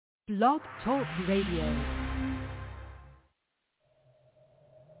Blog Talk Radio.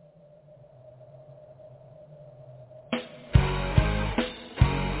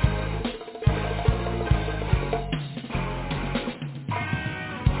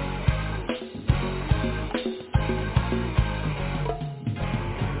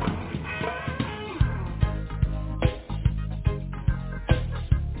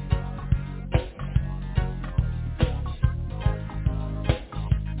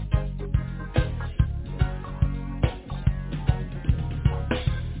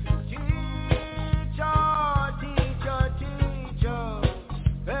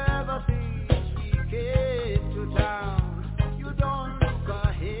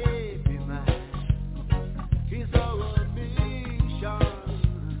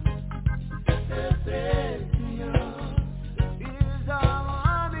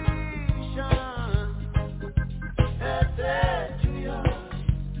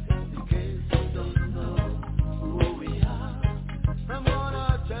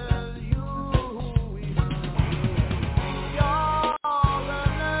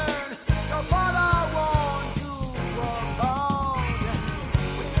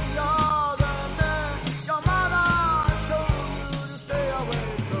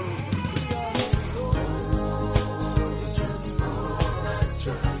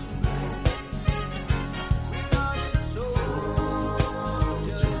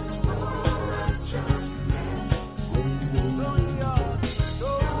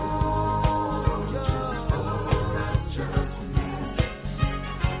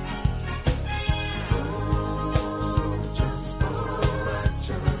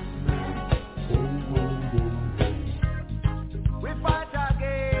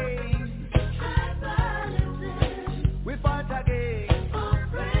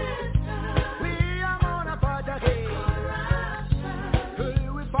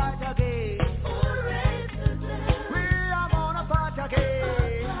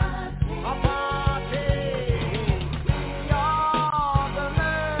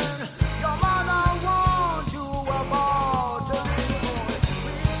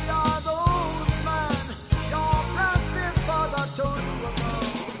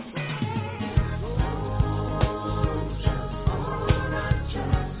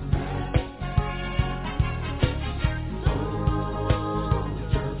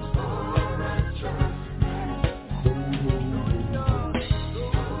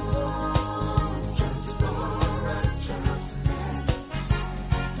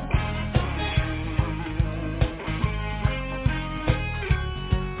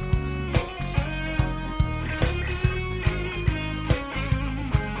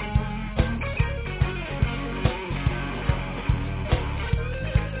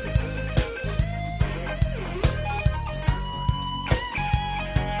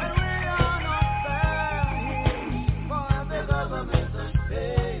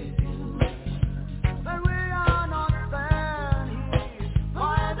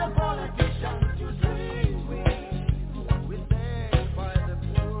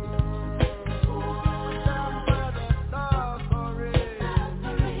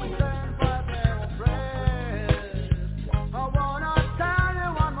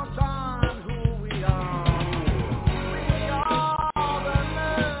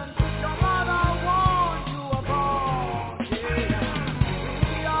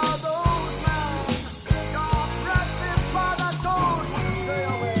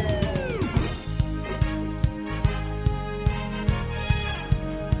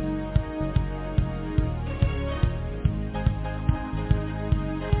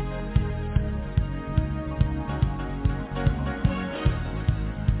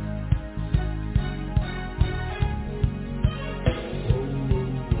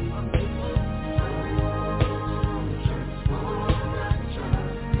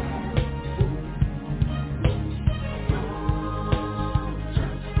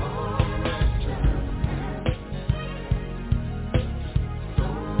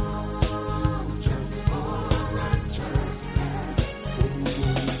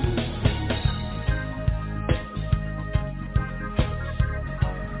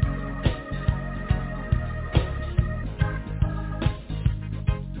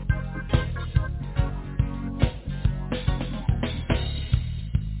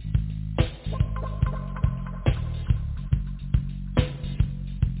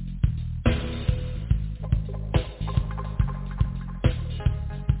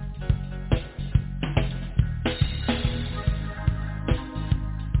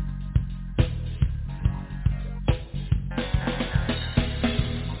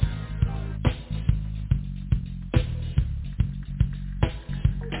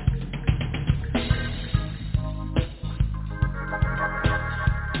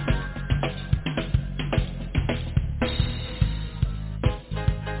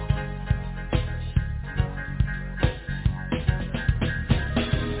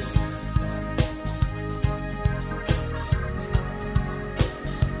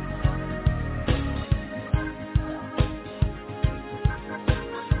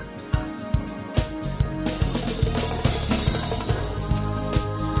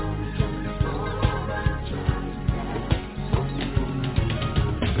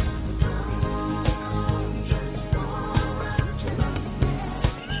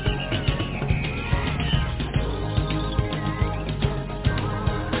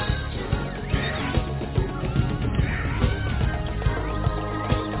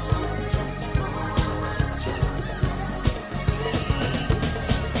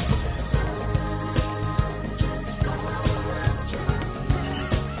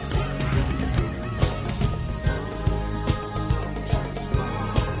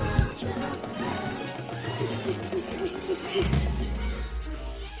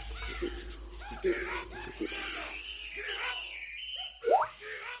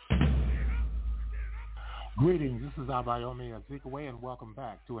 Greetings, this is Abayomi Azikiwe, and welcome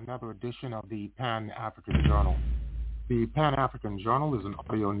back to another edition of the Pan-African Journal. The Pan-African Journal is an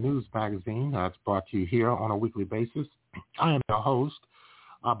audio news magazine that's brought to you here on a weekly basis. I am your host,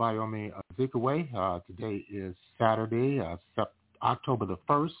 Abayomi Azikiwe. Today is Saturday, October the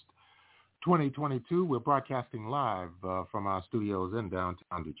 1st, 2022. We're broadcasting live from our studios in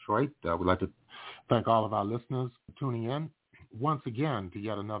downtown Detroit. We'd like to thank all of our listeners for tuning in once again to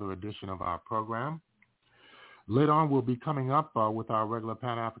yet another edition of our program. Later on, we'll be coming up with our regular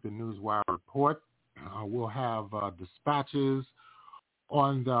Pan-African Newswire report. We'll have dispatches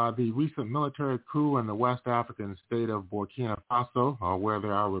on the recent military coup in the West African state of Burkina Faso, where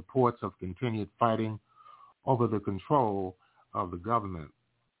there are reports of continued fighting over the control of the government.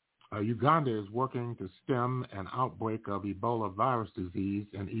 Uganda is working to stem an outbreak of Ebola Virus Disease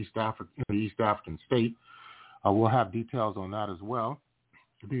in the East African state. We'll have details on that as well.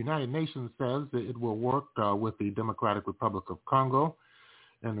 The United Nations says that it will work with the Democratic Republic of Congo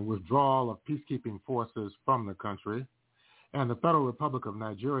and the withdrawal of peacekeeping forces from the country. And the Federal Republic of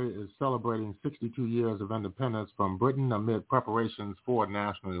Nigeria is celebrating 62 years of independence from Britain amid preparations for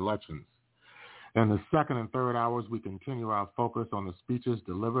national elections. In the second and third hours, we continue our focus on the speeches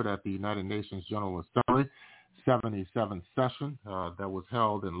delivered at the United Nations General Assembly 77th session that was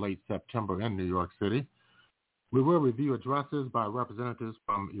held in late September in New York City. We will review addresses by representatives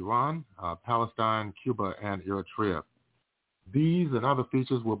from Iran, Palestine, Cuba, and Eritrea. These and other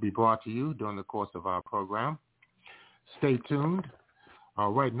features will be brought to you during the course of our program. Stay tuned.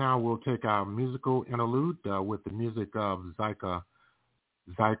 Right now, we'll take our musical interlude with the music of Zyko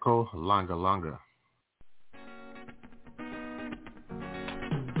Langa Langa.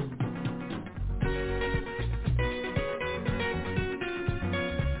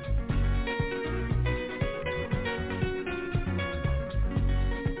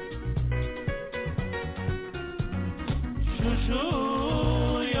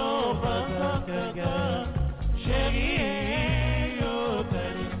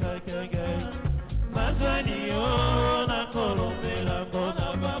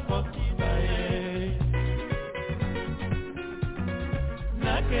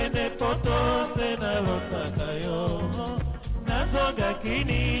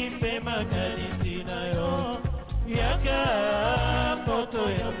 Kini pema kanisi na yo yaka poto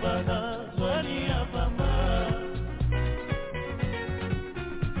ya bana zwani ya mama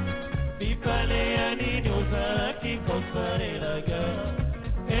Bipale ya nini uzaraki kosare laga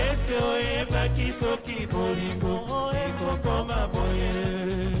Eske oye baki soki bolingo eko koma boye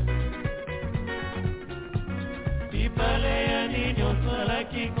Bipale ya nini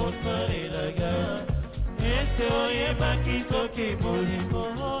uzaraki kosare laga Este oye baki soki bolingo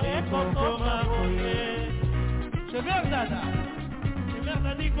eko koma boye C'est verdade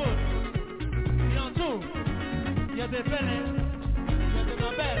Nico Et en tout Il y a des belles Il y a des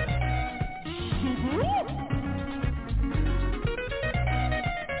belles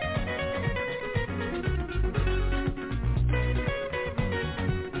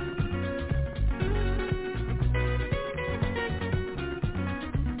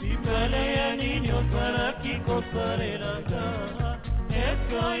Bipale ya ninyo para kiko sarelanga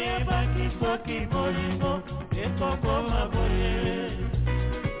Esko ye baki soki bolingo Eko koma boye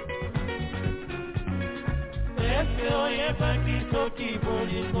Esko ye baki soki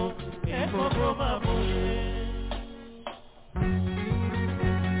bolingo Eko koma boye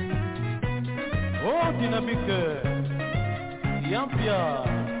Oh dynamique Yampia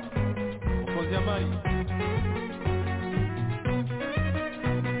Okoziamari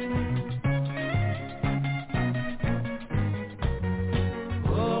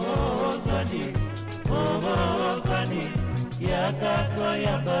Yakato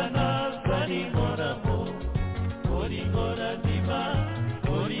yabana swani moramo Origora diva,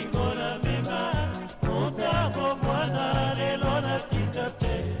 origora mema Utabo mwana lelona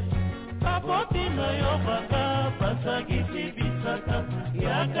tikate Kapoti na yobaka, pasagisi bisaka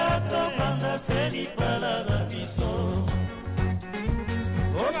Yakato banga seni pala na biso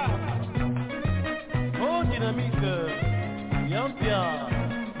Hola! Oh dynamique, Yampia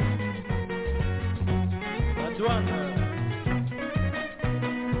Adouane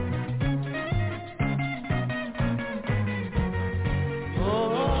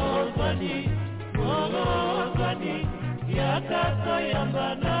Yakato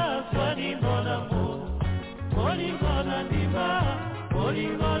yambana swani monamo Oligona diva,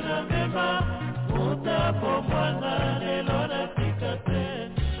 oligona mema Utapo mwana lelona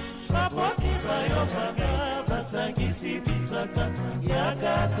tikate Papoti bayo baga, basangisi bisaka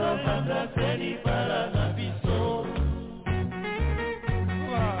Yakato banga seni para na biso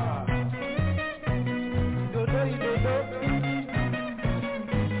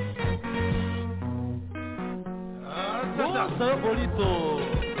Oso bonito.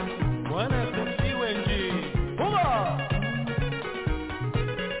 Buena Azikiwe nji. Uba.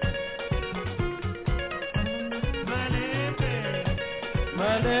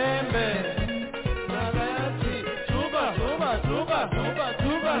 Malembe. Malachi. Cuba.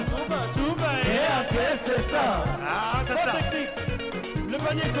 Et après c'est ça. Ah, c'est ça. Le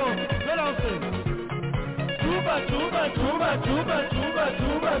panier con, le lancer. Cuba.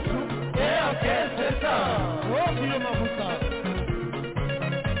 Et après c'est ça. Oh, Dieu m'a foutu.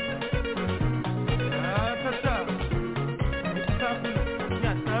 Ah, c'est ça.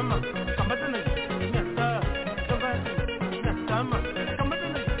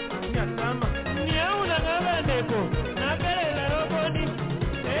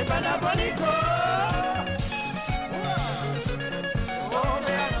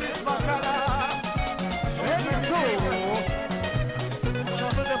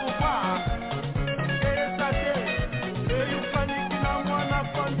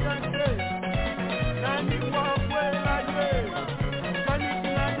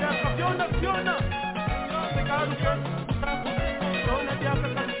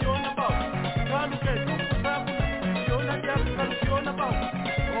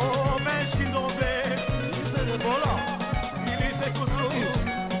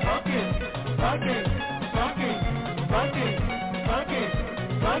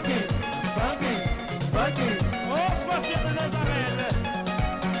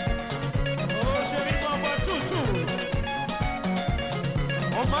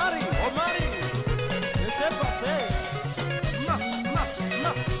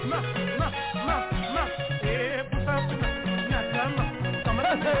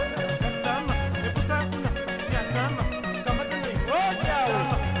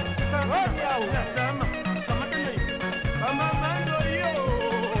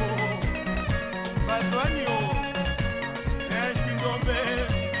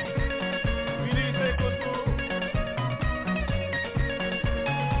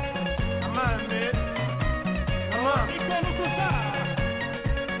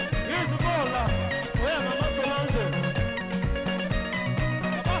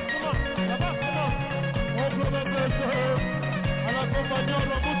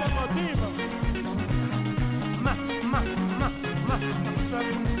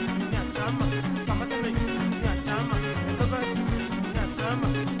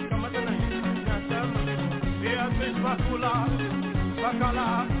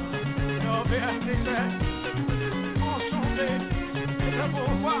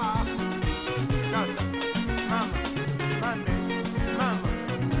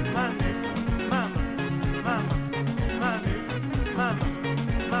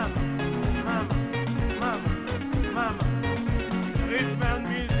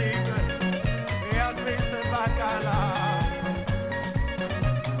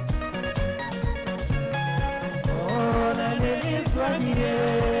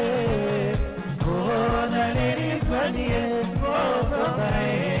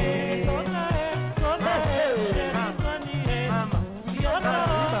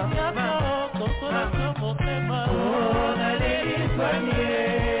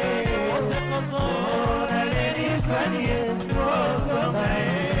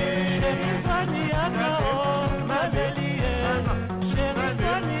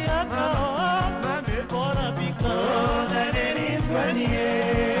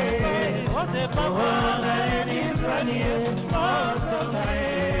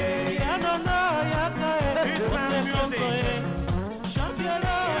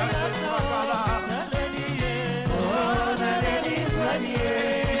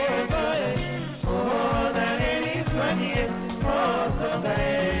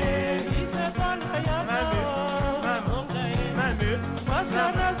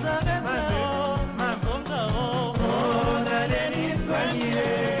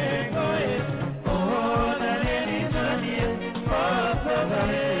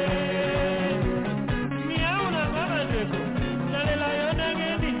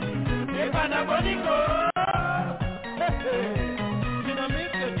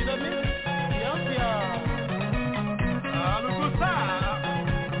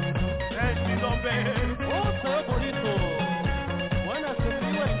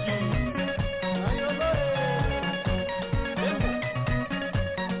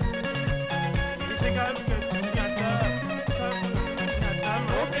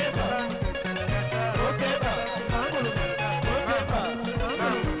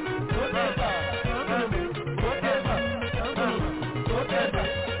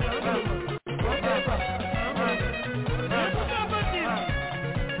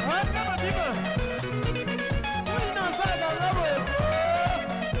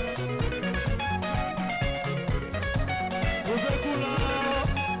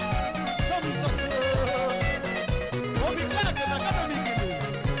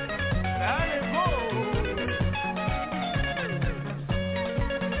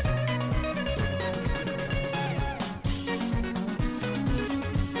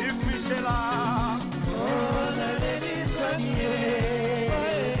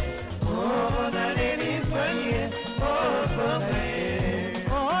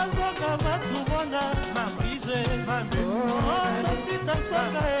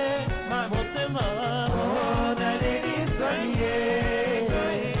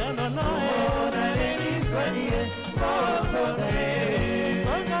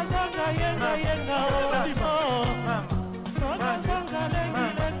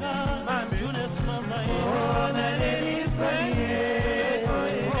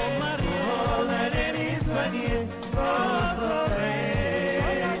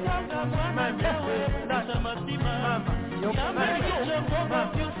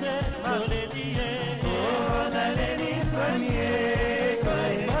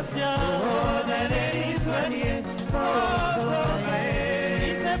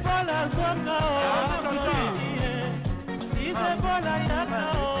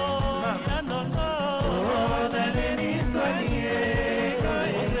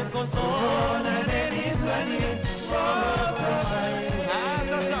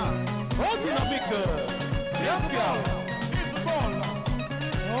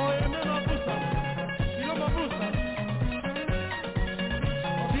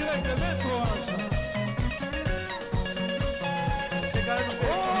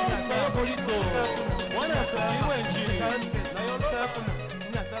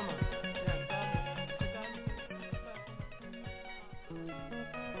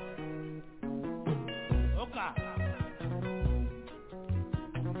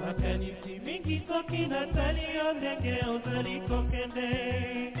 soki natali yo ndenge ozali kokende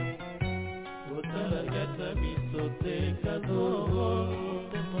otalakata miso te kado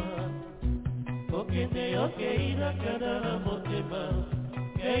motema okende okei nakada na motema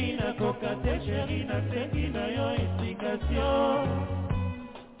kei nakoka te sheri nasengi na yo explikation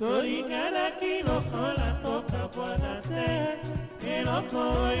tolinganaki lokola tokabwana te eloko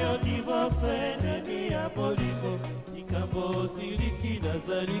oyo divorce enemi ya bolingo likambo osiliki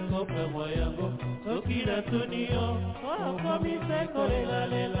nazali kopemwa yango soki natuni yo okomise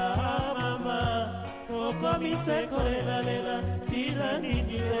kolelalela mama okomise kolelalela tina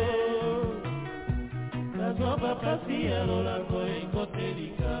nini o nazoba pasi ya lolango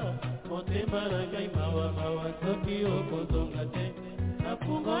ekotelika motema na ngai mawa soki okozonga te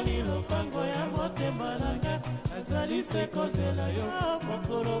nafungoli lopango ya motema na ngai nazali se kozela yo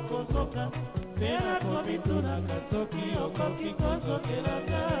mokolo kozoka mpe nakomitunaka soki okoki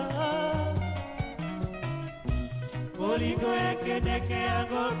kozokelanga bolingo ekendeke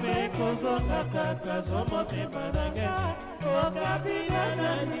yango mpe kozonga kaka zo motema na ngai okabina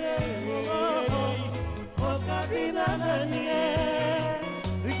nanie okabina nanie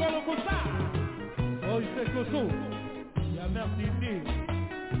Rigolo Kosa Oise Koso Ya Mertini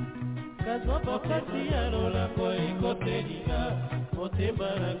kazopo kasi ya lolango ekotelinga motema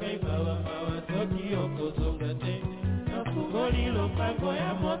na ngai mawa soki okozonga te nafungoli lopango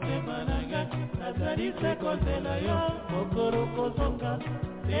ya motema na ngai nazali se kozela yo mokolo kozonga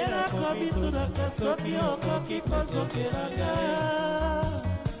te nakomitunaka soki okoki kozokelanga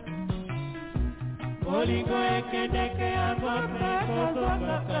bolingo ekendeke yango mpe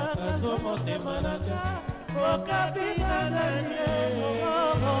kozongaka kazo motema na ngai okabina nanie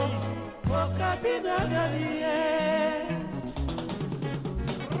okabina nanie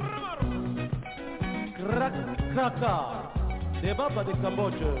Kraka Des Baba de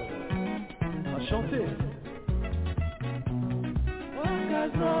Cambodge A chanter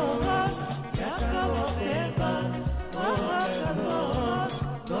Okazora Yakamotema Okazora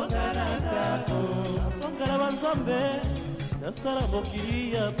Tongaratako Tongara banzambe Nasara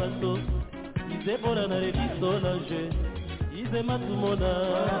mokili ya bato Izebola na rebiso na je Ize matumona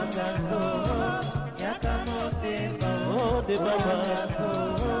Okazora Yakamotema Oh de Baba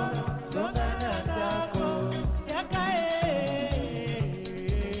Tongaratako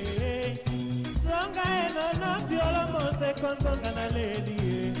Kontonga na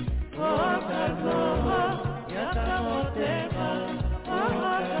leli Okazoma Yakamotema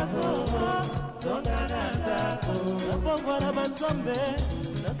Okazoma Tongana ndako Napongwa na banzambe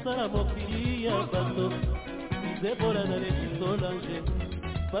Nasala mokili ya bato Izebola na leli solange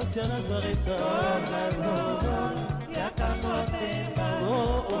Pasia Nazareta Okazoma Yakamotema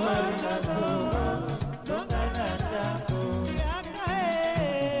Okazoma Tongana ndako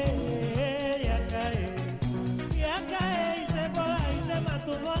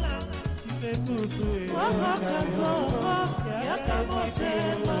Okazoma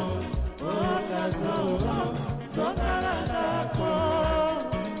Yakamotema Okazoma Tongana ndako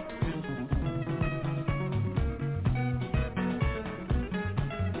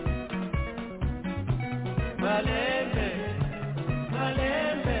Malembe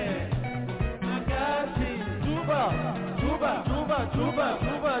Makasi Juba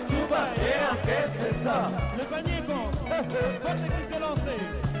Et en fait c'est ça Le panier bon Votre équipe est lancée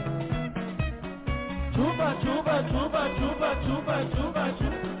Juba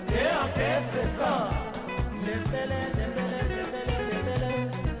Et en fait c'est ça Dembele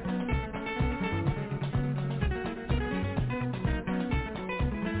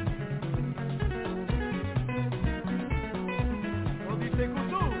On dit c'est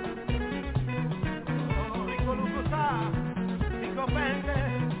couteau Oh Rigolo Kosa Rico Pente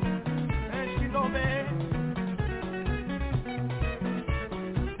Esquidombe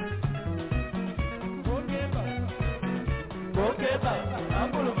Bokeba,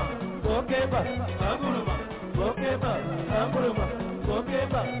 Anguluma, Bokeba, Anguluma, Bokeba, Anguluma,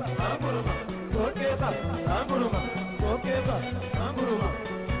 Bokeba, Anguluma, Bokeba, Anguluma, Bokeba, Anguluma.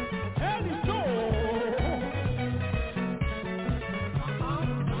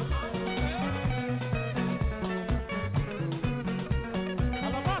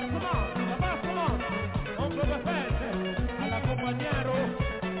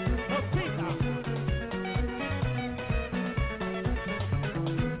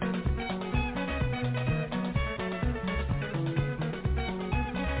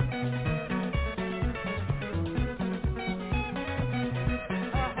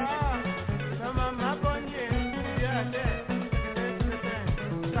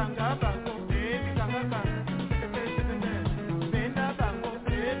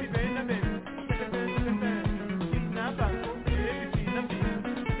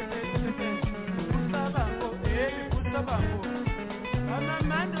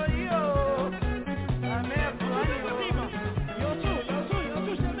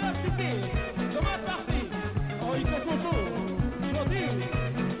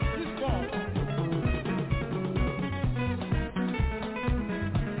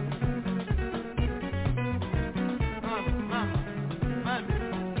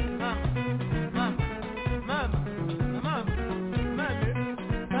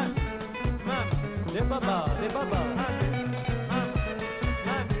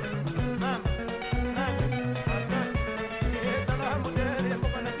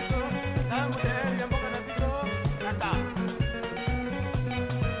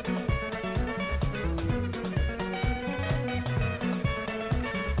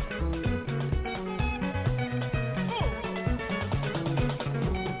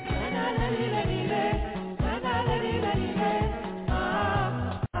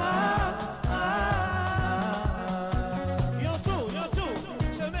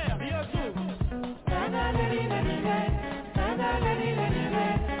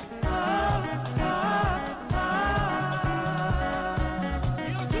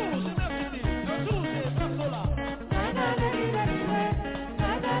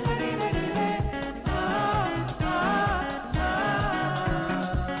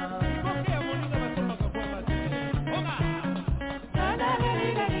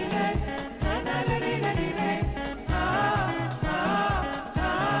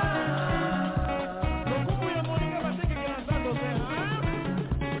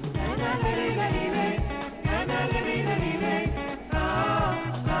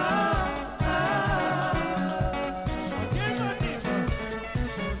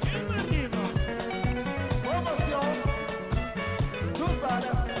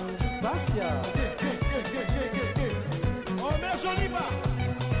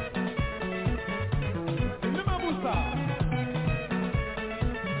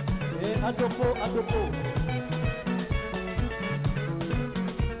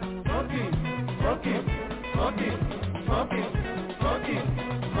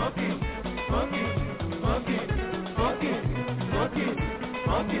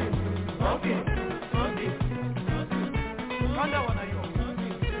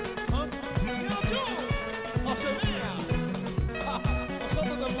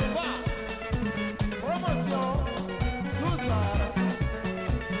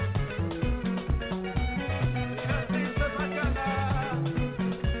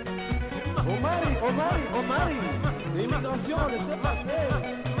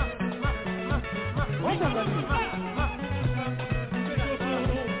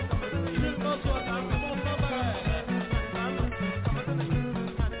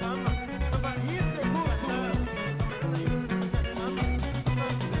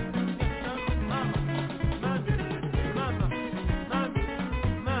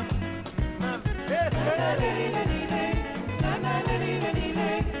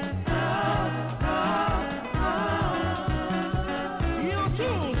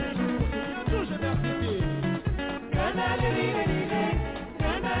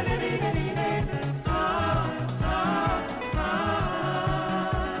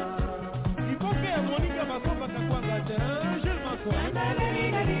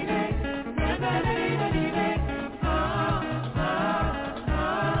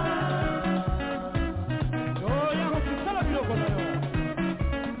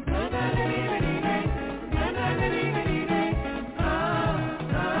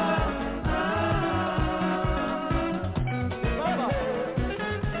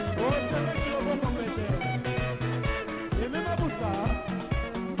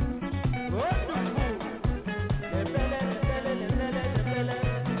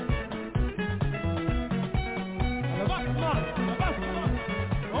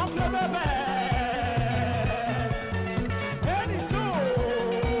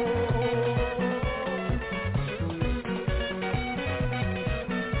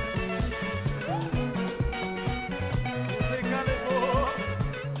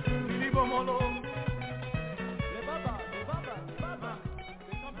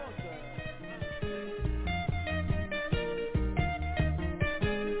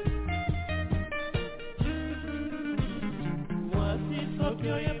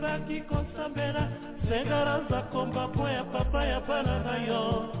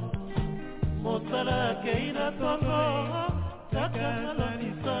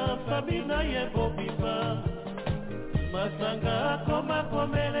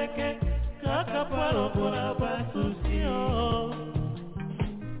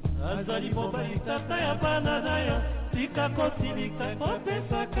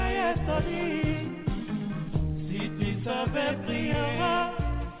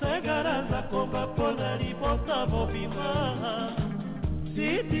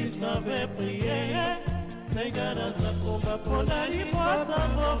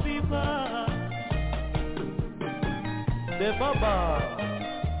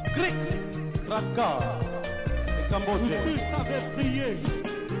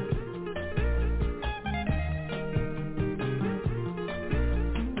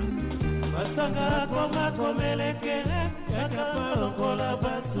 Masanga koma komelekele yakapalo kola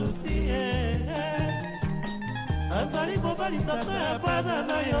basuti Azali mobali tata pada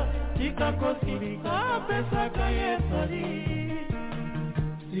nayo tika kosilika pesa kayesali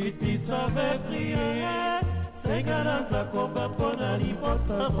Si tu savais prier Segala zakoba pona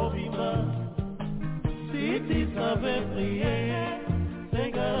libota mobima Si tu savais prier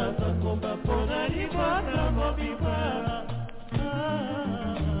Segala zakoba pona libota mobima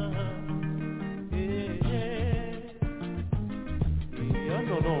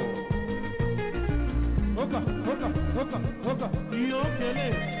No. Hoka. Yokele.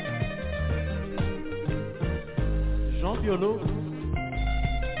 Jean Biolo.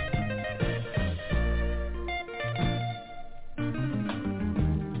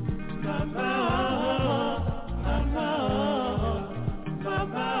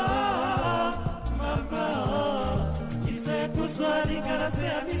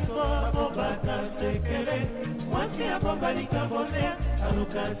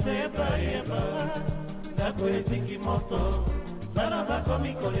 Dako etiki moto Bana bako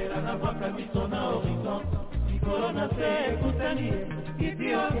mikolera na baka miso na horizon Mikolo na se ekutani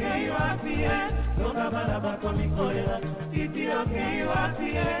Iti oke iwapie Zonga bana bako mikolera Iti oke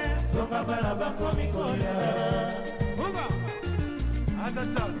iwapie Zonga bana bako mikolera Huga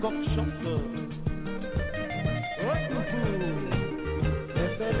Adata Gok chante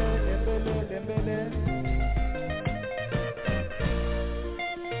Dembele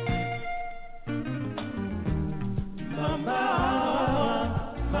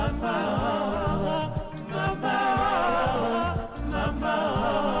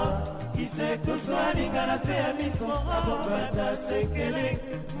Kuswali garate amiso abobata sekele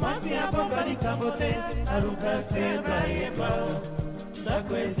Mami abobali kabote aluka seba eba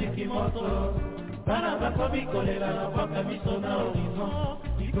Dako eziki moto Bana bako mikolela na baka miso na horizon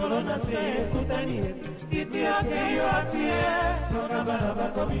Mikolo na se kutani Iti oke iwapie Songa bana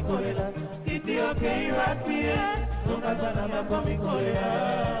bako mikolela Iti oke iwapie Songa bana bako mikolela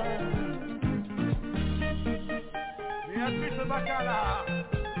Beatrice Bacala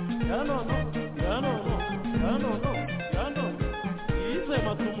Ya no. Ize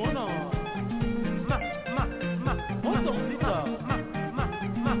matumona. Oto sita.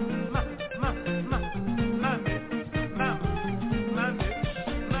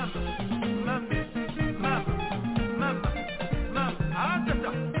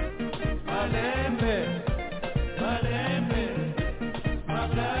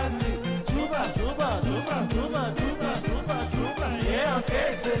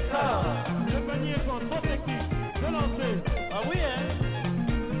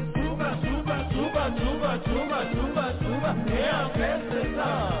 Cuba, c'est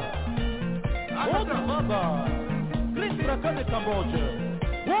ça. Autre baba, Clint Braca de Cambodge.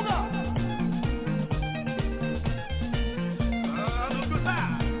 Cuba.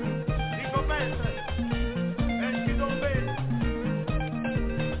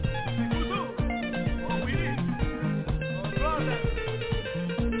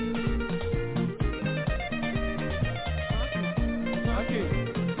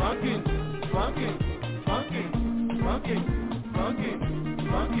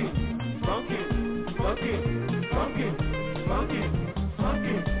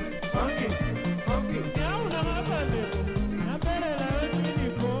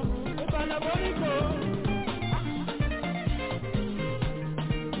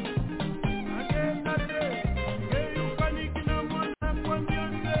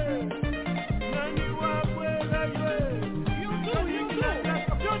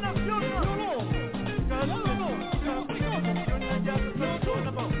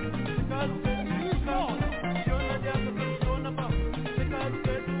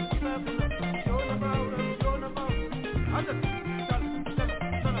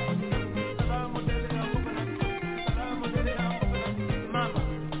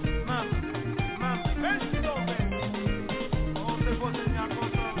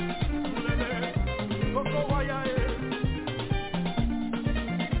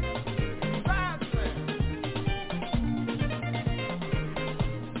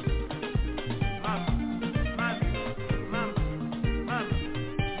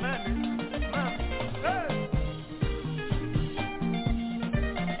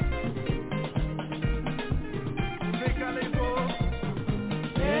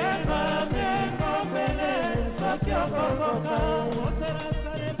 Eva,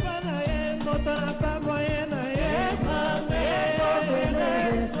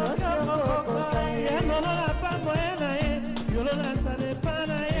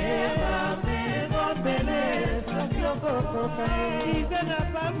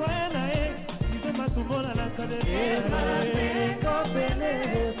 matumona na sade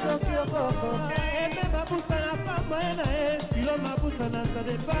mabusa na pamba na kilo mabusa na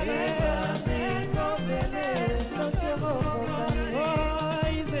sade pana na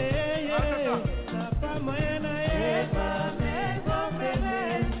pamba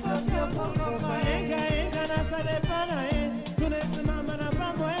na enga na sade pana tunesimama na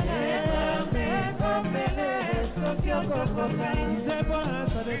pamba na Ebola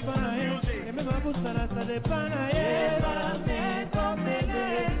sade pana mabusa na sade pana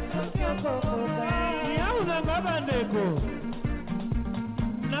yauna babandeko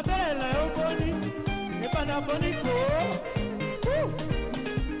na bela yoboni epana boniko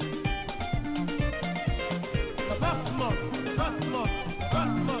Basmos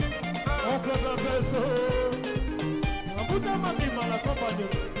oncle Bebeso abuta mamima la compagnie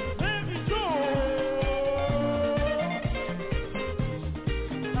Baby Joe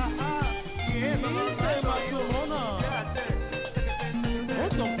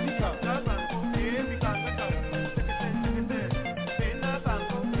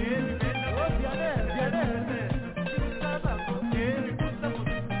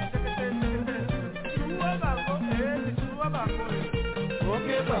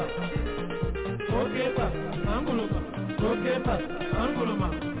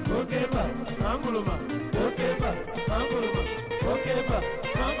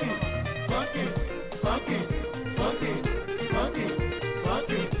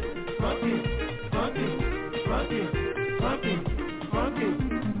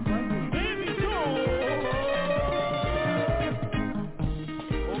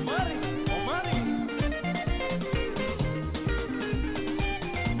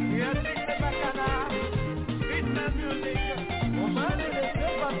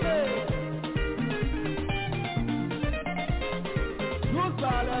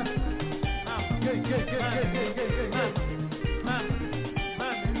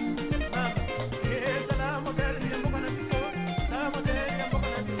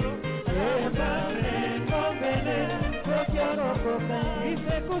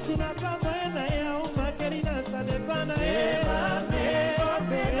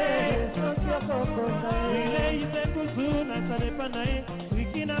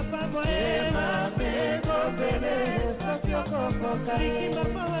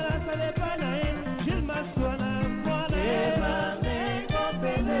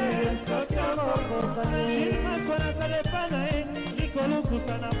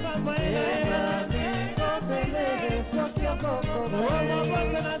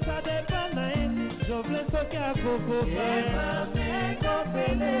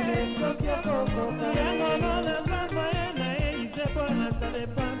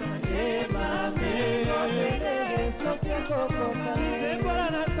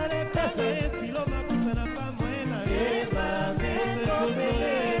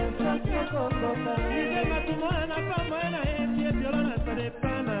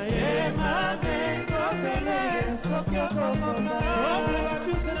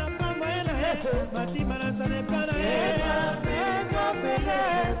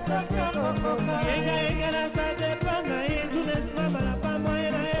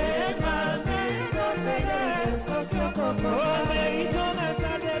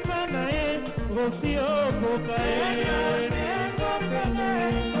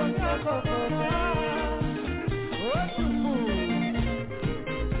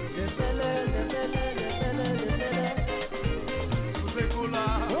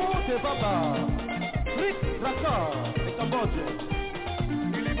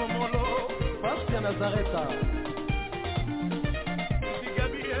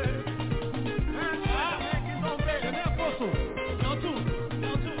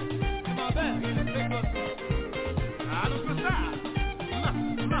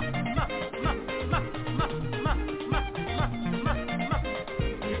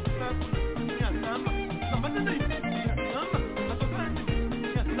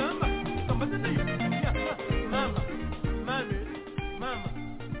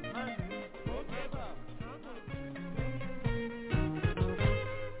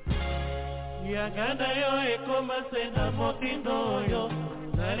Uganda yo ekoma sena motindo yo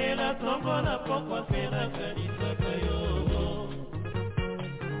nalela tongo na pokwa sena kanisa kayo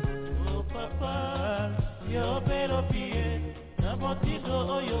oh papa yo pero pie na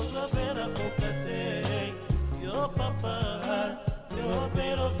motindo yo sabera kokate yo papa yo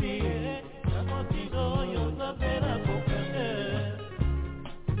pero pie na motindo yo sabera kokate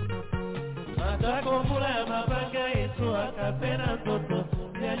matako mula mabanga yesu akapena toto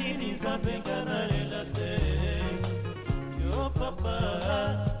Yalini zambenga na relate Yo papa,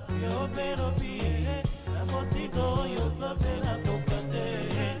 yo pero pie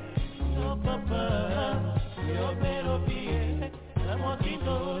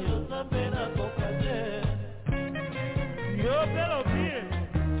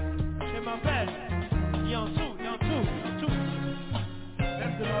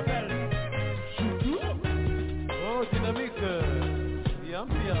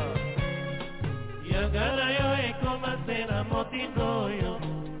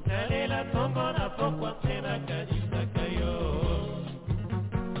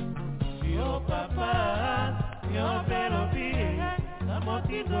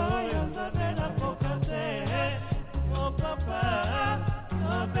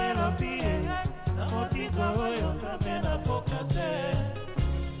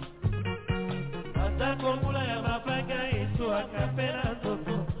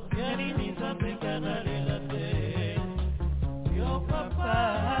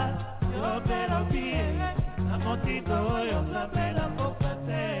motindo yo sabela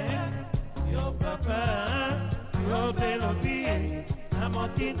kokate yo papa yo belobi na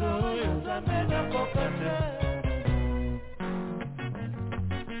motindo yo sabela kokate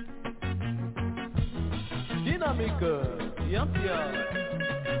dynamique Yampia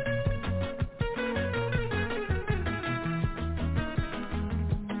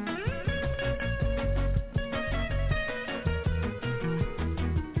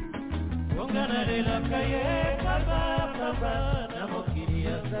de la calle, baba, baba, na mokili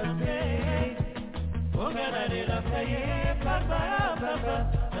ya Nzambe. Ongana de la calle, baba,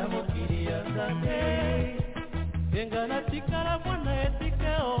 baba, na mokili ya Nzambe. Engana tikala mwana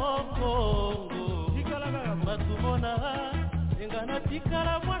etike o Congo. Tikala matumona, engana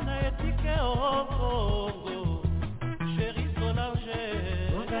tikala mwana etike o Congo. Chéri Solange.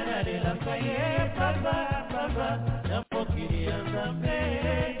 Ongana de la calle, baba, baba, na mokili ya Nzambe.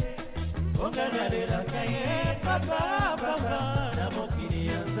 Ongana de la calle, papa, papa, na mokili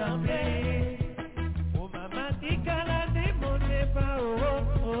ya Nzambe. O mama tikala de motepa, oh,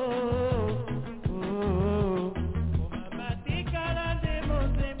 oh, oh. O mama tikala de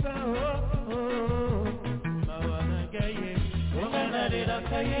motepa, oh, oh. Mawana gaye. Ongana de la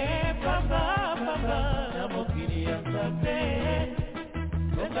calle, papa, papa, na mokili ya Nzambe.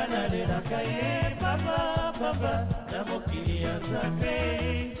 Ongana de la calle, papa, papa, na mokili ya Nzambe.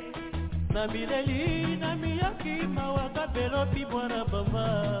 Na mileli na miyaki mawaka belopi mwana mama.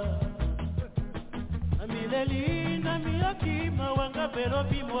 Na mileli na miyaki mawaka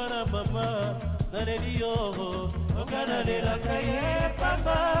belopi mwana mama. Na redio ongana de la calle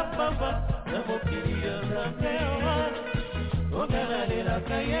papa papa na mokili ya Nzambe. Ongana de la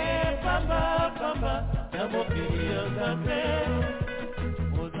calle papa papa na mokili ya Nzambe.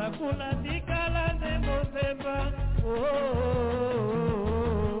 Ozakula tikala de mozemba.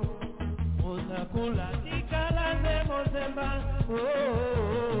 Kula tikala de mozemba,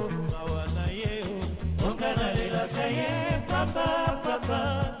 oh, mawana yeo. Ongana de la calle, papa, papa,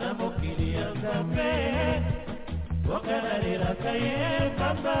 na mokili ya Nzambe. Ongana de la calle,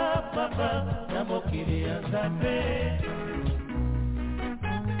 papa, papa, na mokili ya Nzambe.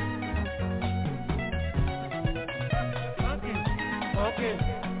 Okay, okay,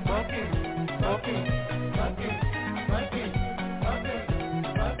 okay, okay, okay, okay,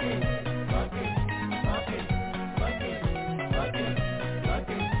 okay.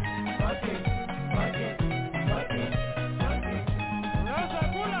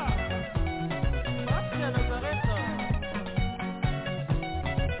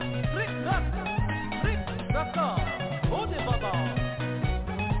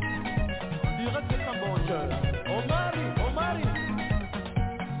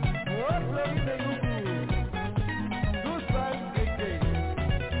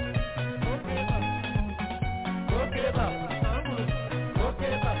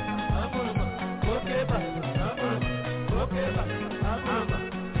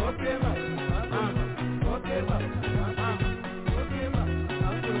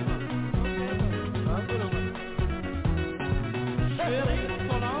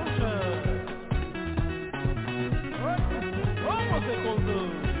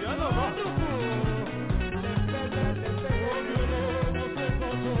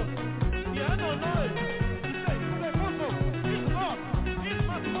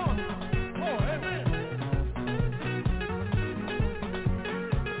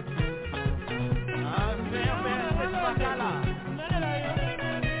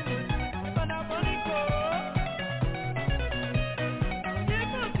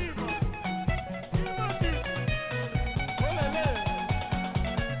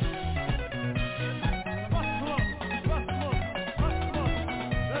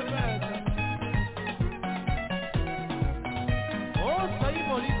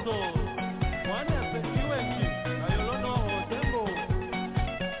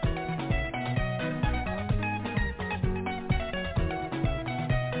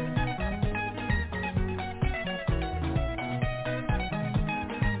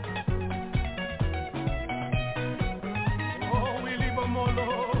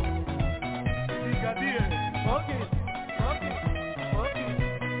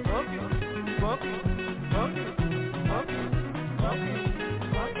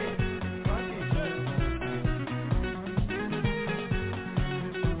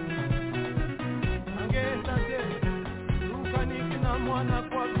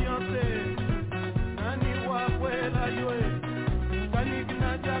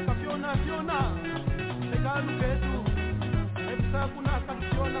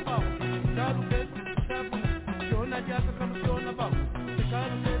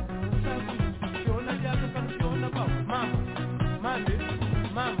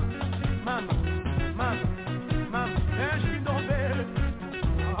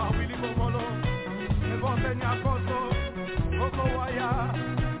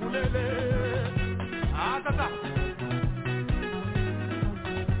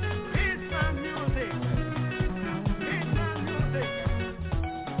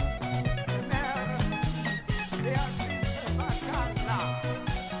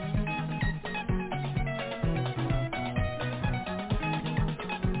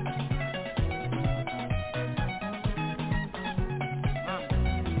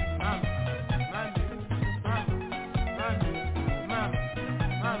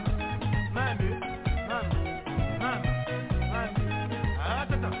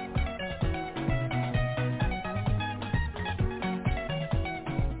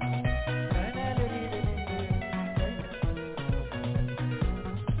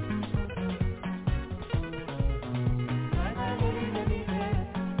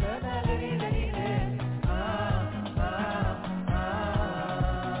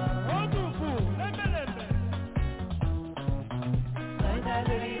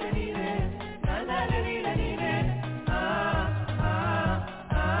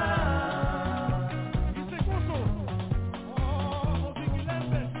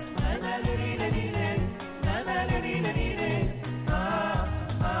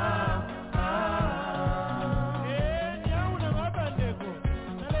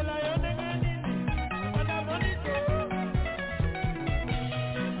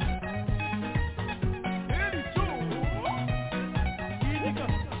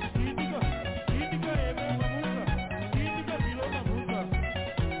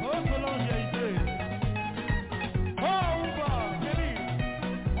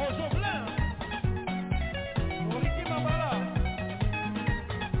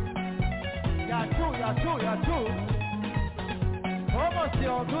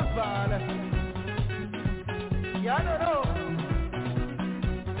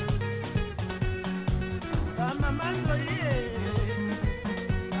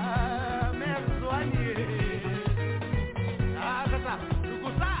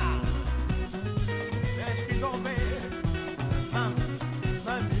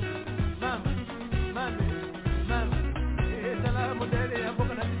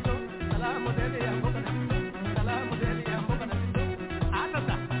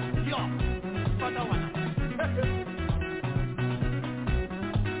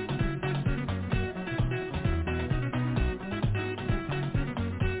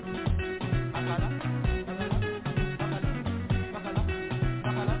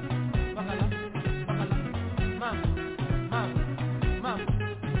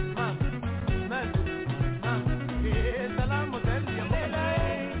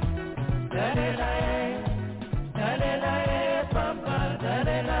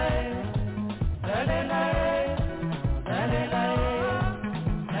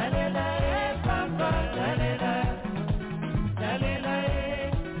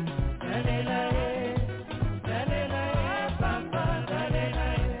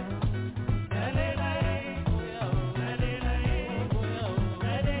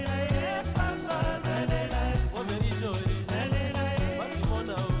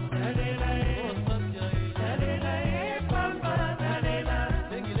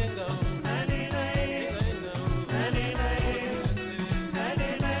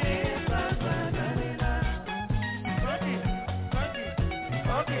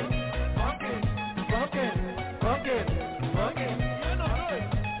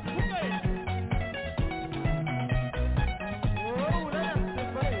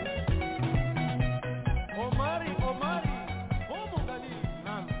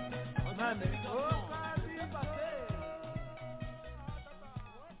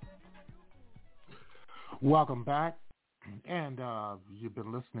 Welcome back, and you've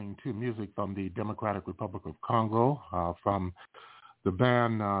been listening to music from the Democratic Republic of Congo from the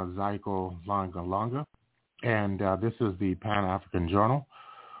band Zaiko Langa Langa, and this is the Pan-African Journal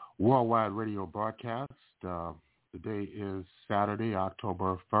worldwide radio broadcast. The day is Saturday,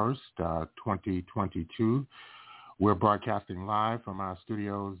 October 1st, 2022. We're broadcasting live from our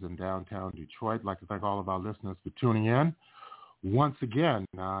studios in downtown Detroit. I'd like to thank all of our listeners for tuning in once again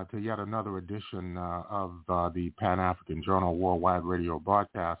to yet another edition of the Pan-African Journal worldwide radio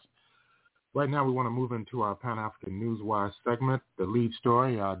broadcast. Right now we want to move into our Pan-African Newswire segment. The lead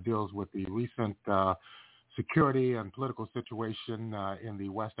story deals with the recent security and political situation in the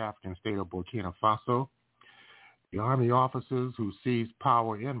West African state of Burkina Faso. The army officers who seized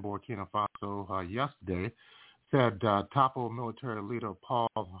power in Burkina Faso yesterday said toppled military leader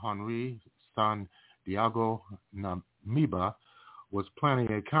Paul-Henri Santiago Namiba was planning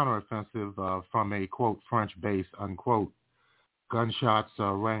a counteroffensive from a, quote, French base, unquote. Gunshots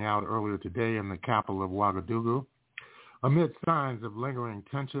rang out earlier today in the capital of Ouagadougou amid signs of lingering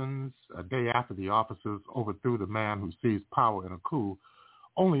tensions a day after the officers overthrew the man who seized power in a coup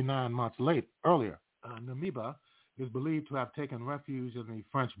only 9 months earlier. Namiba is believed to have taken refuge in the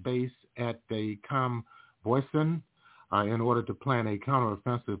French base at the Camboisen in order to plan a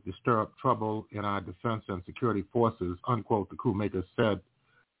counteroffensive to stir up trouble in our defense and security forces, unquote, the coup maker said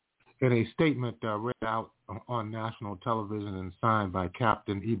in a statement read out on national television and signed by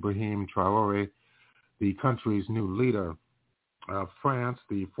Captain Ibrahim Traoré, the country's new leader. France,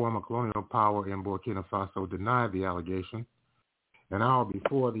 the former colonial power in Burkina Faso, denied the allegation. An hour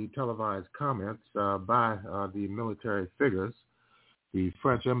before the televised comments by the military figures, the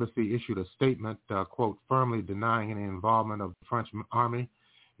French embassy issued a statement, quote, firmly denying any involvement of the French army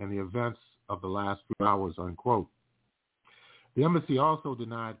in the events of the last few hours, unquote. The embassy also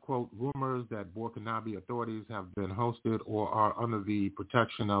denied, quote, rumors that Burkinabe authorities have been hosted or are under the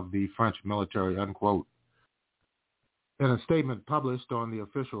protection of the French military, unquote. In a statement published on the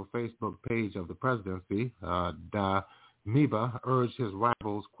official Facebook page of the presidency, Damiba urged his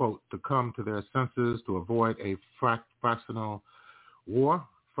rivals, quote, to come to their senses to avoid a fratricidal war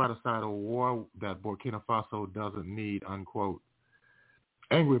that Burkina Faso doesn't need, unquote.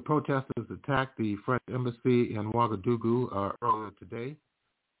 Angry protesters attacked the French embassy in Ouagadougou earlier today.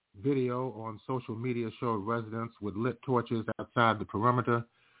 Video on social media showed residents with lit torches outside the perimeter,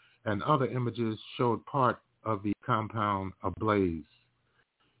 and other images showed part of the compound ablaze.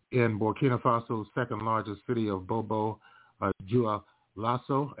 In Burkina Faso's second largest city of Bobo,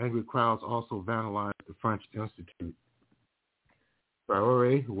 Dioulasso, angry crowds also vandalized the French Institute.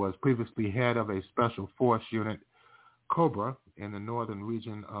 Traoré was previously head of a special force unit, Cobra, in the northern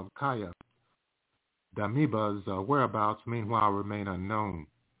region of Kaya. Damiba's whereabouts, meanwhile, remain unknown.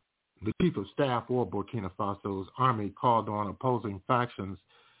 The chief of staff for Burkina Faso's army called on opposing factions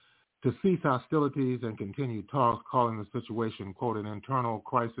to cease hostilities and continue talks, calling the situation, quote, an internal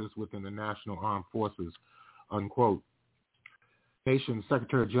crisis within the national armed forces, unquote. Nation's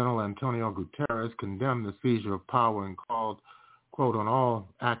Secretary General Antonio Guterres condemned the seizure of power and called, quote, on all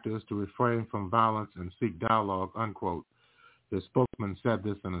actors to refrain from violence and seek dialogue, unquote. His spokesman said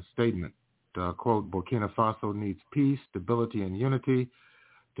this in a statement. Quote, Burkina Faso needs peace, stability, and unity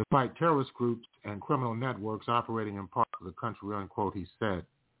to fight terrorist groups and criminal networks operating in parts of the country, unquote, he said.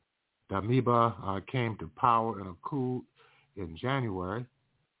 Damiba came to power in a coup in January.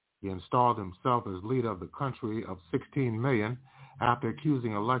 He installed himself as leader of the country of 16 million after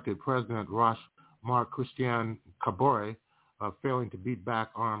accusing elected President Marc Christian Kabore of failing to beat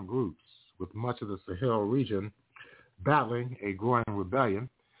back armed groups. With much of the Sahel region battling a growing rebellion,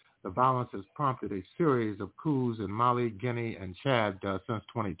 the violence has prompted a series of coups in Mali, Guinea, and Chad since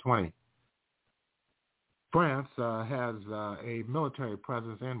 2020. France has a military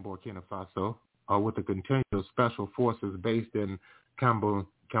presence in Burkina Faso with a contingent of special forces based in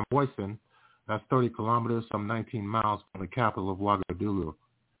Camboisin. That's 30 kilometers, some 19 miles from the capital of Ouagadougou.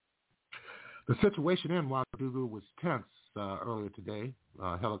 The situation in Ouagadougou was tense earlier today.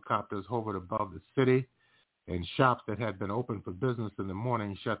 Helicopters hovered above the city, and shops that had been open for business in the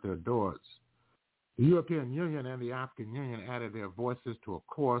morning shut their doors. The European Union and the African Union added their voices to a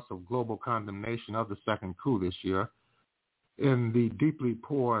chorus of global condemnation of the second coup this year in the deeply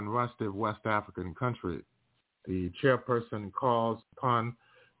poor and restive West African country. The chairperson calls upon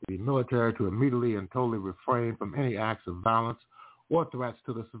the military to immediately and totally refrain from any acts of violence or threats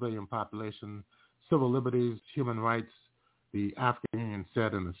to the civilian population, civil liberties, human rights, the African Union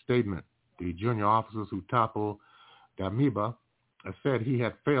said in a statement. The junior officers who toppled Damiba said he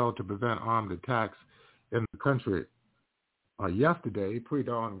had failed to prevent armed attacks in the country. Yesterday,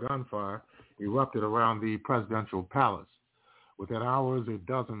 pre-dawn gunfire erupted around the presidential palace. Within hours, a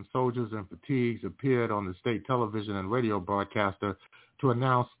dozen soldiers in fatigues appeared on the state television and radio broadcaster to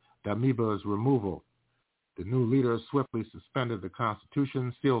announce Damiba's removal. The new leaders swiftly suspended the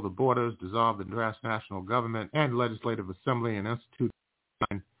Constitution, sealed the borders, dissolved the draft national government and legislative assembly, and instituted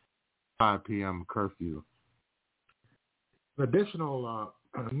a 5 p.m. curfew. Additional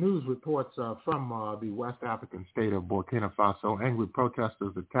news reports from the West African state of Burkina Faso. Angry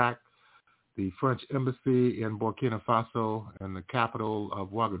protesters attacked the French embassy in Burkina Faso and the capital of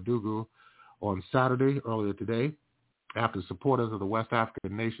Ouagadougou on Saturday, earlier today, after supporters of the West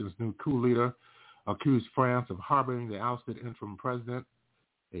African nation's new coup leader accused France of harboring the ousted interim president,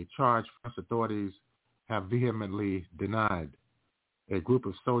 a charge French authorities have vehemently denied. A group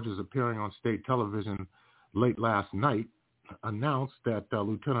of soldiers appearing on state television late last night announced that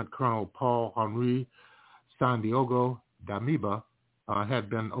Lieutenant Colonel Paul-Henri Santiago Damiba had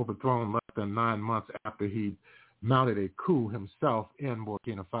been overthrown less than 9 months after he mounted a coup himself in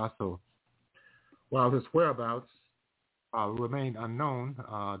Burkina Faso. While his whereabouts remain unknown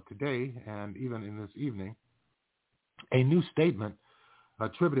today and even in this evening, a new statement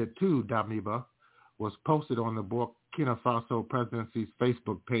attributed to Damiba was posted on the Burkina Faso presidency's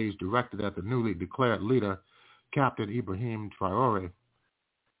Facebook page directed at the newly declared leader, Captain Ibrahim Traoré.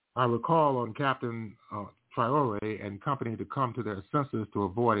 I recall on Captain Traoré and company to come to their senses to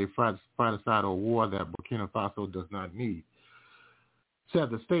avoid a fratricidal war that Burkina Faso does not need, said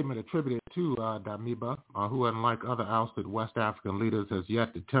the statement attributed to Damiba, who, unlike other ousted West African leaders, has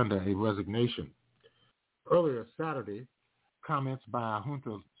yet to tender a resignation. Earlier Saturday, comments by a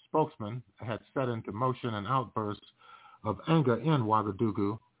junta spokesman had set into motion an outburst of anger in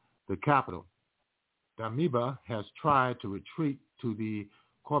Ouagadougou, the capital. Damiba has tried to retreat to the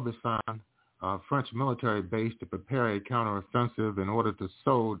Corbisan French military base to prepare a counteroffensive in order to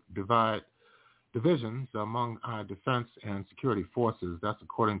sow divisions among our defense and security forces. That's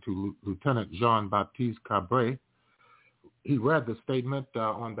according to Lieutenant Jean-Baptiste Cabré, he read the statement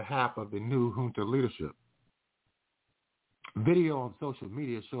on behalf of the new junta leadership. Video on social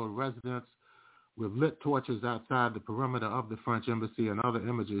media showed residents with lit torches outside the perimeter of the French embassy, and other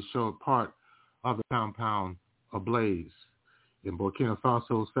images showed part of the compound ablaze. In Burkina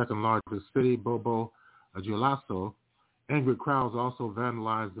Faso's second largest city, Bobo Dioulasso, angry crowds also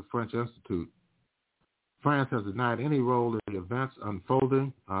vandalized the French Institute. France has denied any role in the events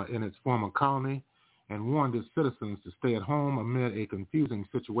unfolding in its former colony and warned its citizens to stay at home amid a confusing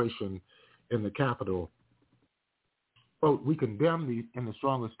situation in the capital. Quote, we condemn in the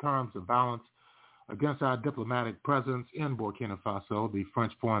strongest terms of violence against our diplomatic presence in Burkina Faso, the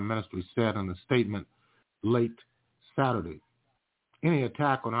French Foreign Ministry said in a statement late Saturday. Any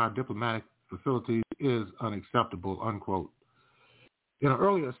attack on our diplomatic facilities is unacceptable, unquote. In an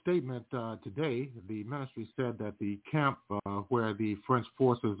earlier statement today, the ministry said that the camp where the French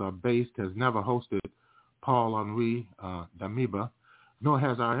forces are based has never hosted Paul-Henri Damiba, nor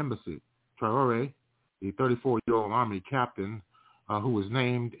has our embassy. Traoré, the 34-year-old army captain who was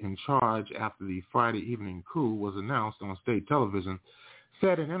named in charge after the Friday evening coup was announced on state television,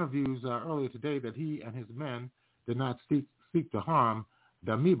 said in interviews earlier today that he and his men did not seek to harm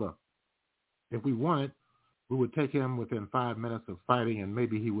Damiba. If we wanted, we would take him within 5 minutes of fighting and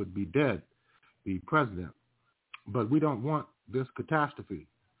maybe he would be dead, the president. But we don't want this catastrophe.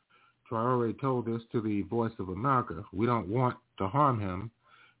 Traoré told this to the Voice of America. We don't want to harm him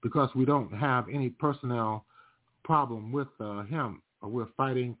because we don't have any personnel problem with him. We're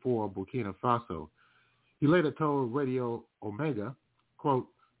fighting for Burkina Faso. He later told Radio Omega, quote,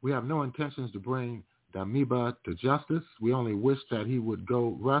 we have no intentions to bring Damiba to justice. We only wish that he would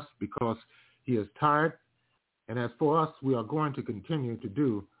go rest because he is tired. And as for us, we are going to continue to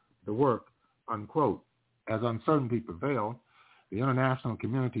do the work, unquote. As uncertainty prevailed, the international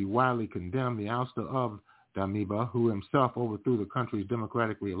community widely condemned the ouster of Damiba, who himself overthrew the country's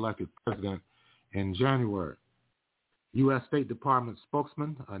democratically elected president in January. U.S. State Department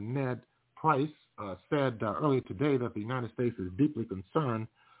spokesman Ned Price said earlier today that the United States is deeply concerned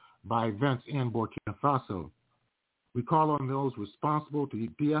by events in Burkina Faso. We call on those responsible to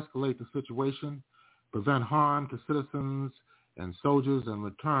de-escalate the situation, prevent harm to citizens and soldiers, and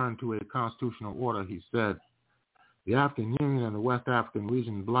return to a constitutional order, he said. The African Union and the West African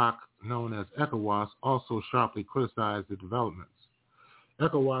Region bloc, known as ECOWAS, also sharply criticized the developments.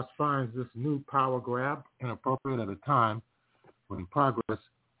 ECOWAS finds this new power grab inappropriate at a time when progress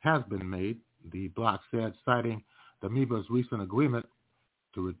has been made, the bloc said, citing Damiba's recent agreement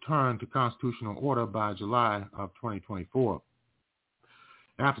to return to constitutional order by July of 2024.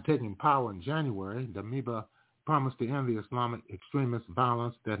 After taking power in January, Damiba promised to end the Islamic extremist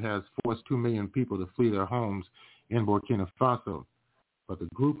violence that has forced 2 million people to flee their homes in Burkina Faso. But the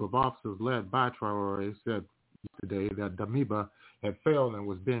group of officers led by Traoré said yesterday that Damiba had failed and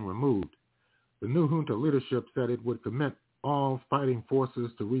was being removed. The new junta leadership said it would commit all fighting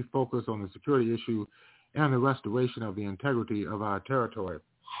forces to refocus on the security issue and the restoration of the integrity of our territory.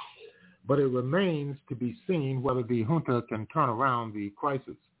 But it remains to be seen whether the junta can turn around the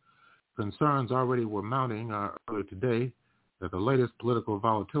crisis. Concerns already were mounting earlier today that the latest political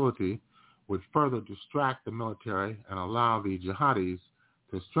volatility would further distract the military and allow the jihadis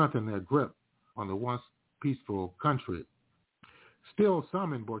to strengthen their grip on the once peaceful country. Still,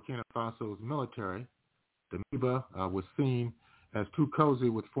 some in Burkina Faso's military, Damiba was seen as too cozy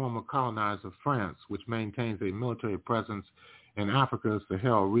with former colonizer France, which maintains a military presence in Africa's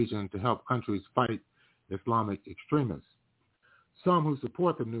Sahel region to help countries fight Islamic extremists. Some who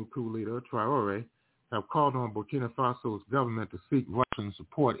support the new coup leader, Traoré, have called on Burkina Faso's government to seek Russian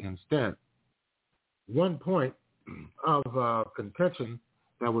support instead. One point of contention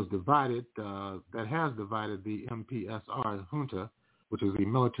that has divided the MPSR junta, which is the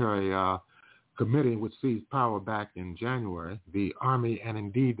military committee which seized power back in January, the army and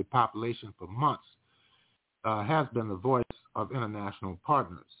indeed the population for months, has been the voice of international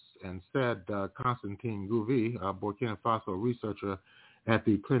partners, and said Constantine Gouvi, a Burkina Faso researcher at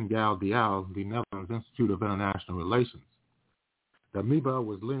the Clingal Dial, the Netherlands Institute of International Relations. Damiba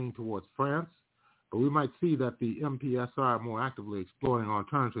was leaning towards France, but we might see that the MPSR are more actively exploring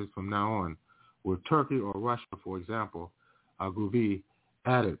alternatives from now on, with Turkey or Russia, for example, Gouvi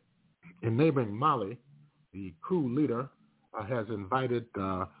added. In neighboring Mali, the coup leader has invited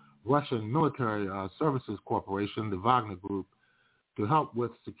Russian Military Services Corporation, the Wagner Group, to help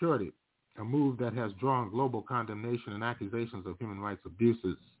with security, a move that has drawn global condemnation and accusations of human rights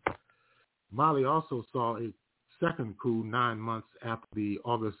abuses. Mali also saw a second coup 9 months after the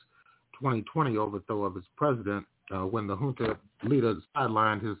August 2020 overthrow of its president, when the junta leader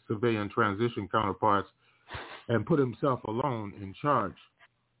sidelined his civilian transition counterparts and put himself alone in charge.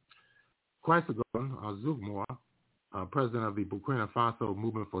 Chrysogon Zugmore, president of the Burkina Faso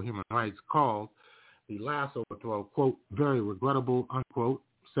Movement for Human Rights, called the last overthrow, quote, very regrettable, unquote,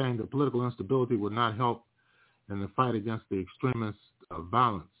 saying that political instability would not help in the fight against the extremists of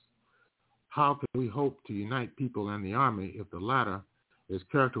violence. How can we hope to unite people and the army if the latter is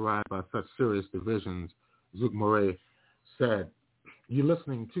characterized by such serious divisions, Zugmore said. You're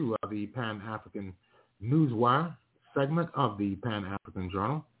listening to the Pan-African Newswire segment of the Pan-African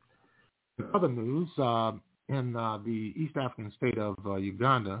Journal. In other news, in the East African state of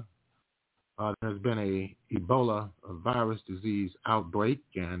Uganda, there has been a Ebola Virus Disease outbreak,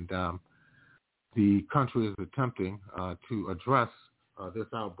 and the country is attempting to address this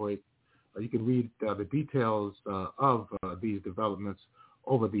outbreak. You can read the details of these developments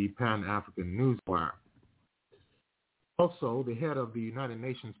over the Pan-African Newswire. Also, the head of the United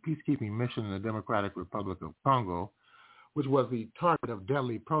Nations peacekeeping mission in the Democratic Republic of Congo, which was the target of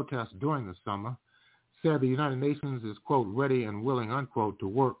deadly protests during the summer, said the United Nations is, quote, ready and willing, unquote, to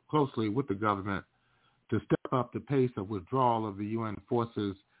work closely with the government to step up the pace of withdrawal of the UN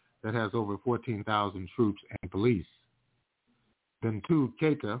forces that has over 14,000 troops and police. Bintou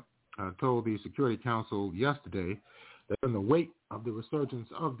Keita told the Security Council yesterday that in the wake of the resurgence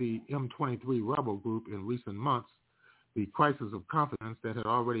of the M23 rebel group in recent months, the crisis of confidence that had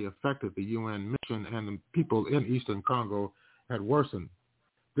already affected the UN mission and the people in eastern Congo had worsened.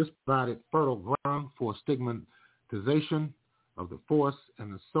 This provided fertile ground for stigmatization of the force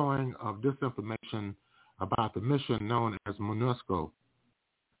and the sowing of disinformation about the mission known as MONUSCO.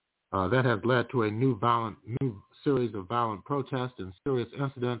 That has led to a new series of violent protests and serious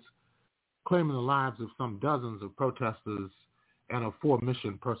incidents, claiming the lives of some dozens of protesters and of 4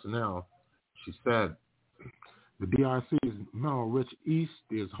 mission personnel, she said. The DRC's mineral-rich east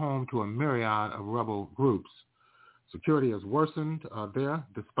is home to a myriad of rebel groups. Security has worsened there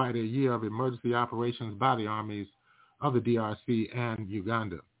despite a year of emergency operations by the armies of the DRC and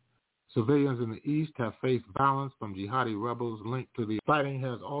Uganda. Civilians in the east have faced violence from jihadi rebels linked to the fighting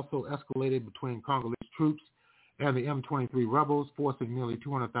has also escalated between Congolese troops and the M23 rebels, forcing nearly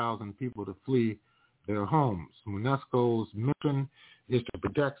 200,000 people to flee their homes. MONUSCO's mission is to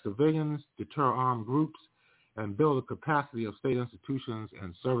protect civilians, deter armed groups, and build the capacity of state institutions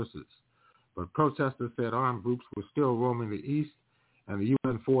and services. But protesters said armed groups were still roaming the east and the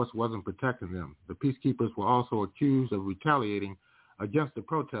UN force wasn't protecting them. The peacekeepers were also accused of retaliating against the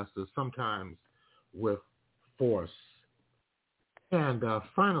protesters, sometimes with force. And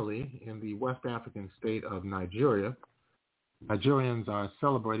finally, in the West African state of Nigeria, Nigerians are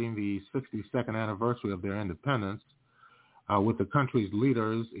celebrating the 62nd anniversary of their independence, with the country's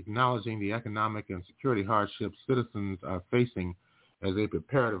leaders acknowledging the economic and security hardships citizens are facing as they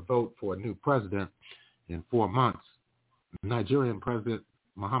prepare to vote for a new president in 4 months. Nigerian President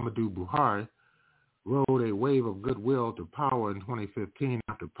Muhammadu Buhari rode a wave of goodwill to power in 2015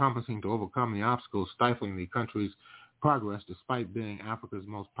 after promising to overcome the obstacles stifling the country's progress despite being Africa's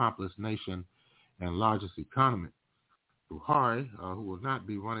most populous nation and largest economy. Buhari, who will not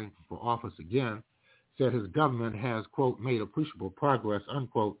be running for office again, said his government has, quote, made appreciable progress,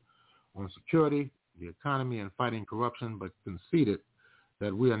 unquote, on security, the economy, and fighting corruption, but conceded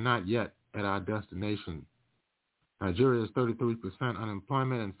that we are not yet at our destination. Nigeria's 33%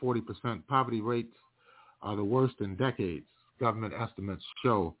 unemployment and 40% poverty rates are the worst in decades, government estimates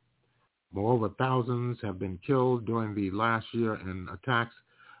show. Moreover, thousands have been killed during the last year in attacks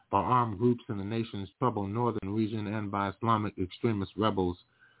by armed groups in the nation's troubled northern region and by Islamic extremist rebels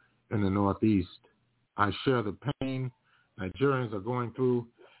in the northeast. I share the pain Nigerians are going through,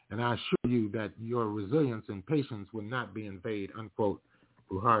 and I assure you that your resilience and patience will not be in vain, unquote,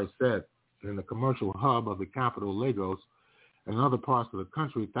 Buhari said. In the commercial hub of the capital, Lagos, and in other parts of the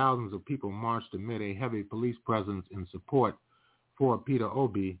country, thousands of people marched amid a heavy police presence in support for Peter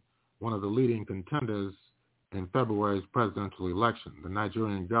Obi, one of the leading contenders in February's presidential election. The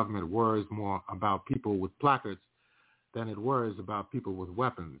Nigerian government worries more about people with placards than it worries about people with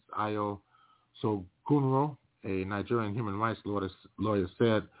weapons. Ayo Sogunro, a Nigerian human rights lawyer,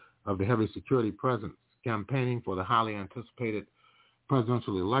 said of the heavy security presence. Campaigning for the highly anticipated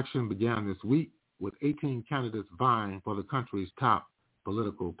presidential election began this week with 18 candidates vying for the country's top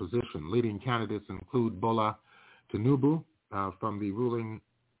political position. Leading candidates include Bola Tinubu from the ruling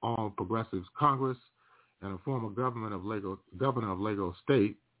All Progressives Congress and a former governor of Lagos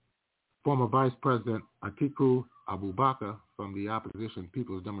State, former Vice President Atiku Abubakar from the opposition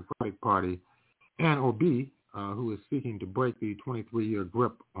People's Democratic Party, and Obi, who is seeking to break the 23-year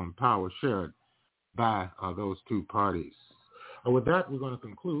grip on power shared by those two parties. With that, we're going to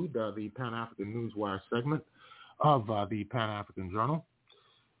conclude the Pan-African Newswire segment of the Pan-African Journal.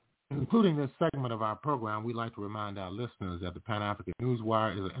 Including this segment of our program, we'd like to remind our listeners that the Pan-African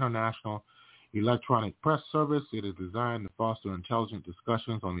Newswire is an international electronic press service. It is designed to foster intelligent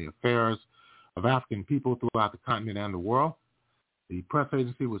discussions on the affairs of African people throughout the continent and the world. The press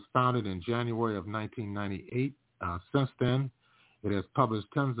agency was founded in January of 1998. Since then, it has published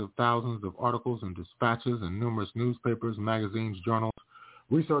tens of thousands of articles and dispatches in numerous newspapers, magazines, journals,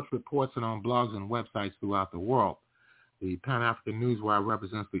 research reports, and on blogs and websites throughout the world. The Pan-African Newswire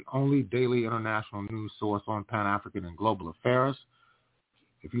represents the only daily international news source on Pan-African and global affairs.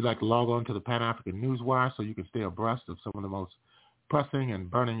 If you'd like to log on to the Pan-African Newswire so you can stay abreast of some of the most pressing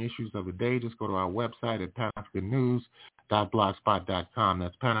and burning issues of the day, just go to our website at panafricannews.blogspot.com.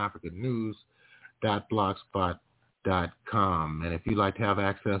 That's panafricannews.blogspot.com. And if you'd like to have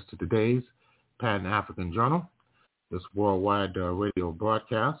access to today's Pan-African Journal, this worldwide radio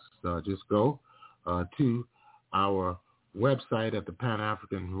broadcast, just go to our website at the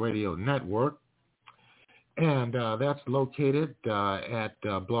Pan-African Radio Network, and that's located at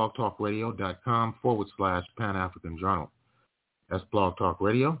blogtalkradio.com/Pan-African Journal. That's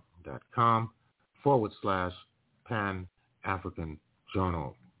blogtalkradio.com/Pan-African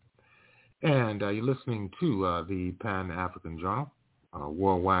Journal. And you're listening to the Pan-African Journal,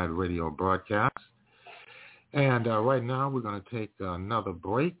 worldwide radio broadcast. And right now we're going to take another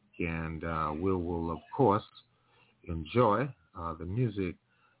break, and we will, of course, enjoy the music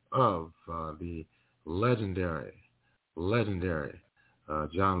of the legendary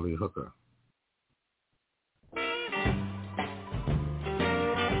John Lee Hooker.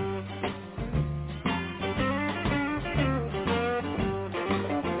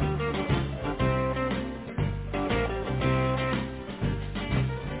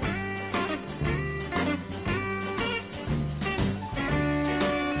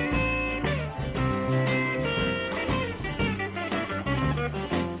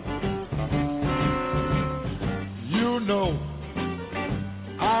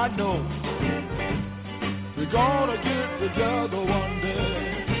 I know we're gonna get together one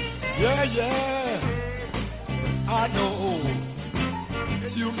day. Yeah, yeah. I know,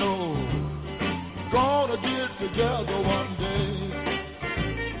 you know, gonna get together one day.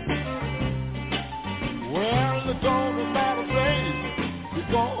 Well, it don't matter, babe.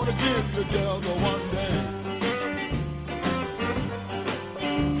 We're gonna get together one day.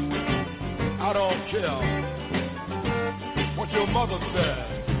 I don't care what your mother said.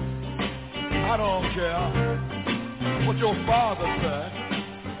 I don't care what your father said.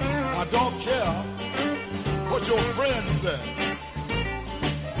 I don't care what your friend said.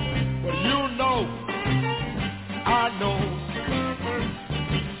 But you know, I know,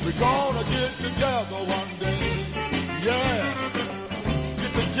 we're gonna get together one day. Yeah,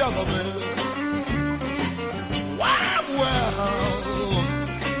 get together, baby. Wow,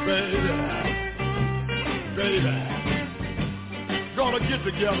 well, baby. Gonna get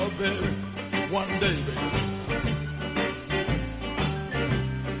together, baby, one day, baby.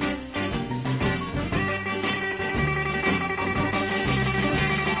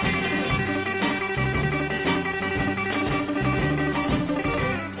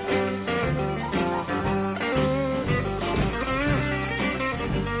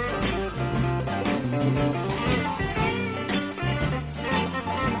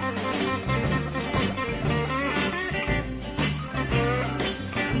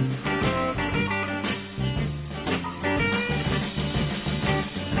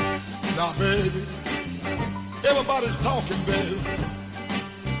 Baby, everybody's talking, baby.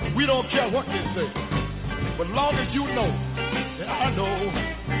 We don't care what they say, but long as you know that I know,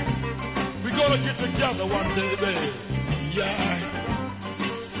 we're gonna get together one day, baby. Yeah,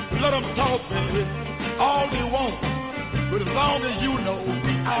 let them talk, baby, all they want, but as long as you know,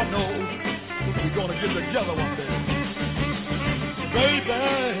 I know, we're gonna get together one day, baby.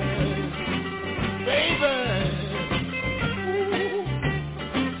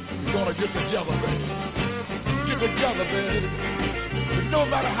 Gonna get together, baby. Get together, baby. No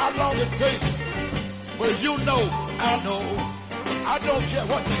matter how long it takes, but you know, I know, I don't care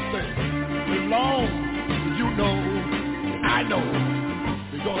what you say. As long as you know, I know,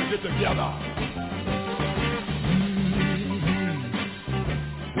 we're gonna get together.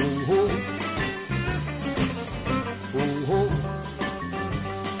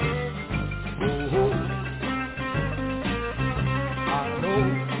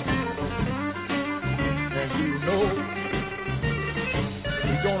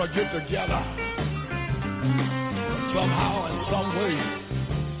 Get together somehow in some way.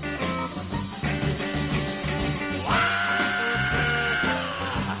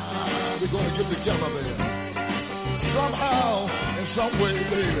 We're gonna get together, baby. somehow, in some way,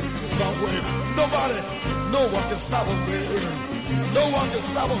 baby, some way. Nobody, no one can stop us, baby. No one can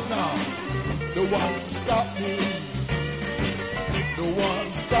stop us now. No one can stop me. No one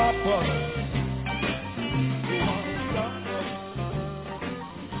can stop us. No one can stop us.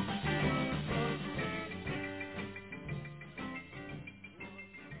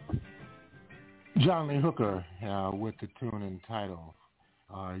 John Lee Hooker with the tune entitled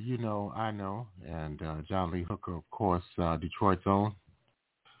You Know, I Know, and John Lee Hooker, of course, Detroit's own.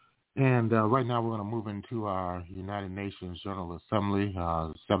 And right now we're going to move into our United Nations General Assembly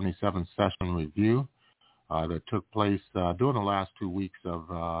 77th session review that took place during the last 2 weeks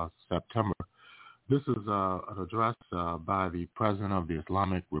of September. This is an address by the President of the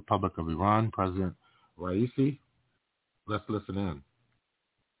Islamic Republic of Iran, President Raisi. Let's listen in.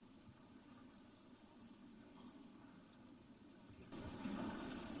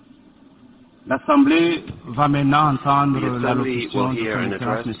 L'Assemblée va maintenant entendre l'allocution de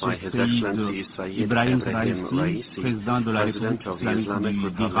son Excellence M. Saïd Ibrahim Raisi, président de la République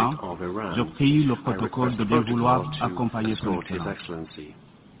islamique d'Iran. Je prie le protocole de bien vouloir accompagner son Excellence.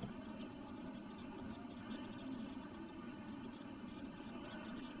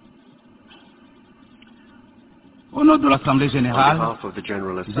 Au nom de l'Assemblée générale,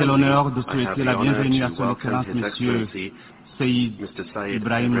 j'ai l'honneur de souhaiter la bienvenue à son Excellence M. Saïd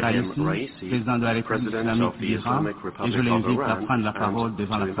Ibrahim Raisi, président de la République islamique d'Iran, et je l'invite à prendre la parole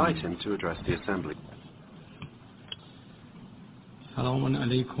devant l'Assemblée.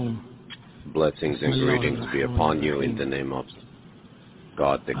 Blessings and greetings be upon you in the name of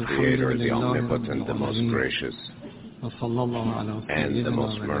God, the Creator, the Omnipotent, the Most Gracious, and the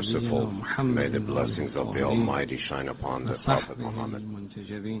Most Merciful. May the blessings of the Almighty shine upon the Prophet Muhammad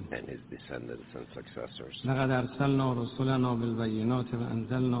and his descendants and successors.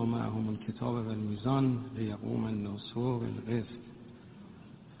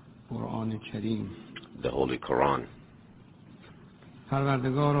 The Holy Quran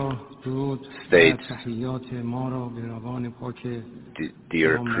states,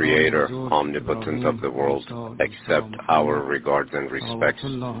 Dear Creator, Omnipotent of the world, accept our regards and respects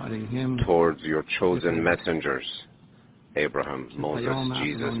towards your chosen messengers, Abraham, Moses,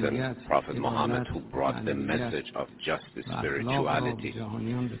 Jesus, and Prophet Muhammad, who brought the message of justice, spirituality,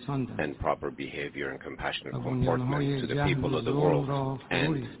 and proper behavior and compassionate comportment to the people of the world,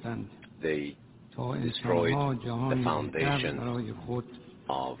 and they destroyed the foundation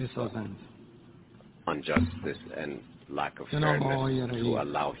of injustice and lack of fairness to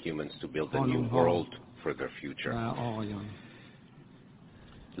allow humans to build a new world for their future.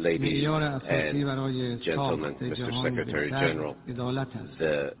 Ladies and gentlemen, Mr. Secretary General,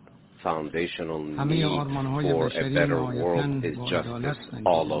 the foundational need for a better world is justice.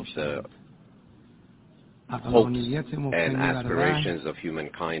 All of the hopes and aspirations of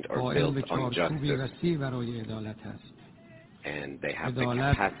humankind are built on justice, and they have the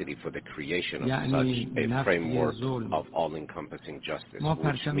capacity for the creation of such a framework of all-encompassing justice,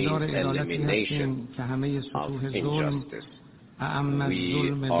 which means elimination of injustice.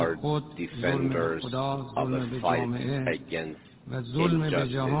 We are defenders of a fight against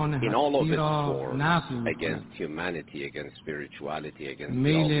injustice in all of its forms, against humanity, against spirituality, against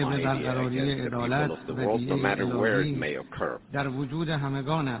the Almighty, against the people of the world, no matter where it may occur.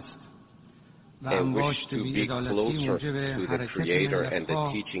 A wish to be closer to the Creator and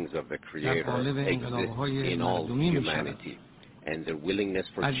the teachings of the Creator exists in all humanity, and the willingness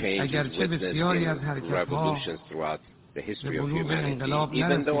for change is witnessed in revolutions throughout the history of humanity.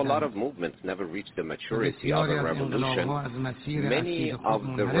 Even though a lot of movements never reached the maturity of a revolution, many of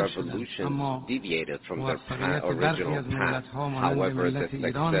the revolutions deviated from their original path. However, the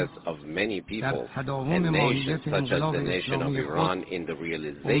success of many people and nations, such as the nation of Iran, in the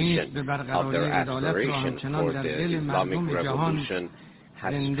realization of their aspirations for the Islamic Revolution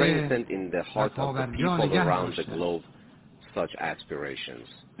has strengthened in the heart of the people around the globe such aspirations.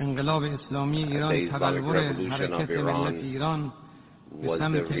 The Islamic Revolution of Iran was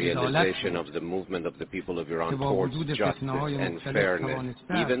the realization of the movement of the people of Iran towards justice and fairness.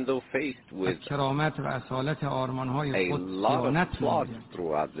 Even though faced with a lot of flaws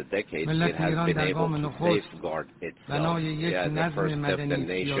throughout the decades, it has been able to safeguard itself. Yeah, the first step, the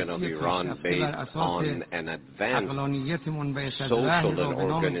nation of Iran, based on an advanced social and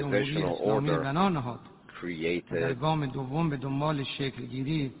organizational order, created the Islamic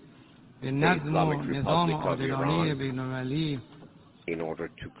Republic of Iran in order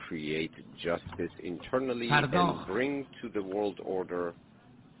to create justice internally and bring to the world order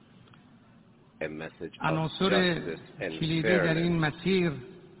a message of justice and fairness.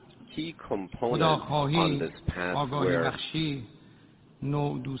 key components on this path were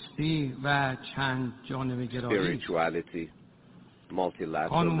spirituality,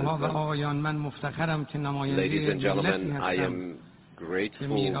 multilateralism. Ladies and gentlemen, I am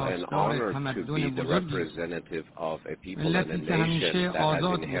grateful and honored to be the representative of a people and a nation that has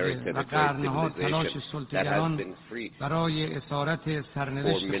inherited a great civilization that has been free for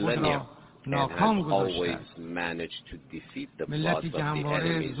millennia and has always managed to defeat the plots of the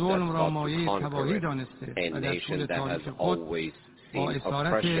enemies that sought to conquer it. A nation that has always seen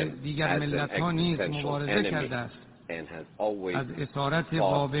oppression as an existential enemy and has always fought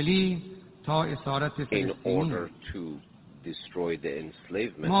in order to destroy the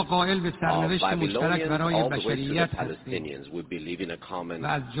enslavement of Babylonians all the way to the Palestinians. We believe in a common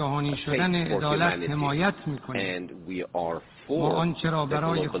faith for humanity, and we are for the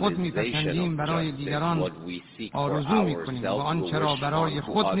globalization of justice. What we seek for ourselves, we wish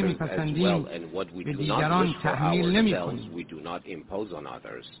for others as well, and what we do not wish for ourselves, we do not impose on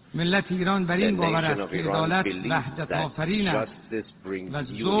others. The nation of Iran believes that justice brings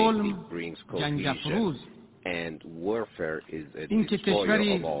unity, brings cohesion, and warfare is a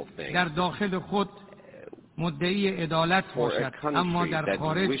destroyer of all things. For a country that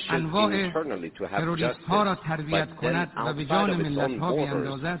wishes internally to have justice, but then outside of its own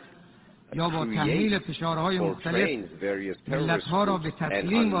borders, creates or trains various terrorist groups and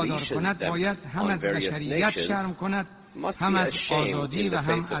unleashes them on various nations, must be ashamed in the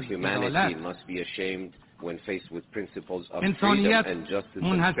face of humanity, must be ashamed when faced with principles of freedom and justice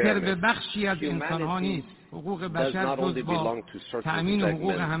and fairness. Humanity does not only belong to certain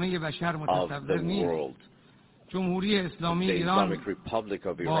segments of the world. The Islamic Republic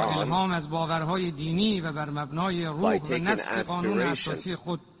of Iran, by taking aspiration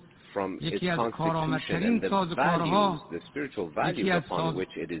from its constitution and the values, the spiritual values upon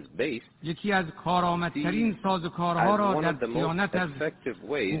which it is based, sees as one of the most effective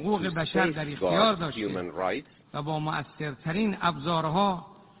ways to safeguard human rights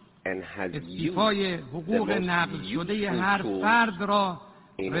and has used the most useful tools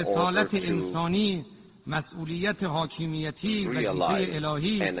in order to realize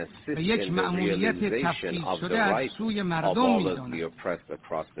and assist in the realization of the rights of all of the oppressed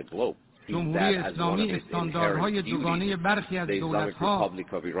across the globe. That as one of its inherent duties. The Islamic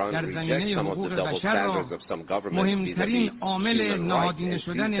Republic of Iran rejects some of the double standards of some governments vis-a-vis human rights and sees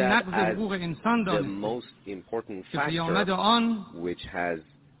that as the most important factor which has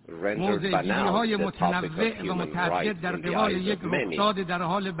rendered banal the topic of human rights in the eyes of many,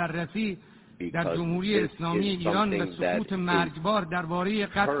 because this is something that is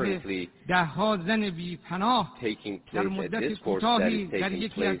currently taking place, a discourse that is taking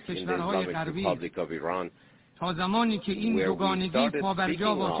place in the Islamic Republic of Iran, where we started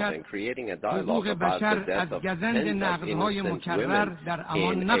speaking of and creating a dialogue about the death of tens of innocent women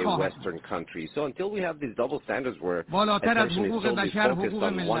in a Western country. So until we have these double standards where attention is solely focused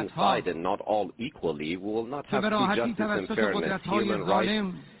on one side and not all equally, we will not have true justice and fairness. Human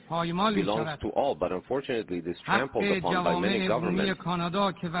rights belongs to all, but unfortunately this trampled upon by many governments.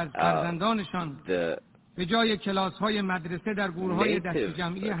 The native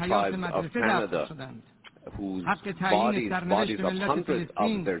tribes of Canada, whose bodies of hundreds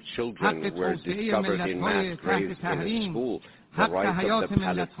of their children were discovered in mass graves in a school, the rights of the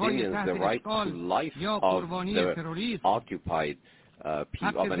Palestinians, the right to life of the occupied of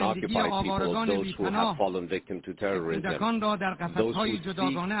an occupied people, those who have fallen victim to terrorism, those who seek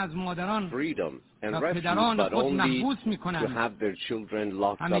freedom and refuge, but only to have their children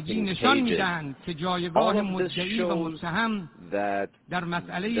locked up in cages. All of this shows that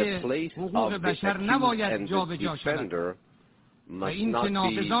the place of the accused and the defender must not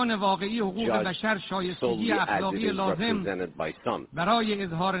be judged solely as it is represented by some. It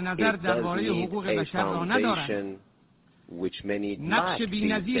does need a foundation which many lack these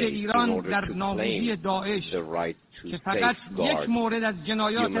days in order to claim the right to safeguard human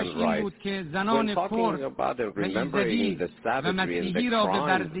rights. When talking about and remembering the savagery and the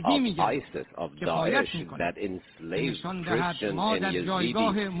crimes of ISIS, of Daesh, that enslaved Christians and Yazidis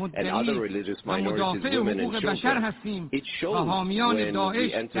and other religious minorities, women and children, it shows when we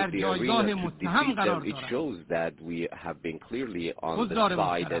enter the arena to defeat them, it shows that we have been clearly on the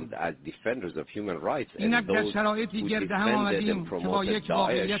side and as defenders of human rights, and those who defended and promoted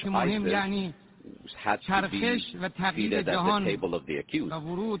Daesh, ISIS, had to be seated at the table of the accused.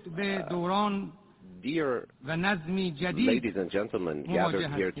 Dear و نظمی ladies جدید and gentlemen مواجه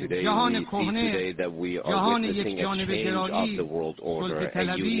gathered here هستیم. today, جهان we see کهنه، today that we are جهان witnessing یک a جانبه change of گرایی، the world order, سلطه a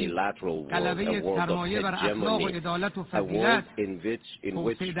طلبی، unilateral world, a غلبه world of سرمایه بر اخلاق و hegemony, عدالت و a world فضیلت، in which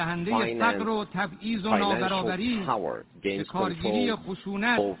توسعه دهنده finance, فقر و تبعیض و نابرابری، financial power gains کارگیری control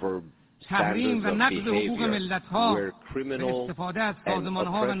خشونت، over تحریم standards و of نقض حقوق behavior, ملت‌ها where به criminal استفاده از and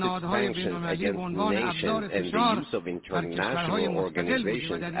سازمان‌ها و oppressive نهادهای sanctions بین‌المللی به against عنوان ابزار nations and the فشار use of بر کشورهای international مستقل بوده و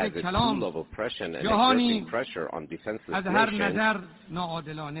organizations در as یک a tool کلام of oppression and جهانی exerting pressure on defenseless از هر nations. نظر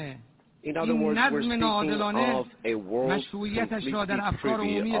ناعادلانه. In other این words, we're نظم speaking ناعادلانه of a world مشروعیتش را completely در افکار privy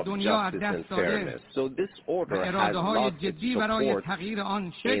عمومی of دنیا از justice دست and داده fairness. So this و order has اراده‌های lost its جدی برای support تغییر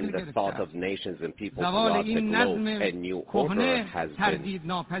آن in شکل the گرفته thought of است. nations and people زوال throughout the این globe. نظم A new order کهنه has تردید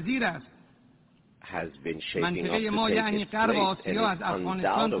ناپذیر است. been shaping up منطقه to ما take یعنی its غرب place, and آسیا از it's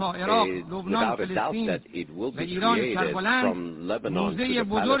افغانستان تا عراق، لبنان، without a doubt فلسطین that it will و be ایران created سربلند from Lebanon to موزه the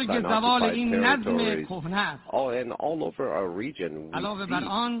بزرگ Palestine زوال occupied این نظم territories, کهنه است. and all over our region we علاوه بر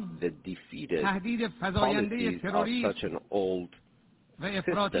آن see the defeated تهدید فزاینده policies of تروریسم such an old و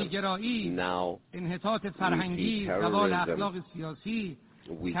افراطی گرایی، now انحطاط فرهنگی، زوال اخلاق سیاسی،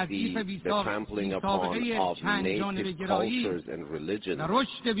 we تضعیف see the trampling upon بی‌سابقه of چند جانبه native گرایی cultures and religions و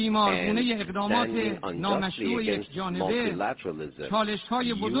رشد بیمارگونه and اقدامات standing unjustly نامشروع یک against جانبه، multilateralism.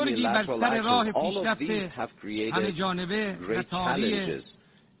 چالش‌های بزرگی بر Unilateral سر راه actions, all of پیشرفت these have همه created جانبه و great تعالی challenges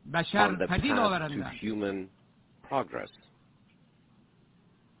بشر on the پدید path to آورندند. human progress.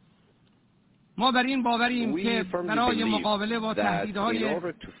 ما بر این باوریم We که firmly برای believe مقابله با that in تهدیدهای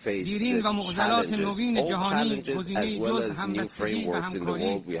order to face دیرین the و معضلات challenges, نوین all جهانی challenges گزینه‌ای as well جز as new همبستگی و frameworks in the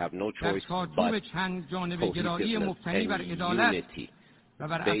همکاری world, we have no در choice چارچوب but چند جانبه گرایی cohesiveness مبتنی بر and عدالت unity و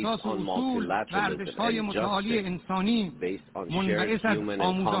بر based اساس on اصول و multilateralism ارزش‌های and متعالی justice, انسانی based on shared منبعث از human and common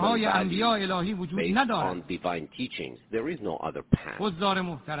آموزه‌های انبیاء values, الهی وجود based ندارد. on divine teachings. There is no other path. حضار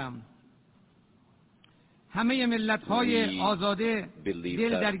محترم، همه ملت‌های آزاده دل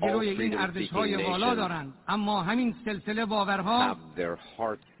در گروی این ارزش‌های والا دارند، اما همین سلسله باورها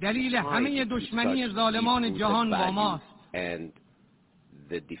دلیل همه دشمنی ظالمان جهان با ماست.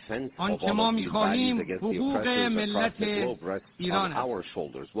 آنچه ما می‌خواهیم حقوق ملت ایران است.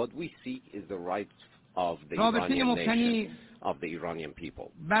 رابطه مبتنی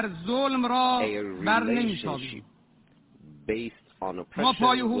بر ظلم را بر نمی‌تابیم. ما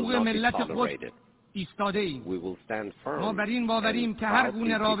پای حقوق ملت خود ایستاده ایم. ما بر این باوریم که هر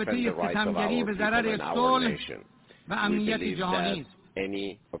گونه رابطه ستمگری به ضرر صلح و امنیت جهانی است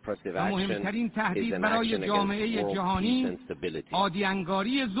و مهمترین تهدید برای جامعه جهانی عادی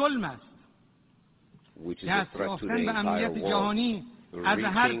انگاری ظلم است. دست یافتن به امنیت جهانی از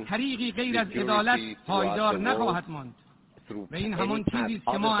هر طریقی غیر از عدالت پایدار نخواهد ماند و این همان چیزی است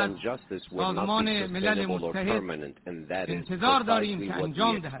که ما از سازمان ملل متحد انتظار داریم که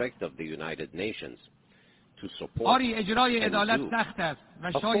انجام دهد. آری اجرای عدالت سخت است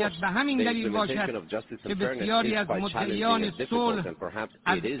و شاید به همین دلیل باشد که بسیاری از مدعیان صلح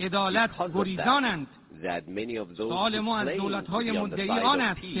از عدالت گریزانند. سوال ما از دولت‌های مدعی آن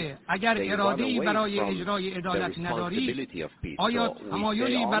است که اگر اراده‌ای برای اجرای عدالت ندارید، آیا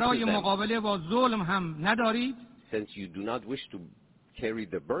تمایلی برای مقابله با ظلم هم ندارید؟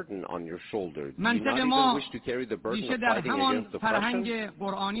 منطق ما ریشه در همان فرهنگ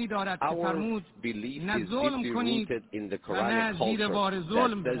قرآنی دارد که فرمود نه ظلم کنید و نه زیر بار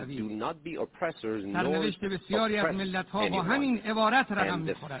ظلم بروید. سرنوشت بسیاری از ملت‌ها با همین عبارت رقم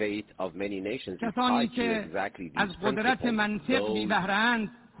می‌خورد. کسانی که از قدرت منطق بی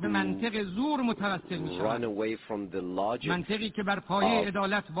بهره‌اند به منطق زور متوسل می‌شوند. منطقی که بر پایه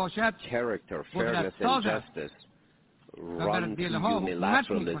عدالت باشد قدرت ساز است و بر دلها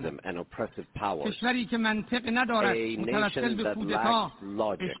حکومت می‌کند. کشوری که منطق ندارد متوسل به کودتا،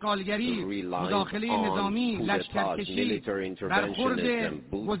 اشغالگری، مداخله نظامی، لشکرکشی، برخورد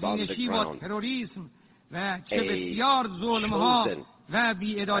گزینشی با تروریسم و چه بسیار ظلم‌ها و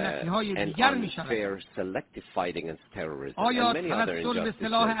بی‌عدالتی‌های دیگر می‌شود. آیا توسل به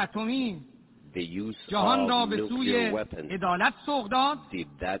سلاح اتمی جهان را به سوی عدالت سوق داد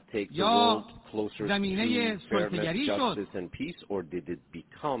یا زمینه سلطه‌گری شد؟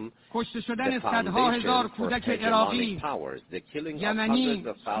 کشته شدن صدها هزار کودک عراقی، یمنی،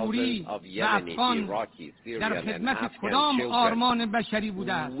 سوری و افغان در خدمت کدام آرمان بشری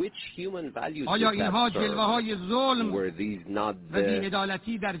بوده است؟ آیا اینها جلوه‌های ظلم و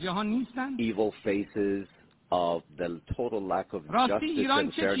بی‌عدالتی در جهان نیستند؟ راستی ایران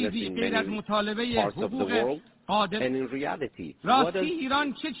چه چیزی غیر از مطالبه حقوق راستی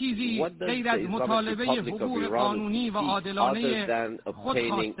ایران چه چیزی غیر از مطالبه حقوق قانونی و عادلانه خود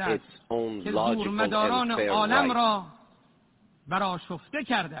خواسته است که زورمداران عالم را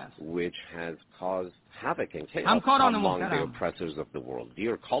which has caused havoc and chaos among the oppressors of the world.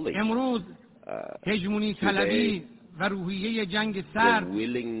 Dear colleagues, today, the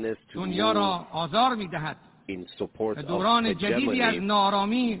willingness to move in support of hegemony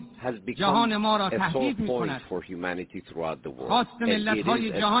has become a sore point for humanity throughout the world. And it is a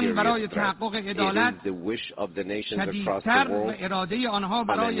serious threat. It is the wish of the nations across the world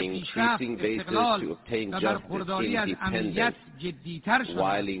on an increasing basis to obtain justice, independence,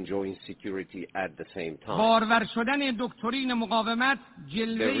 while enjoying security at the same time. The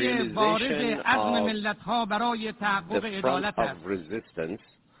realization of the front of resistance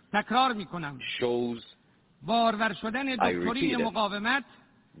shows, I repeat it,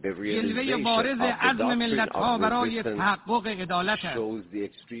 the realization of the doctrine of resistance shows the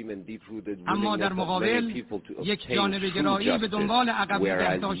extreme and deep-rooted willingness of many people to obtain true justice,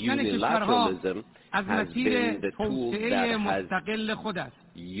 whereas unilateralism has been the tool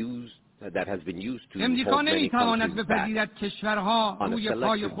that has been used to hold many countries back. On a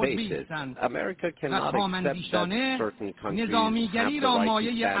selective basis, America cannot accept that certain countries have the right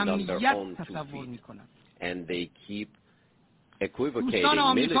to stand on their own 2 feet. And they keep equivocating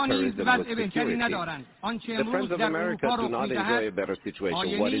militarism with security. The friends of America do not enjoy a better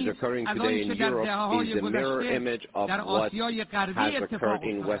situation. What is occurring today in Europe is a mirror image of what has occurred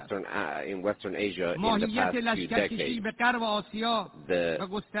in Western Asia in the past few decades. The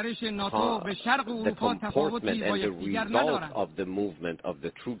comportment and the result of the movement of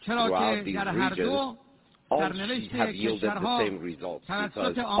the troops throughout these regions all have yielded the same results,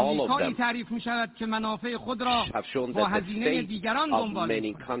 because all of them have shown that the fate of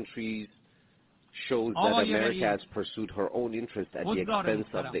many countries shows that America has pursued her own interest at the expense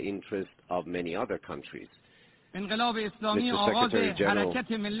of the interest of many other countries. Mr. Secretary General,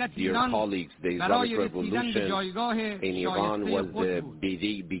 dear colleagues, the Islamic Revolution in Iran was the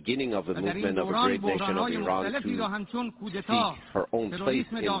beginning of a movement of a great nation of Iran to seek her own place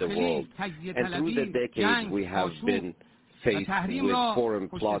in the world. And through the decades, we have been faced with foreign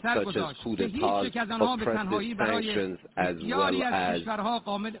plots such as coup d'etat, oppressive sanctions, as well as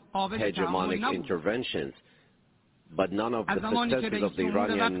hegemonic interventions. But none of the successes of the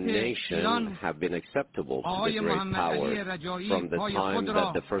Iranian nation have been acceptable to the great power. From the time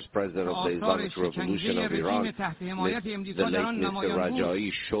that the first president of the Islamic Revolution of Iran, the late Mr.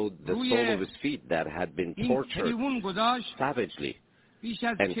 Raja'i, showed the sole of his feet that had been tortured savagely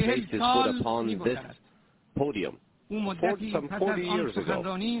and placed his foot upon this podium some 40 years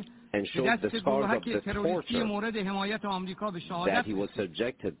ago, and showed the scars of the torture that he was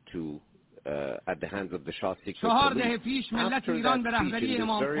subjected to at the hands of the Shah's secret police. After that speech in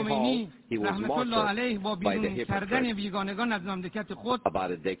this very hall, he was martyred by the hypocrites. About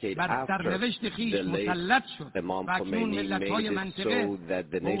a decade after, the late Imam Khomeini made it so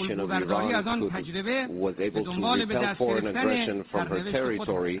that the nation of Iran was able to repel foreign aggression from her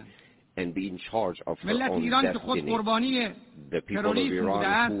territory and be in charge of her own destiny. The people of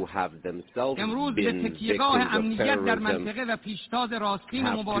Iran, who have themselves been victims of terrorism, have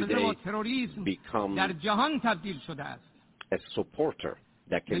today become a supporter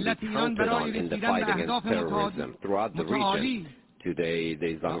that can be counted on in the fight against terrorism throughout the region. Today, the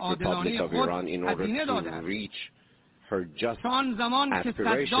Islamic Republic of Iran, in order to reach her just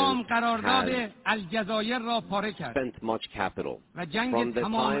aspirations, has spent much capital. From the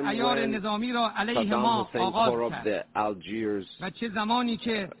time when Saddam Hussein tore up the Algiers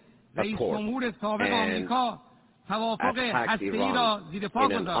Accord and attacked Iran in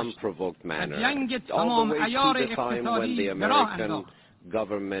an unprovoked manner, all the way to the time when the American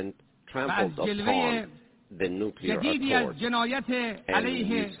government trampled upon the nuclear accord, and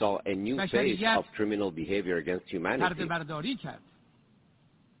we saw a new phase of criminal behavior against humanity.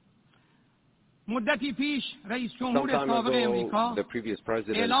 Some time ago, the previous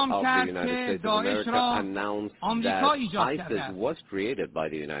president of the United States of America announced that ISIS was created by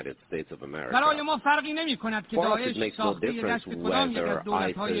the United States of America. For us, it makes no difference whether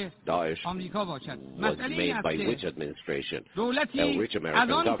ISIS, Daesh, was made by which administration, which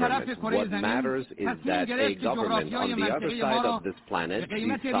American government. What matters is that a government on the other side of this planet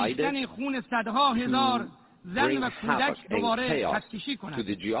decided to bring havoc and chaos to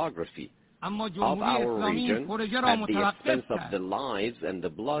the geography of our region at the expense of the lives and the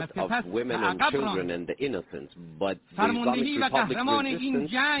blood of women and children and the innocents. But the Islamic Republic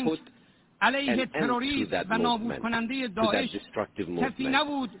resistance put an end to that movement, to that destructive movement.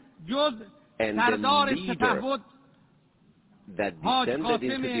 And the leader that descended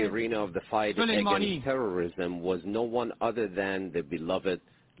into the arena of the fight against terrorism was no one other than the beloved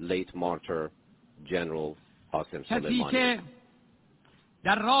late martyr General Qasem Soleimani.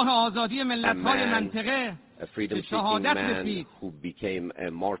 در راه آزادی ملت‌های منطقه a freedom-seeking man who became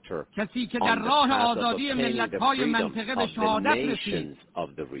a martyr کسی که در راه آزادی ملت‌های منطقه به شهادت رسید of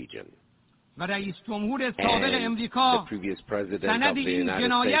the region. و رئیس جمهور سابق امریکا سند این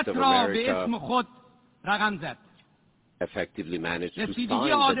جنایت را به اسم خود رقم زد. رسیدگی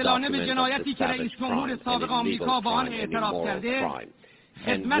عادلانه به جنایتی که رئیس جمهور سابق آمریکا با آن اعتراف کرده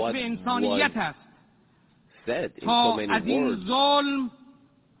خدمت به انسانیت است تا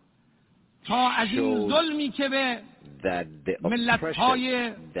از این ظلمی که به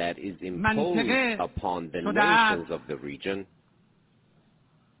ملت‌های منطقه شده است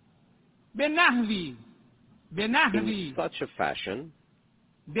به نحوی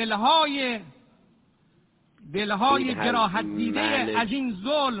دلهای جراحت دیده از این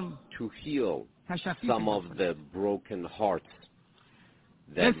ظلم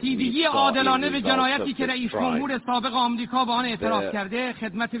رسیدگی عادلانه به جنایتی که رئیس جمهور سابق آمریکا با آن اعتراف کرده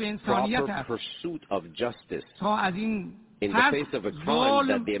خدمت به انسانیت است تا از این پس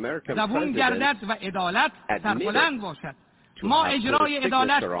ظلم زبون گردد و عدالت سربلند باشد. ما اجرای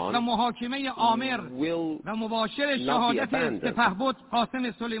عدالت و محاکمه آمر و مباشر شهادت سپهبد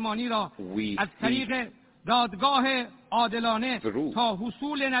قاسم سلیمانی را از طریق دادگاه عادلانه تا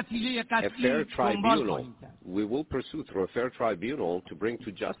حصول نتیجه قطعی دنبال خواهیم کرد. We will pursue through a fair tribunal to bring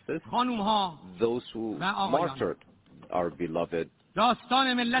to justice those who martyred our beloved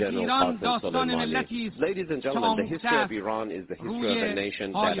داستان ملت ایران داستان ملتی است. Ladies and gentlemen, the history of Iran is the history of a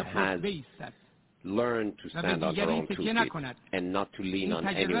nation that has learn to stand on their own two feet and not to lean on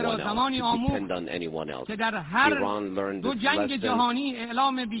anyone else, to depend on anyone else. Iran learned this lesson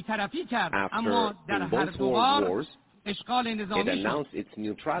after in both world wars. It announced its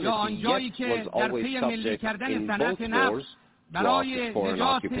neutrality, yet was always subject in both wars to foreign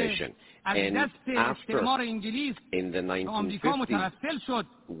occupation. And after, in the 1950s,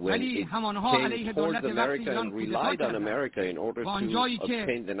 when it came towards America and relied on America in order to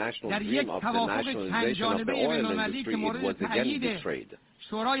obtain the national dream of the nationalization of the oil industry, it was again betrayed.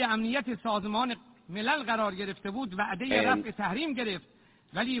 شورای امنیت سازمان ملل قرار گرفته بود و وعده رفع تحریم گرفت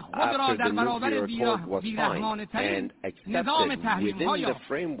ولی خود را در برابر بیرحمانه‌ترین نظام تحریم‌های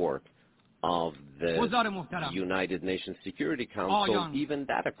of the United Nations Security Council, even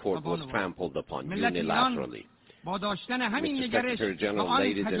that accord was trampled upon unilaterally. Mr. Secretary General,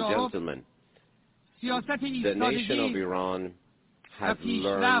 ladies and gentlemen, the nation of Iran has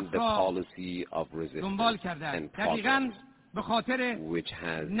learned the policy of resistance and progress, which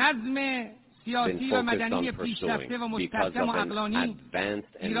has سیاسی و مدنی پیشرفته و مستحکم و عقلانی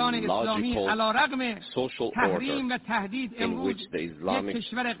ایران اسلامی علیرغم تحریم و تهدید امروز یک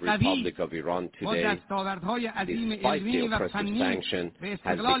کشور قوی با دستاوردهای عظیم علمی و فنی به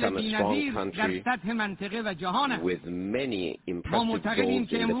استقلال بی‌نظیر در سطح منطقه و جهان است. ما معتقدیم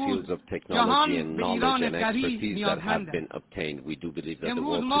که امروز جهان به ایران قوی نیازمند است.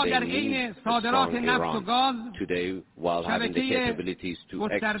 امروز ما در حین صادرات نفت و گاز شبکه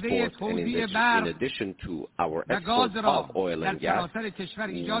گسترده توزیع in addition to our export of oil and gas,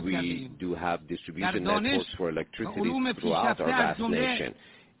 we do have distribution networks for electricity throughout our vast nation.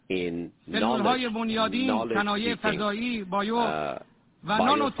 In knowledge, و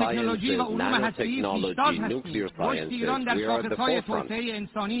نانوتکنولوژی و علوم هسته‌ای پیشتاز هستیم. رشد ایران در شاخص‌های توسعه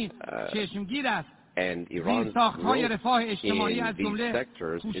انسانی چشمگیر است. زیرساخت‌های رفاه اجتماعی از جمله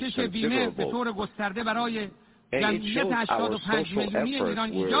پوشش بیمه به طور گسترده برای جمعیت 85 میلیونی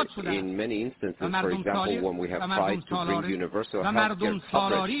ایران ایجاد شده است و مردم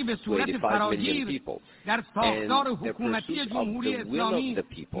سالاری به صورت فراگیر در ساختار حکومتی جمهوری اسلامی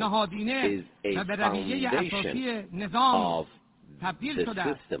نهادینه و به رویه اساسی نظام تبدیل شده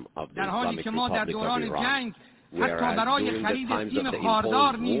است، در حالی که ما در دوران جنگ حتی برای خرید تیم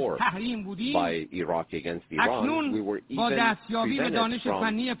خاردار نیز تحریم بودیم. اکنون با دستیابی به دانش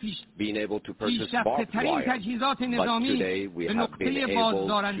فنی پیشرفته‌ترین تجهیزات نظامی به نقطه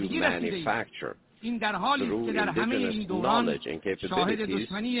بازدارندگی رسیدیم. این در حالی است که در همه این دوران شاهد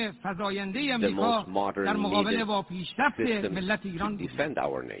دشمنی فزاینده امریکا در مقابل با پیشرفت ملت ایران بود.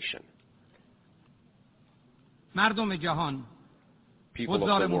 مردم جهان،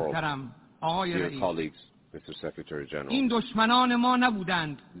 حضار محترم، آقای رئیس، این دشمنان ما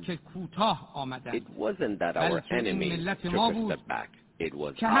نبودند که کوتاه آمدند، بلکه این ملت ما بود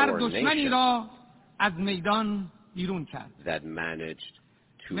که هر دشمنی را از میدان بیرون کرد.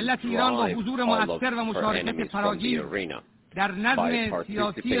 ملت ایران با حضور مؤثر و مشارکت فراگیر در نظم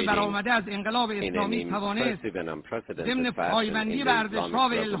سیاسی برآمده از انقلاب اسلامی توانست ضمن پایبندی بر ارزش‌ها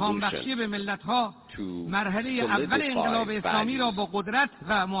و الهام بخشی به ملت‌ها مرحله اول انقلاب اسلامی را با قدرت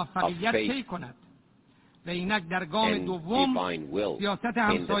و موفقیت طی کند. و اینک در گام دوم سیاست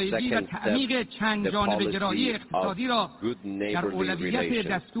همسایگی و تعمیق چند جانبه گرایی اقتصادی را در اولویت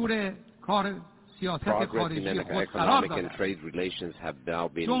دستور کار سیاست خارجی خود قرار داده.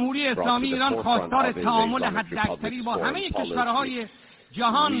 جمهوری اسلامی ایران خواستار تعامل حداکثری با همه کشورهای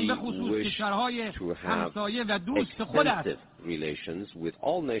جهان به خصوص کشورهای همسایه و دوست خود است.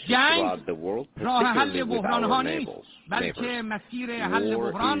 جنگ راه حل بحران‌ها نیست، بلکه مسیر حل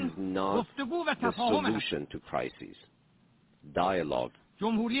بحران گفتگو و تفاهم است.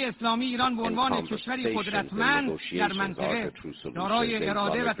 جمهوری اسلامی ایران به عنوان کشوری قدرتمند در منطقه دارای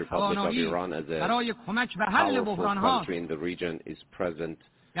اراده و توانایی برای کمک به حل بحران‌ها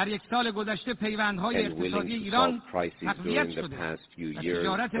در یک سال گذشته پیوندهای اقتصادی ایران تقویت شده و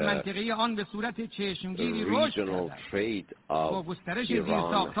تجارت منطقه‌ای آن به صورت چشمگیری رشد کرده با گسترش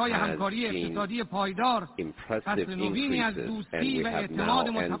زیرساخت‌های همکاری اقتصادی پایدار فصل نوینی از دوستی و اعتماد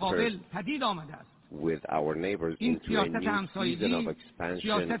متقابل پدید آمده است. این سیاست همسایگی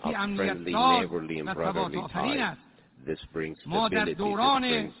سیاستی امنیت‌ساز و ثبات‌آفرین است. ما در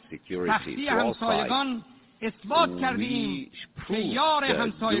دوران سختی همسایگان اثبات کردیم که یار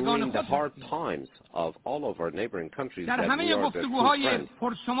همسایگان خود در همه گفتگوهای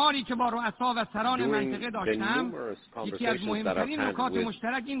پرشماری که با رؤسا و سران منطقه داشتم، یکی از مهمترین نکات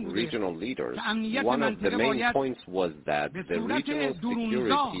مشترک این بوده که امنیت منطقه باید به صورت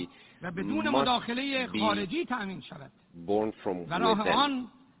درونزا و بدون مداخله خارجی تأمین شود و راه آن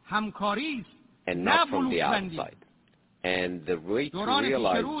همکاری است نه بلوغ‌بندی. دوران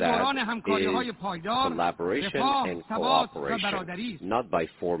پیشرو دوران همکاری‌های پایدار، رفاه، ثبات و برادری است.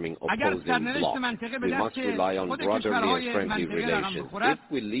 اگر سرنوشت منطقه به دست خود کشورهای منطقه رقم بخورد،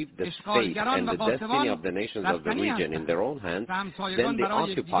 اشغالگران و قاسبان رفتنی هستند و همسایگان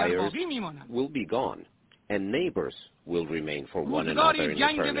برای دیگر باقی می‌مانند. روزگاری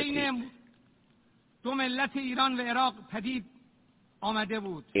جنگ بین دو ملت ایران و عراق پدید آمده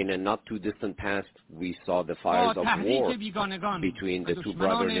بود. In a not too distant past, we saw the fires of war between the two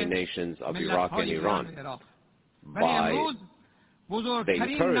brotherly nations of Iraq and Iran by the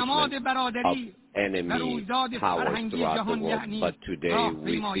encouragement of enemy powers throughout the world. But today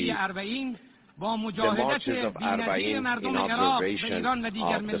we see the marches of Arbaeen in observation of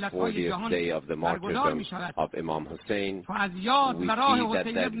the 40th day of the martyrdom of Imam Hussein. We see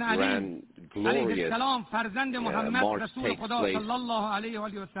that that grand glorious march takes place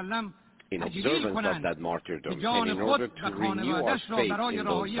in observance of that martyrdom and in order to renew our faith in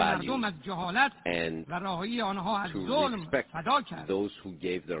those values and to respect those who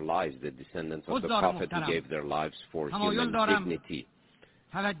gave their lives, the descendants of the Prophet who gave their lives for human dignity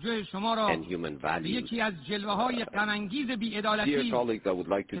and human values. Dear colleagues, I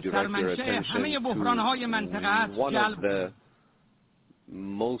would like to direct your attention to one of the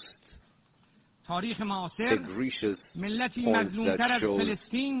most egregious points that shows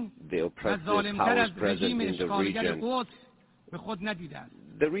the oppressive powers present in the region.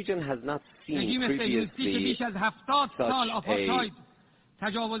 The region has not seen previously such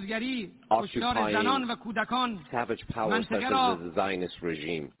تجاوزگری، کشتار زنان و کودکان منطقه را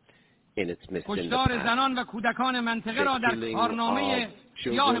کشتار زنان و کودکان منطقه را در کارنامه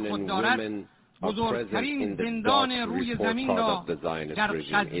سیاه خود دارد. بزرگترین زندان روی زمین را در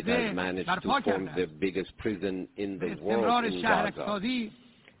غزه برپا کرده. استمرار شهرک‌سازی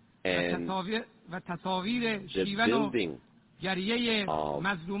و تصاویر شیون و گریه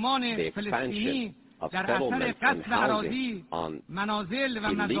مظلومان فلسطینی در اثر قتل اراضی، منازل و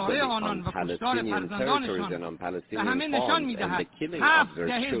مزارع آنان و کشتار فرزندانشان و همه نشان می‌دهد 7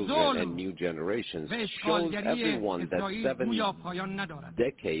 دهه ظلم و اشغالگری اسرائیل گویا پایان ندارد.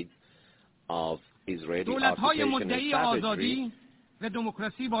 دولت‌های مدعی آزادی و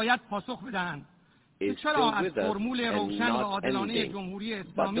دموکراسی باید پاسخ بدهند که چرا از فرمول روشن و عادلانه جمهوری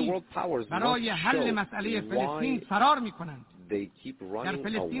اسلامی برای حل مسئله فلسطین فرار می‌کنند. در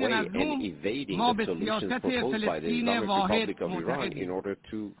فلسطین مظلوم ما به سیاست فلسطین واحد معتقدیم.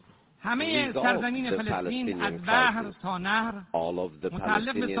 همه سرزمین فلسطین از بحر تا نهر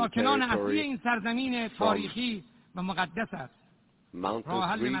متعلق به ساکنان اصلی این سرزمین تاریخی و مقدس است. راه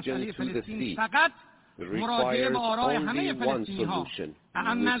حل مسئله فلسطین فقط مراجعه به آراء همه فلسطینی‌ها،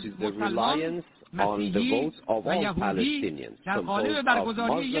 اعم از مسلمان، مسیحی و یهودی در قالب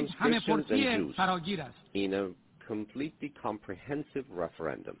برگزاری یک همه‌پرسی فراگیر است. Completely comprehensive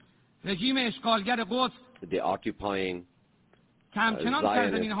referendum. رژیم اشغالگر قدس که همچنان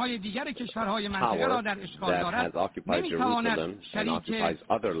سرزمین‌های دیگر کشورهای منطقه را در اشغال دارد نمی‌تواند شریک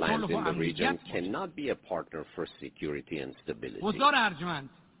صلح و امنیت باشد. حضار ارجمند،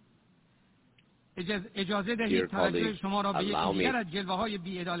 اجازه دهید توجه شما را به یک دیگر از جلوه‌های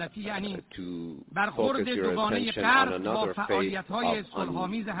بی‌عدالتی یعنی برخورد دوگانه غرب با فعالیت‌های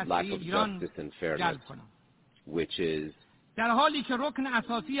صلح‌آمیز هسته‌ای ایران جلب کنم. در حالی که رکن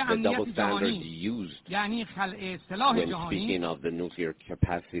اساسی امنیت جهانی یعنی خلع سلاح جهانی،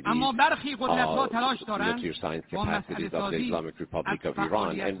 اما برخی قدرت‌ها تلاش دارند با مسئله سازی از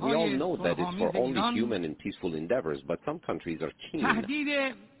فعالیت‌های صلح‌آمیز ایران تهدید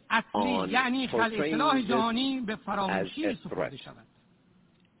اصلی یعنی خلع سلاح جهانی به فراموشی سپرده شود.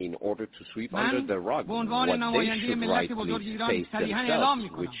 من به عنوان نماینده ملت بزرگ ایران صریحاً اعلام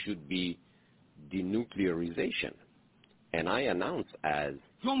می‌کنم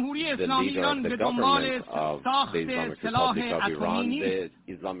جمهوری اسلامی ایران به دنبال ساخت سلاح اتمی نیست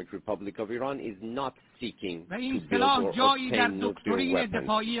و این سلاح جایی در دکترین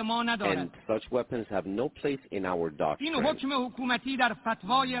دفاعی ما ندارد. این حکم حکومتی در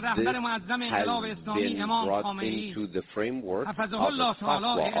فتوای رهبر معظم انقلاب اسلامی امام خامنه‌ای حفظه الله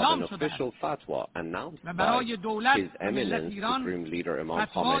تعالی اعلام شده است و برای دولت و ملت ایران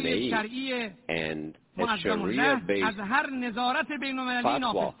فتوای شرعی معظم الله از هر نظارت بین‌المللی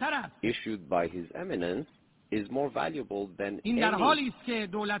نافذتر است. این در حالی است که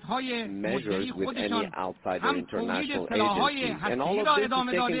دولت‌های مدعی خودشان هم تولید سلاح‌های هسته‌ای را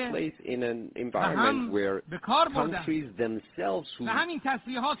ادامه داده و هم به کار بردند و همین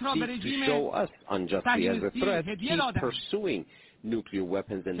تسلیحات را به رژیم صهیونیستی هدیه دادند. nuclear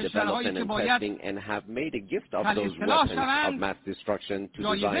weapons and development and testing and have made a gift of those weapons of mass destruction to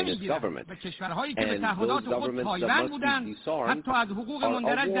the Zionist government. And those governments that must be disarmed are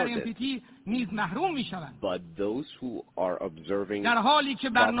awarded. But those who are observing proper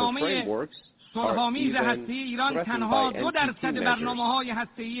frameworks صلح‌آمیز هسته‌ای ایران تنها 2% برنامه‌های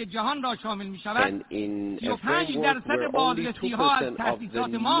هسته‌ای جهان را شامل می‌شود. 35% بازرسی‌ها از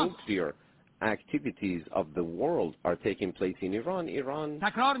تأسیسات ما activities of the world are taking place in Iran. Iran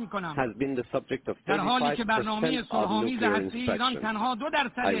has been the subject of 35% of nuclear inspections.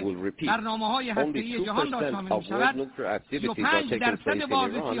 I will repeat, only 2% of world nuclear activities are taking place in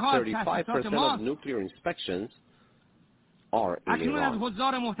Iran. 35% of nuclear inspections are in Iran.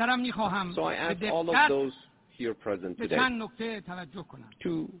 So I ask all of those here present today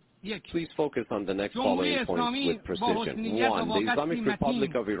to please focus on the next following points with precision. One, the Islamic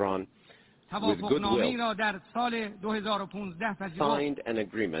Republic of Iran with goodwill signed an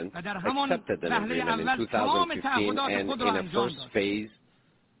agreement, accepted an agreement in 2015, and in a first phase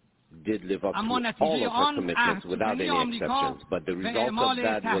did live up to all of her commitments without any exceptions. But the result of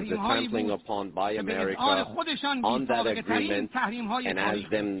that was the trampling upon by America on that agreement, and as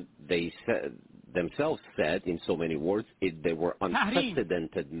they themselves said in so many words, they were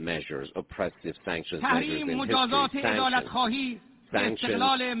unprecedented measures, oppressive sanctions measures in history. Sanctions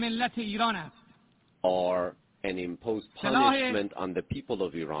are an imposed punishment on the people of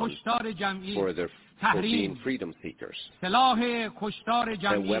Iran for their being freedom seekers.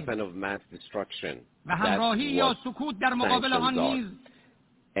 The weapon of mass destruction. That's what sanctions are.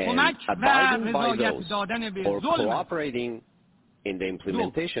 And abiding by those or cooperating in the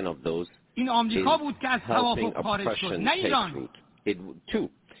implementation of those is helping oppression take root.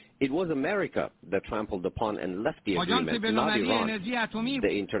 It was America that trampled upon and left the agreement, not Iran.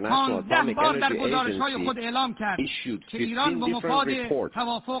 The International Atomic Energy Agency issued 15 different reports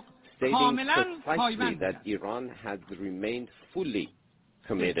stating precisely that Iran had remained fully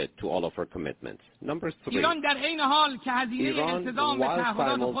committed to all of her commitments. Number 3, Iran, while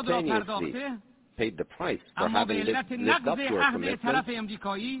simultaneously paid the price for having lived up to her commitments,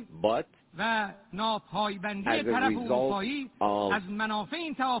 but as a result of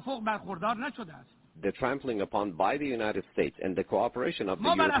the trampling upon by the United States and the cooperation of the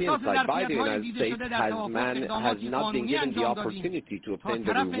European side by the United States has not been given the opportunity to obtain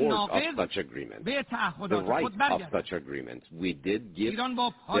the rewards of such agreements, the right of such agreements. We did give the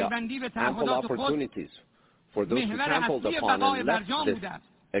ample opportunities for those who trampled upon and left this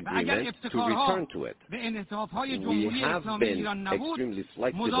agreement to return to it. We have been extremely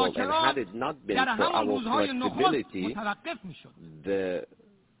flexible, and had it not been for our flexibility, the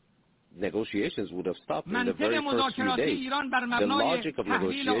negotiations would have stopped in the very first few days. The logic of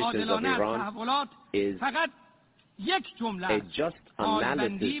negotiations of Iran is a just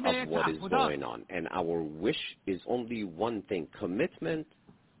analysis of what is going on, and our wish is only one thing: commitment,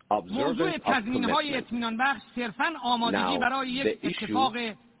 observance of commitment. Now, the issue of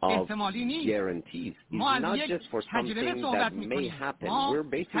guarantees is not just for something that may happen. We're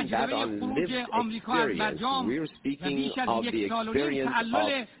basing that on lived experience. We're speaking of the experience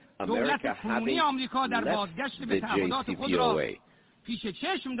of America having left the JCPOA.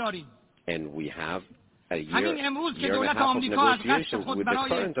 And we have a year and a half of negotiations with the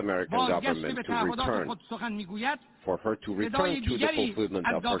current American government to return, for her to return to the fulfillment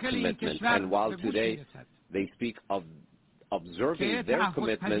of her commitment. And while today they speak of observing their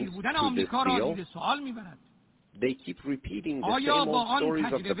commitments to this deal, they keep repeating the same old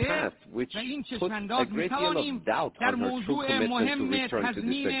stories of the past, which puts a great deal of doubt on her true commitment to return to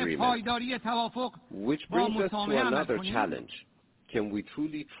this agreement. Which brings us to another challenge. Can we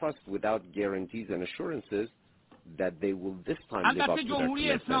truly trust without guarantees and assurances that they will this time live up to their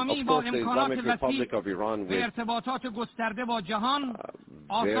commitment? Of course, the Islamic Republic of Iran, with various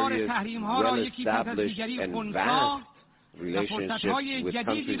well-established and vast relationships with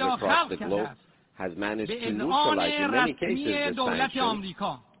countries across the globe, has managed to neutralize, in many cases, the sanctions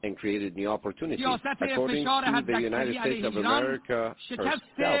and created new opportunities. According to the United States of America herself,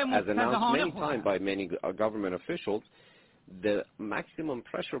 as announced many times by many government officials, the maximum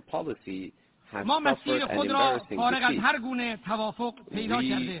pressure policy has suffered an embarrassing defeat. We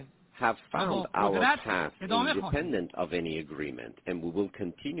have found our path independent of any agreement, and we will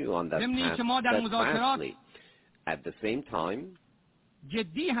continue on that path steadfastly. At the same time,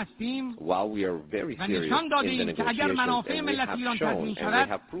 while we are very serious in the negotiations, and we have shown and we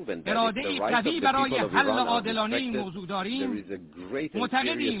have proven that if the rights of the people of Iran are respected, there is a great and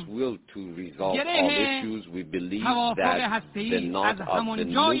serious will to resolve all issues. We believe that the knot of the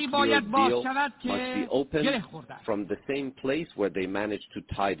nuclear deal must be opened from the same place where they managed to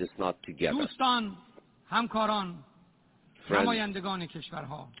tie this knot together. Friends,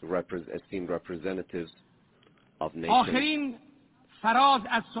 esteemed representatives of nations, the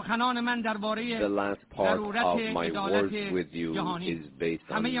last part of my words with you is based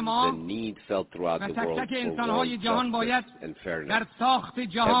on the need felt throughout the world for world justice and fairness. Every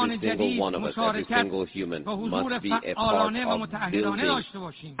single one of us, every single human must be a part of building,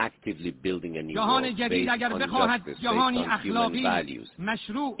 actively building a new world based on justice, based on human values.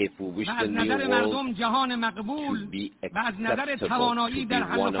 If we wish the new world to be acceptable, to be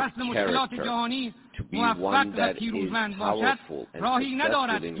one of character, to be one that is powerful and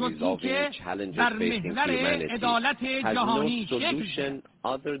successful in resolving the challenges facing humanity, has no solution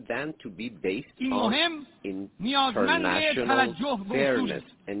other than to be based on international fairness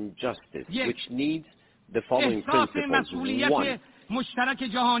and justice, which needs the following principles. One,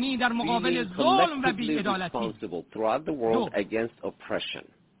 being collectively responsible throughout the world against oppression.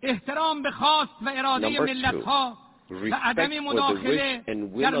 Number two, respect for the wish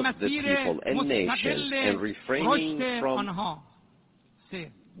and will of the people and nations, and refraining from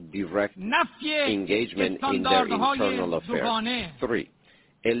direct engagement in their internal affairs. 3,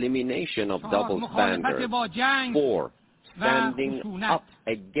 elimination of double standards. 4, standing up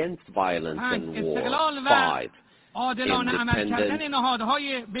against violence and war. 5, independence and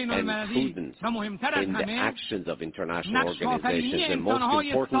prudence in the actions of international organizations, and most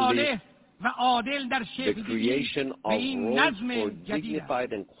importantly, the creation of roles for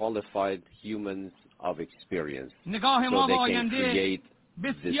dignified and qualified humans of experience, so they can create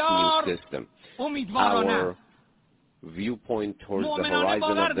this new system. Our viewpoint towards the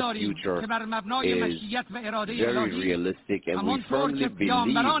horizon of the future is very realistic, and we firmly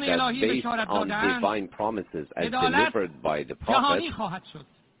believe that based on divine promises as delivered by the Prophet,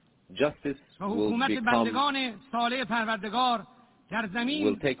 justice will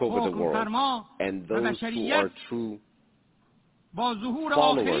take over the world, and those who are true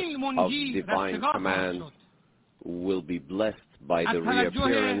followers of divine commands will be blessed by the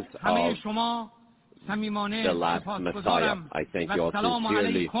reappearance of the last Messiah. I thank you all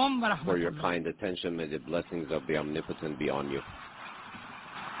sincerely for your kind attention. May the blessings of the Omnipotent be on you.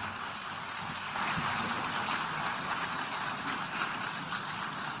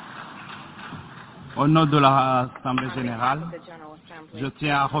 Au nom de l'Assemblée générale, je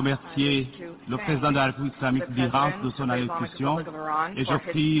tiens à remercier le président de la République islamique d'Iran de son allocution et je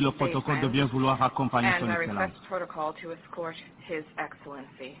prie le protocole de bien vouloir accompagner son Excellence.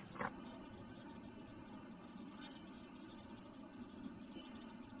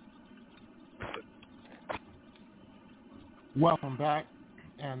 Welcome back.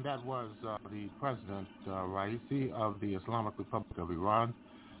 And that was the President Raisi of the Islamic Republic of Iran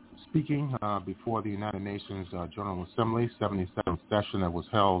speaking before the United Nations General Assembly 77th session that was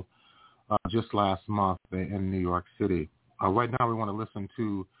held just last month in New York City. Right now we want to listen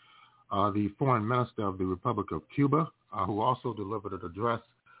to the Foreign Minister of the Republic of Cuba, who also delivered an address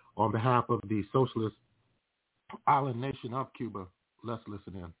on behalf of the Socialist Island Nation of Cuba. Let's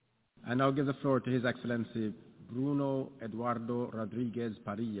listen in. I now give the floor to His Excellency Bruno Eduardo Rodriguez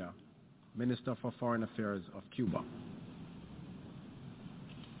Parilla, Minister for Foreign Affairs of Cuba.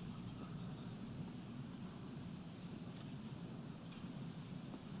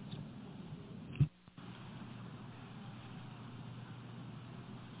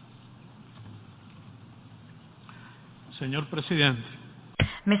 Señor Presidente.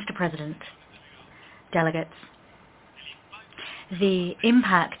 Mr. President, delegates, the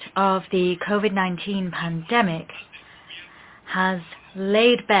impact of the COVID-19 pandemic has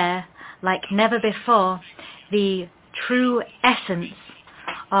laid bare, like never before, the true essence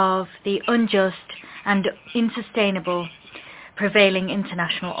of the unjust and unsustainable prevailing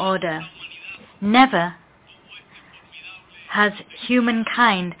international order. Never has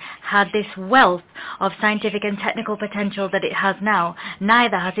humankind had this wealth of scientific and technical potential that it has now.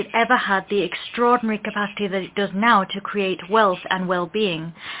 Neither has it ever had the extraordinary capacity that it does now to create wealth and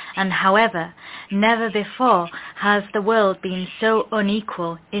well-being. And however, never before has the world been so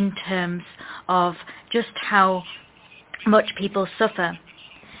unequal in terms of just how much people suffer.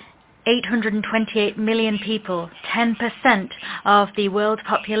 828 million people, 10% of the world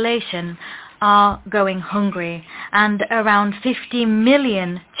population, are going hungry, and around 50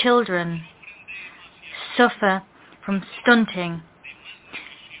 million children suffer from stunting,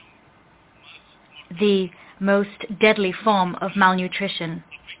 the most deadly form of malnutrition.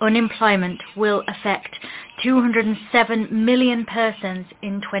 Unemployment will affect 207 million persons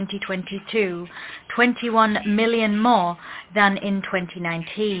in 2022, 21 million more than in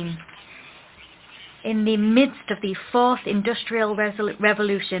 2019. In the midst of the fourth industrial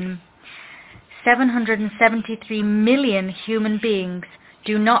revolution, 773 million human beings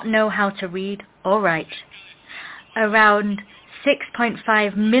do not know how to read or write. Around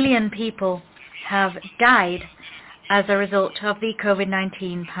 6.5 million people have died as a result of the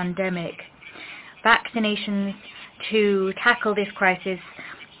COVID-19 pandemic. Vaccinations to tackle this crisis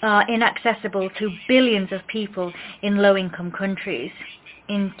are inaccessible to billions of people in low-income countries.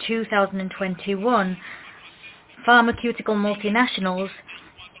 In 2021, pharmaceutical multinationals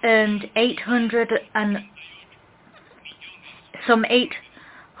earned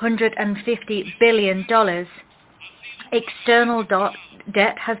 $850 billion. External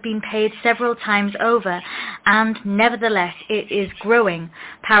debt has been paid several times over, and nevertheless it is growing.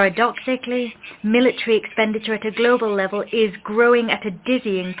 Paradoxically, military expenditure at a global level is growing at a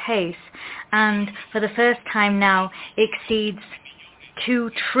dizzying pace, and for the first time now exceeds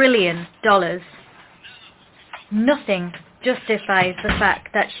 $2 trillion. Nothing justifies the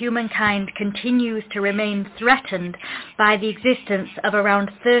fact that humankind continues to remain threatened by the existence of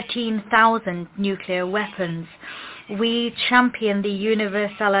around 13,000 nuclear weapons. We champion the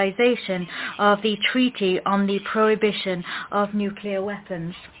universalization of the Treaty on the Prohibition of Nuclear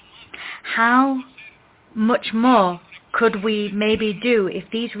Weapons. How much more could we maybe do if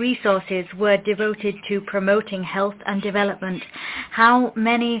these resources were devoted to promoting health and development? How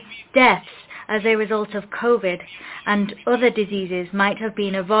many deaths as a result of COVID and other diseases might have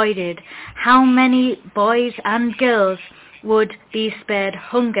been avoided? How many boys and girls would be spared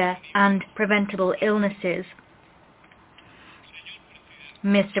hunger and preventable illnesses?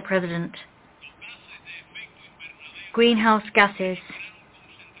 Mr. President, greenhouse gases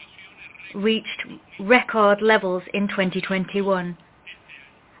reached record levels in 2021,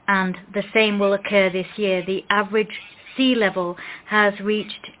 and the same will occur this year. The average sea level has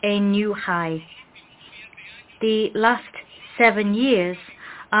reached a new high. The last 7 years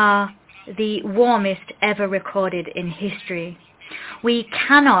are the warmest ever recorded in history. We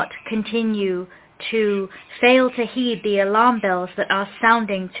cannot continue to fail to heed the alarm bells that are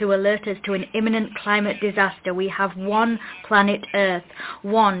sounding to alert us to an imminent climate disaster. We have one planet Earth,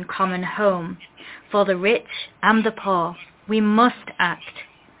 one common home. For the rich and the poor, we must act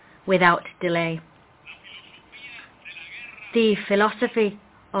without delay. The philosophy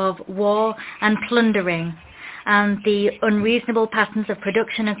of war and plundering and the unreasonable patterns of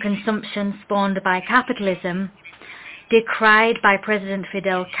production and consumption spawned by capitalism, decried by President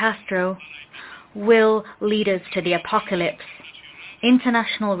Fidel Castro, will lead us to the apocalypse.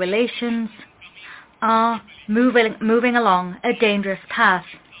 International relations are moving along a dangerous path.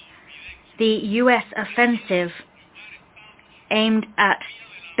 The U.S. offensive aimed at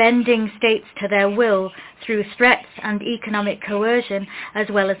bending states to their will through threats and economic coercion, as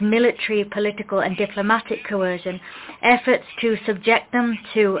well as military, political and diplomatic coercion, efforts to subject them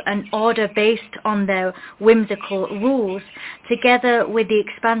to an order based on their whimsical rules, together with the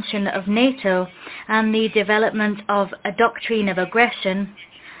expansion of NATO and the development of a doctrine of aggression,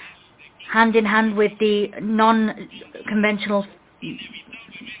 hand in hand with the non-conventional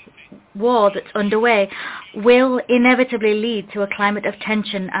war that's underway, will inevitably lead to a climate of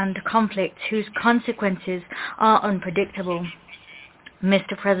tension and conflict whose consequences are unpredictable.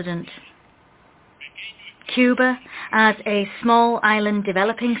 Mr. President, Cuba, as a small island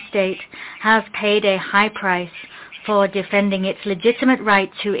developing state, has paid a high price for defending its legitimate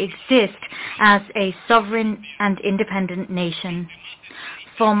right to exist as a sovereign and independent nation.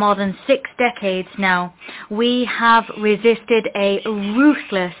 For more than 6 decades now, we have resisted a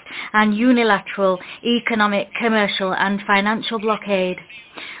ruthless and unilateral economic, commercial, and financial blockade,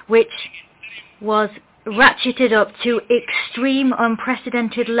 which was ratcheted up to extreme,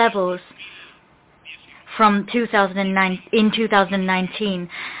 unprecedented levels from 2019,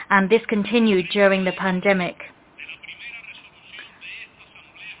 and this continued during the pandemic.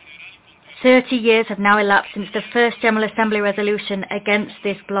 30 years have now elapsed since the first General Assembly resolution against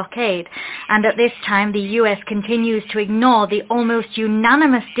this blockade, and at this time the US continues to ignore the almost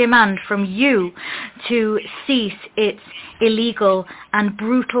unanimous demand from you to cease its illegal and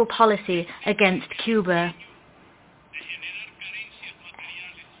brutal policy against Cuba.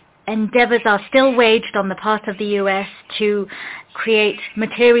 Endeavors are still waged on the part of the US to create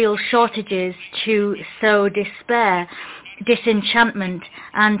material shortages, to sow despair, disenchantment,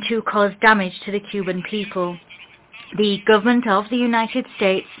 and to cause damage to the Cuban people. The government of the United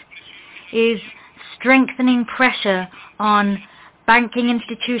States is strengthening pressure on banking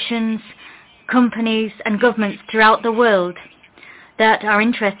institutions, companies, and governments throughout the world that are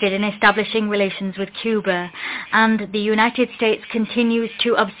interested in establishing relations with Cuba, and the United States continues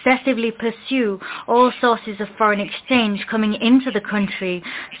to obsessively pursue all sources of foreign exchange coming into the country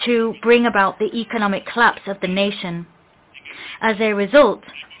to bring about the economic collapse of the nation. As a result,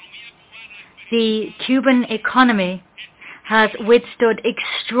 the Cuban economy has withstood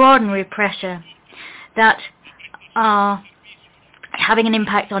extraordinary pressure that are having an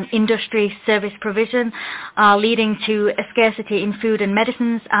impact on industry, service provision, are leading to a scarcity in food and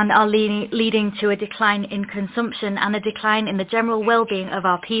medicines, and are leading to a decline in consumption and a decline in the general well-being of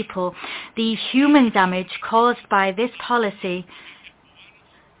our people. The human damage caused by this policy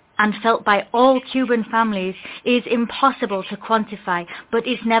and felt by all Cuban families is impossible to quantify, but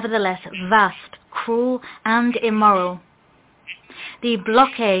is nevertheless vast, cruel, and immoral. The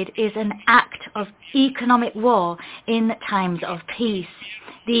blockade is an act of economic war in times of peace.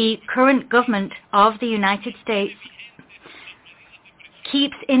 The current government of the United States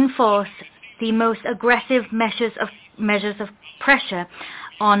keeps in force the most aggressive measures of pressure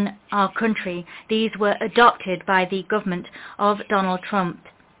on our country. These were adopted by the government of Donald Trump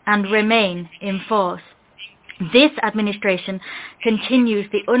and remain in force. This administration continues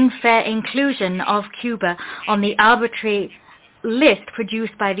the unfair inclusion of Cuba on the arbitrary list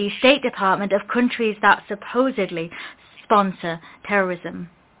produced by the State Department of countries that supposedly sponsor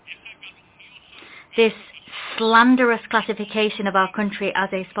terrorism. This slanderous classification of our country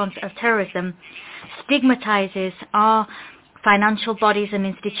as a sponsor of terrorism stigmatizes our financial bodies and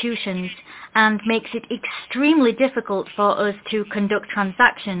institutions and makes it extremely difficult for us to conduct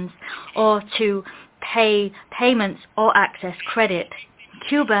transactions or to pay payments or access credit.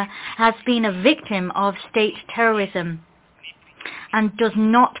 Cuba has been a victim of state terrorism and does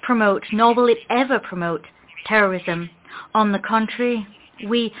not promote, nor will it ever promote, terrorism. On the contrary,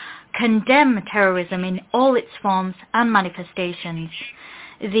 we condemn terrorism in all its forms and manifestations.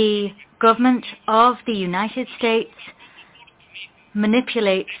 The government of the United States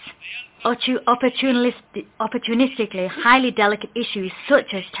manipulates opportunistically highly delicate issues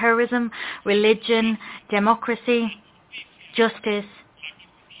such as terrorism, religion, democracy, justice,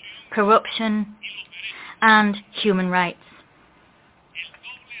 corruption, and human rights.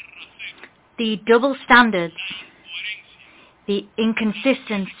 The double standards, the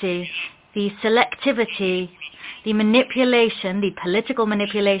inconsistency, the selectivity, the manipulation, the political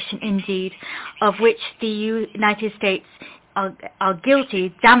manipulation indeed, of which the United States are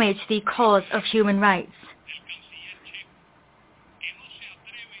guilty, damage the cause of human rights.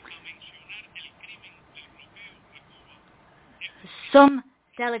 Some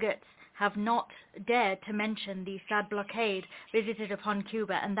delegates have not dared to mention the sad blockade visited upon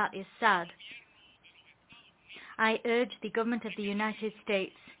Cuba, and that is sad. I urge the government of the United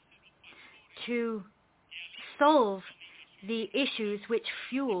States to solve the issues which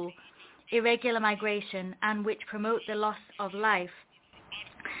fuel irregular migration and which promote the loss of life.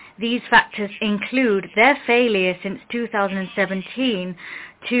 These factors include their failure since 2017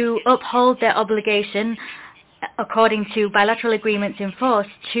 to uphold their obligation, according to bilateral agreements in force,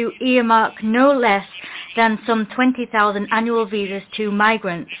 to earmark no less than some 20,000 annual visas to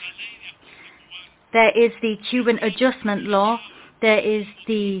migrants. There is the Cuban Adjustment Law, there is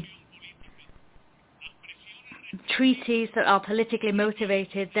the treaties that are politically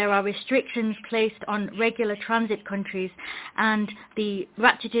motivated, there are restrictions placed on regular transit countries, and the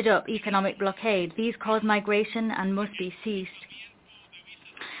ratcheted up economic blockade. These cause migration and must be ceased.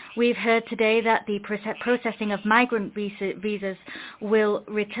 We've heard today that the processing of migrant visas will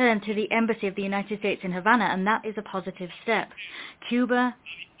return to the Embassy of the United States in Havana, and that is a positive step. Cuba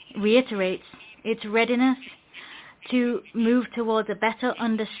reiterates its readiness to move towards a better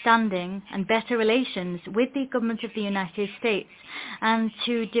understanding and better relations with the government of the United States and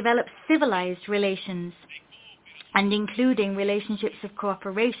to develop civilized relations, and including relationships of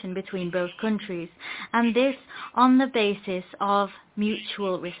cooperation between both countries, and this on the basis of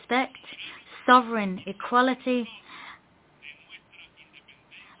mutual respect, sovereign equality,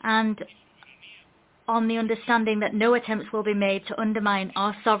 and on the understanding that no attempts will be made to undermine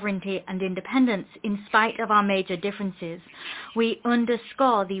our sovereignty and independence in spite of our major differences. We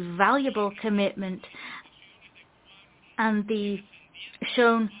underscore the valuable commitment and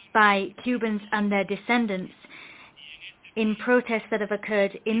shown by Cubans and their descendants in protests that have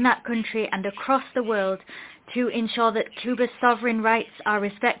occurred in that country and across the world to ensure that Cuba's sovereign rights are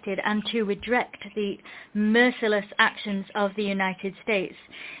respected and to reject the merciless actions of the United States,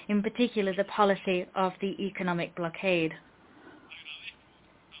 in particular the policy of the economic blockade.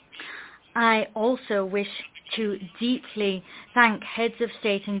 I also wish to deeply thank heads of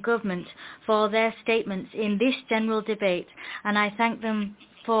state and government for their statements in this general debate, and I thank them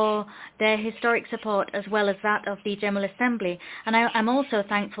for their historic support as well as that of the General Assembly. And I'm also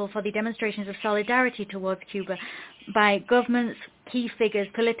thankful for the demonstrations of solidarity towards Cuba by governments, key figures,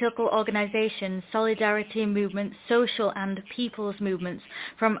 political organizations, solidarity movements, social and people's movements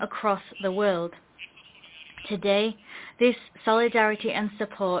from across the world. Today, this solidarity and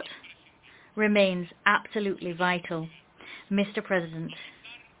support remains absolutely vital. Mr. President,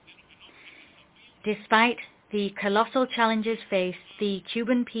 despite the colossal challenges faced, the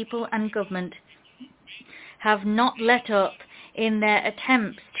Cuban people and government have not let up in their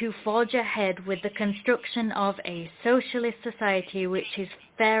attempts to forge ahead with the construction of a socialist society which is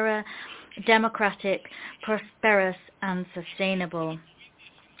fairer, democratic, prosperous, and sustainable.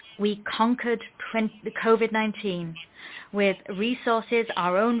 We conquered COVID-19 with resources,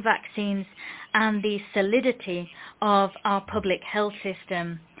 our own vaccines, and the solidity of our public health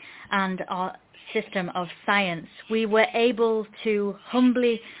system and our system of science. We were able to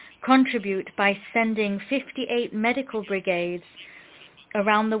humbly contribute by sending 58 medical brigades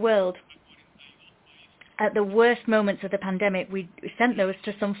around the world. At the worst moments of the pandemic, we sent those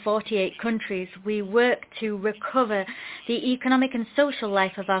to some 48 countries. We worked to recover the economic and social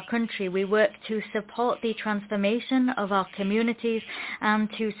life of our country. We worked to support the transformation of our communities and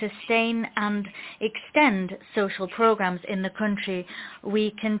to sustain and extend social programs in the country.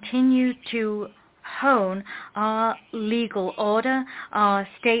 We continue to hone our legal order, our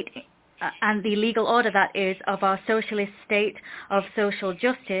state, and the legal order, that is, of our socialist state of social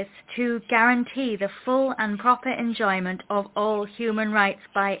justice to guarantee the full and proper enjoyment of all human rights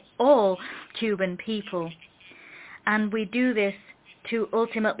by all Cuban people. And we do this to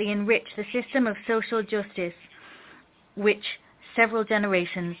ultimately enrich the system of social justice which several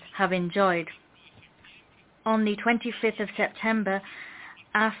generations have enjoyed. On the 25th of September,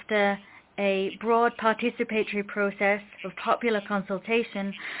 after a broad participatory process of popular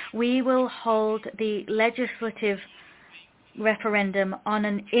consultation, we will hold the legislative referendum on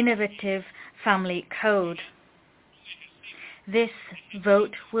an innovative family code. This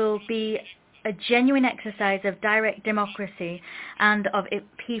vote will be a genuine exercise of direct democracy and of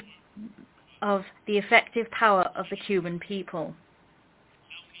the effective power of the Cuban people.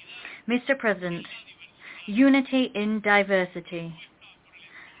 Mr. President, unity in diversity,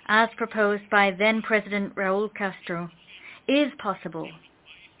 as proposed by then-President Raúl Castro, is possible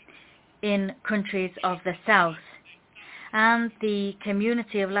in countries of the South, and the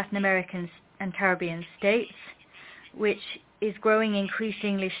community of Latin American and Caribbean states, which is growing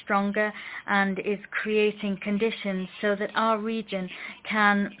increasingly stronger and is creating conditions so that our region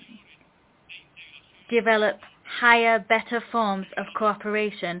can develop higher, better forms of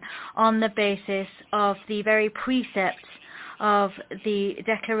cooperation on the basis of the very precepts of the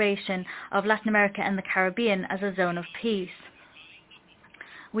Declaration of Latin America and the Caribbean as a zone of peace.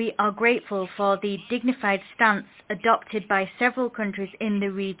 We are grateful for the dignified stance adopted by several countries in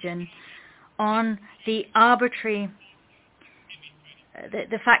the region on the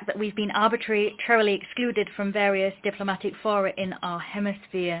fact that we've been arbitrarily excluded from various diplomatic fora in our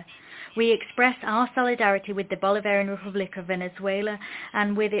hemisphere. We express our solidarity with the Bolivarian Republic of Venezuela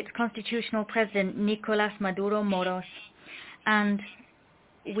and with its constitutional president, Nicolás Maduro Moros, and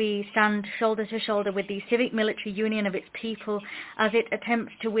we stand shoulder to shoulder with the civic military union of its people as it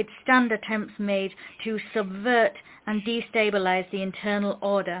attempts to withstand attempts made to subvert and destabilize the internal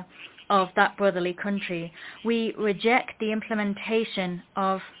order of that brotherly country. We reject the implementation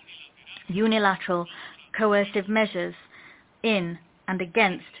of unilateral coercive measures in and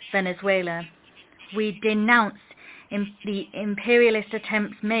against Venezuela. We denounce the imperialist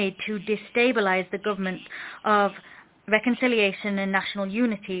attempts made to destabilize the government of reconciliation and national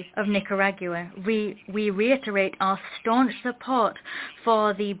unity of Nicaragua. We reiterate our staunch support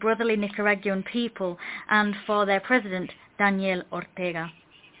for the brotherly Nicaraguan people and for their president, Daniel Ortega.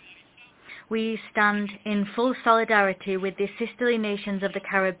 We stand in full solidarity with the sisterly nations of the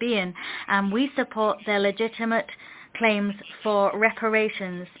Caribbean, and we support their legitimate claims for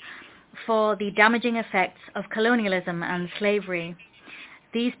reparations for the damaging effects of colonialism and slavery.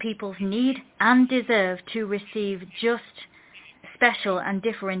 These peoples need and deserve to receive just, special and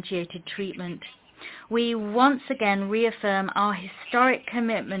differentiated treatment. We once again reaffirm our historic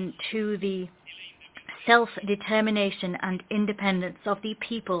commitment to the self-determination and independence of the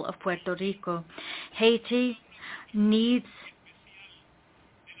people of Puerto Rico. Haiti needs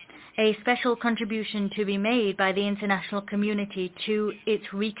a special contribution to be made by the international community to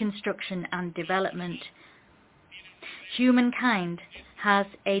its reconstruction and development. Humankind has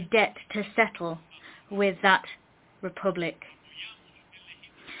a debt to settle with that republic.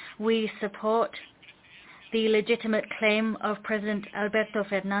 We support the legitimate claim of President Alberto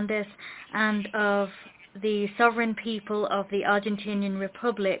Fernandez and of the sovereign people of the Argentinian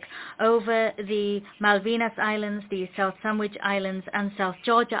Republic over the Malvinas Islands, the South Sandwich Islands and South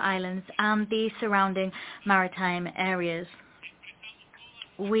Georgia Islands and the surrounding maritime areas.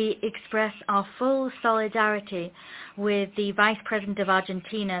 We express our full solidarity with the Vice President of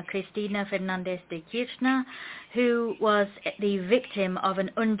Argentina, Cristina Fernández de Kirchner, who was the victim of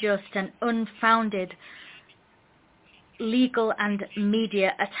an unjust and unfounded legal and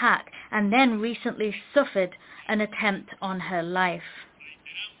media attack, and then recently suffered an attempt on her life.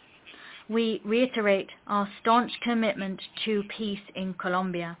 We reiterate our staunch commitment to peace in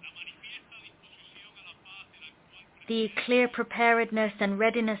Colombia. The clear preparedness and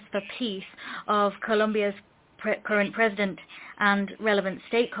readiness for peace of Colombia's current president and relevant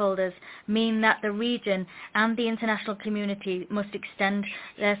stakeholders mean that the region and the international community must extend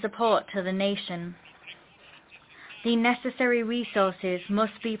their support to the nation. The necessary resources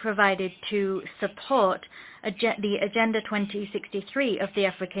must be provided to support the Agenda 2063 of the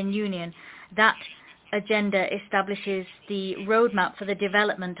African Union. That agenda establishes the roadmap for the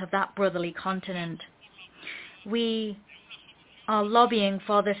development of that brotherly continent. We are lobbying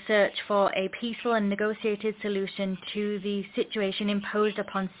for the search for a peaceful and negotiated solution to the situation imposed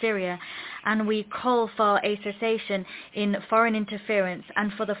upon Syria, and we call for a cessation in foreign interference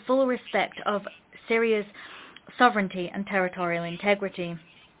and for the full respect of Syria's sovereignty and territorial integrity.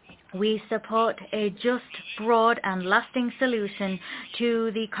 We support a just, broad and lasting solution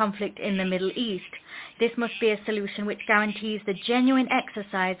to the conflict in the Middle East. This must be a solution which guarantees the genuine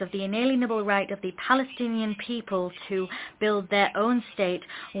exercise of the inalienable right of the Palestinian people to build their own state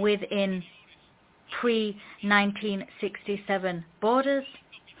within pre-1967 borders,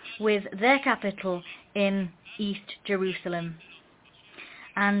 with their capital in East Jerusalem.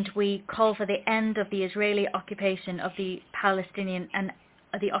 And we call for the end of the Israeli occupation of the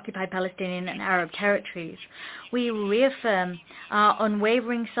occupied Palestinian and Arab territories. We reaffirm our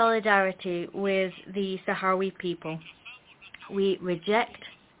unwavering solidarity with the Sahrawi people. We reject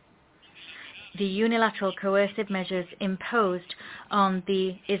the unilateral coercive measures imposed on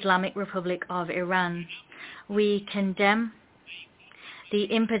the Islamic Republic of Iran. We condemn the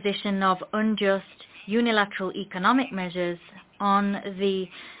imposition of unjust unilateral economic measures on the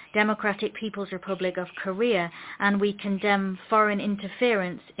Democratic People's Republic of Korea, and we condemn foreign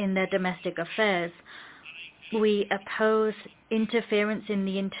interference in their domestic affairs. We oppose interference in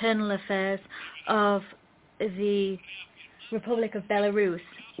the internal affairs of the Republic of Belarus.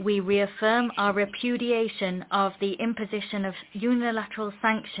 We reaffirm our repudiation of the imposition of unilateral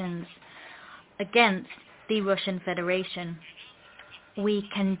sanctions against the Russian Federation. We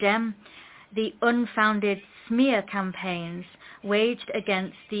condemn the unfounded smear campaigns waged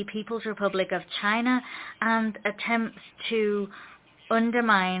against the People's Republic of China and attempts to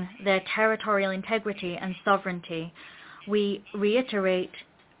undermine their territorial integrity and sovereignty. We reiterate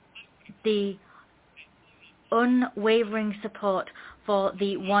the unwavering support for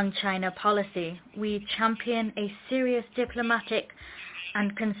the One China policy. We champion a serious diplomatic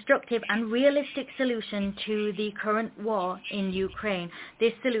and constructive and realistic solution to the current war in Ukraine.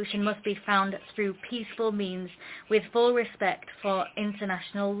 This solution must be found through peaceful means with full respect for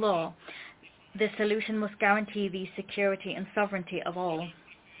international law. The solution must guarantee the security and sovereignty of all.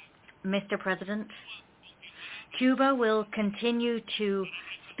 Mr. President, Cuba will continue to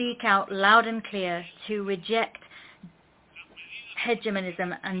speak out loud and clear to reject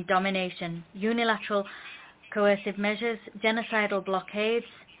hegemonism and domination, unilateral coercive measures, genocidal blockades,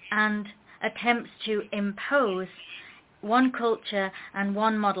 and attempts to impose one culture and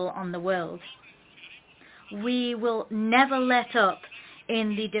one model on the world. We will never let up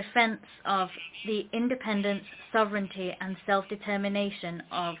in the defense of the independence, sovereignty, and self-determination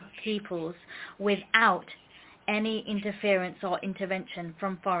of peoples without any interference or intervention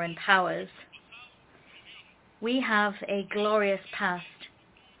from foreign powers. We have a glorious past,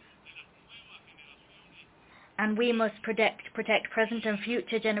 and we must protect present and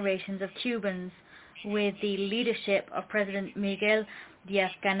future generations of Cubans with the leadership of President Miguel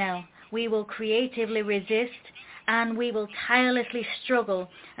Díaz-Canel. We will creatively resist, and we will tirelessly struggle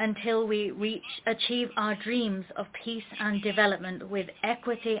until we achieve our dreams of peace and development with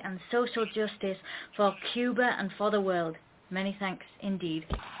equity and social justice for Cuba and for the world. Many thanks indeed.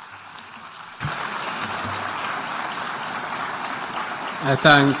 I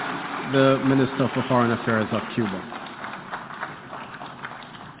thank the Minister for Foreign Affairs of Cuba.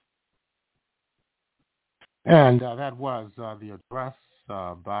 And that was the address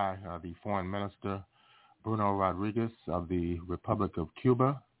by the Foreign Minister Bruno Rodriguez of the Republic of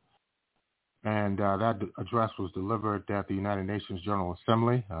Cuba. And that address was delivered at the United Nations General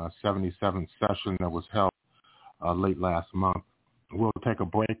Assembly, 77th session that was held late last month. We'll take a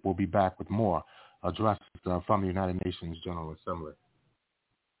break. We'll be back with more addresses from the United Nations General Assembly.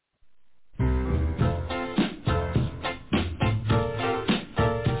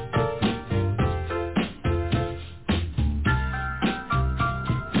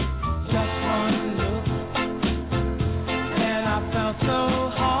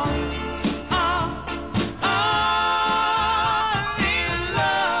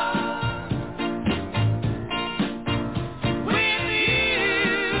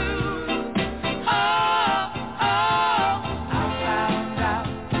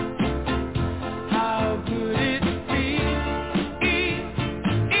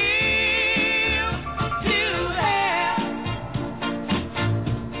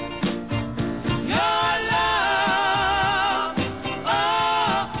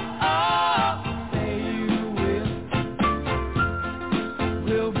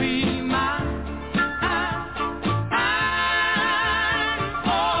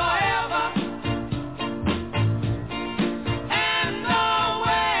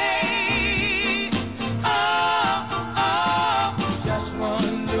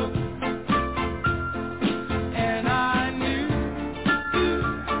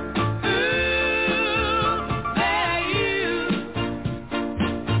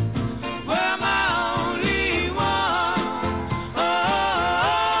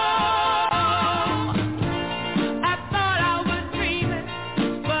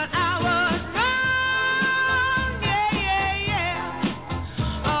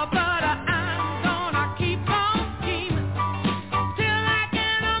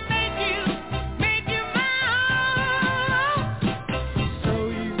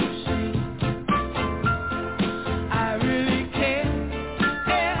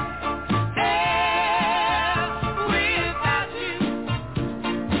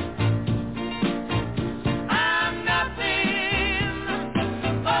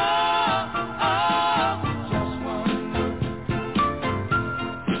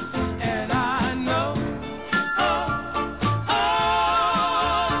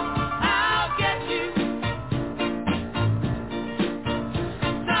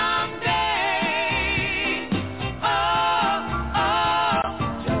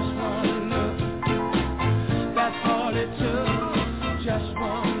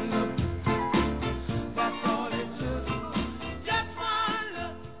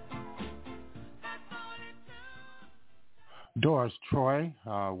 Doris Troy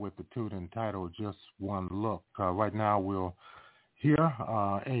with the tune entitled Just One Look. Right now we'll hear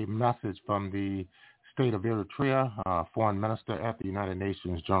a message from the state of Eritrea, foreign minister at the United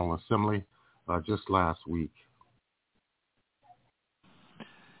Nations General Assembly just last week.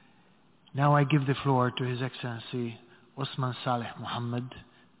 Now I give the floor to His Excellency Osman Saleh Mohammed,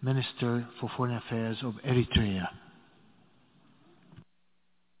 Minister for Foreign Affairs of Eritrea.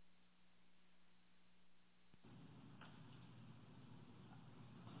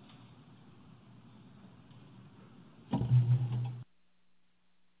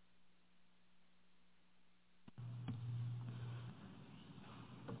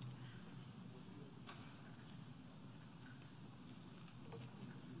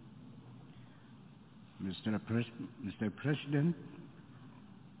 Mr. President,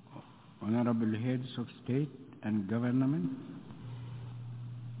 honorable heads of state and government,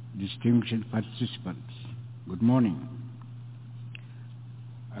 distinguished participants, good morning.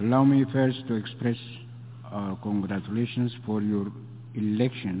 Allow me first to express our congratulations for your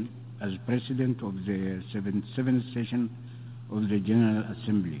election as President of the 77th session of the General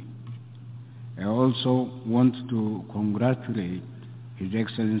Assembly. I also want to congratulate His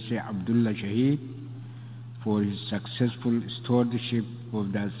Excellency Abdullah Shahid for his successful stewardship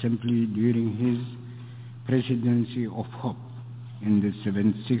of the Assembly during his presidency of hope in the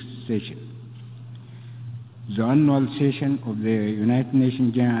 76th session. The annual session of the United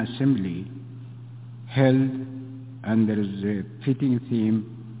Nations General Assembly held under the fitting theme,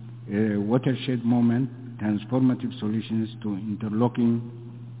 Watershed Moment, Transformative Solutions to Interlocking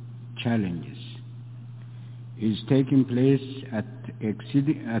Challenges, is taking place at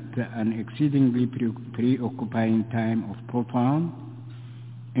an exceedingly preoccupying time of profound,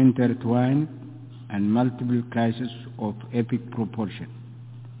 intertwined, and multiple crises of epic proportion.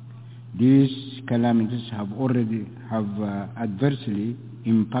 These calamities have adversely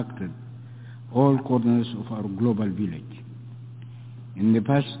impacted all corners of our global village. In the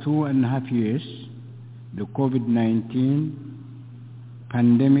past 2.5 years, the COVID-19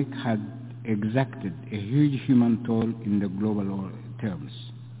 pandemic had exacted a huge human toll in the global terms.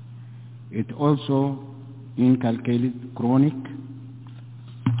 It also inculcated chronic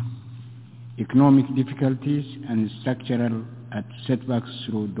economic difficulties and structural setbacks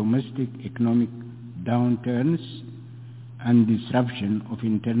through domestic economic downturns and disruption of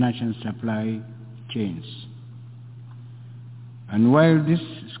international supply chains. And while this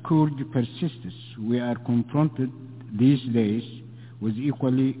scourge persists, we are confronted these days with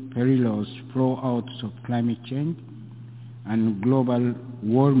equally perilous fallouts of climate change and global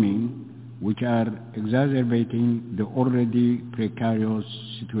warming, which are exacerbating the already precarious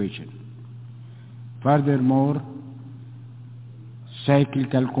situation. Furthermore,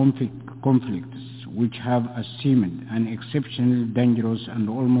 cyclical conflicts, which have assumed an exceptionally dangerous and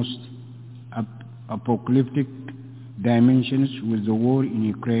almost apocalyptic dimensions with the war in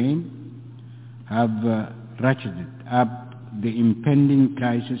Ukraine, have ratcheted up the impending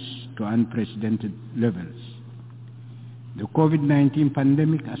crisis to unprecedented levels. The COVID-19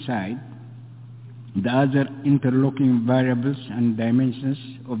 pandemic aside, the other interlocking variables and dimensions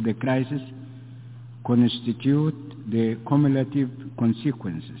of the crisis constitute the cumulative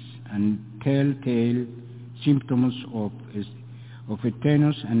consequences and telltale symptoms of a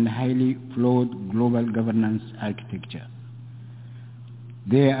tenuous and highly flawed global governance architecture.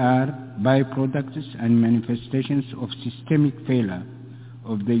 They are byproducts and manifestations of systemic failure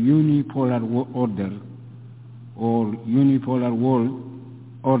of the unipolar order or unipolar world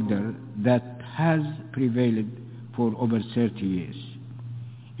order that has prevailed for over 30 years.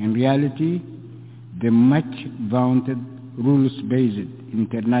 In reality, the much-vaunted rules-based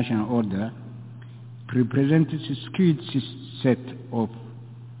international order represents a skewed set of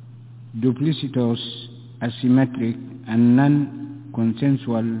duplicitous, asymmetric, and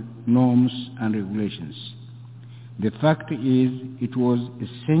non-consensual norms and regulations. The fact is, it was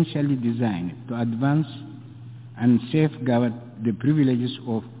essentially designed to advance and safeguard the privileges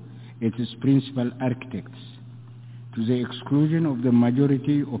of its principal architects, to the exclusion of the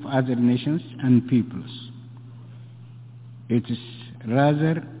majority of other nations and peoples. Its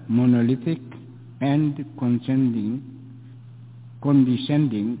rather monolithic and condescending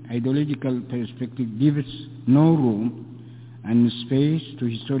ideological perspective gives no room and space to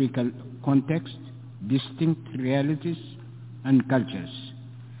historical context, distinct realities and cultures,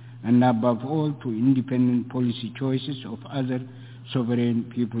 and above all to independent policy choices of other sovereign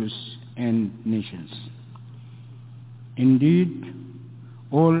peoples and nations. Indeed,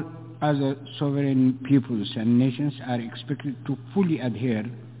 all other sovereign peoples and nations are expected to fully adhere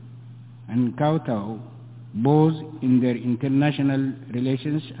and kowtow both in their international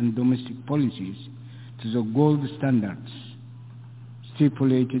relations and domestic policies to the gold standards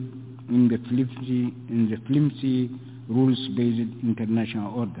stipulated in the flimsy rules-based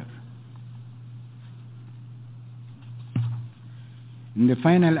international order. In the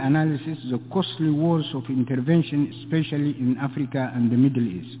final analysis, the costly wars of intervention, especially in Africa and the Middle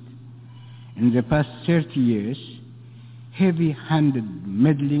East, in the past 30 years, heavy-handed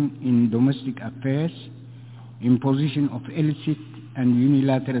meddling in domestic affairs, imposition of illicit and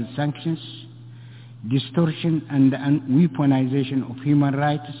unilateral sanctions, distortion and weaponization of human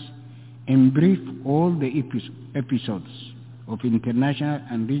rights, in brief, all the episodes of international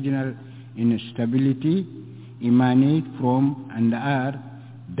and regional instability emanate from and are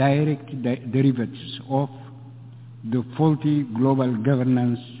direct derivatives of the faulty global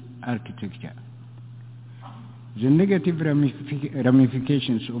governance architecture. The negative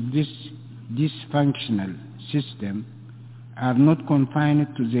ramifications of this dysfunctional system are not confined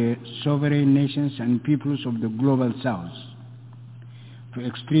to the sovereign nations and peoples of the global south. To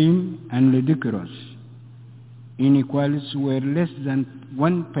extreme and ludicrous inequalities where less than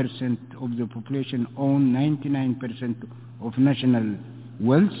 1% of the population own 99% of national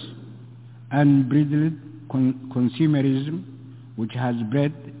wealth, unbridled consumerism which has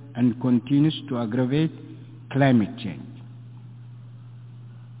bred and continues to aggravate climate change,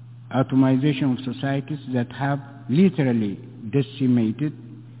 atomization of societies that have literally decimated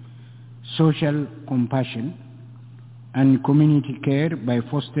social compassion and community care by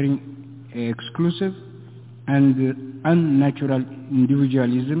fostering exclusive and unnatural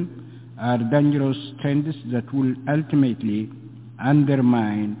individualism are dangerous trends that will ultimately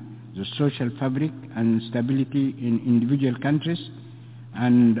undermine the social fabric and stability in individual countries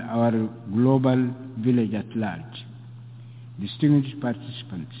and our global village at large. Distinguished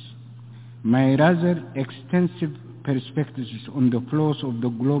participants, my rather extensive perspectives on the flaws of the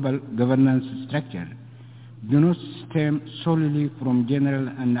global governance structure do not stem solely from general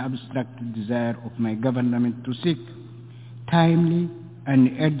and abstract desire of my government to seek timely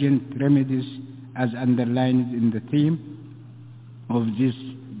and urgent remedies as underlined in the theme of this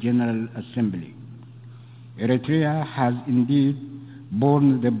General Assembly. Eritrea has indeed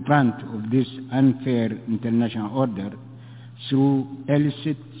borne the brunt of this unfair international order through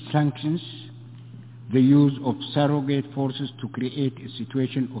illicit sanctions, the use of surrogate forces to create a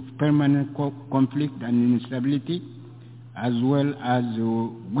situation of permanent conflict and instability, as well as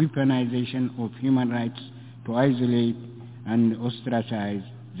the weaponization of human rights to isolate and ostracize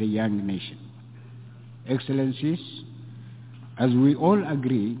the young nation. Excellencies, as we all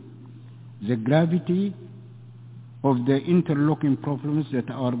agree, the gravity of the interlocking problems that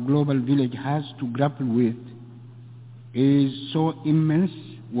our global village has to grapple with is so immense,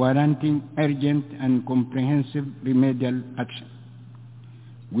 warranting urgent and comprehensive remedial action.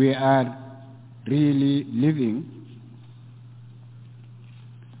 We are really living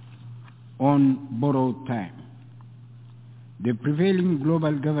on borrowed time. The prevailing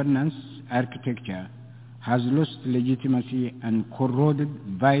global governance architecture has lost legitimacy and corroded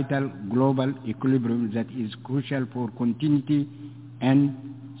vital global equilibrium that is crucial for continuity and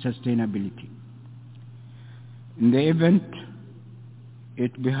sustainability. In the event,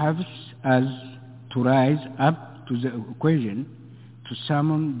 it behoves us to rise up to the occasion to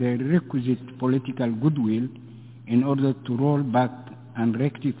summon the requisite political goodwill in order to roll back and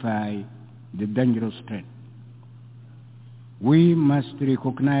rectify the dangerous trend. We must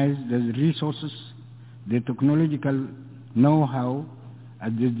recognize the resources, the technological know-how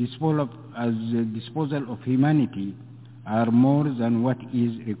at the disposal of humanity are more than what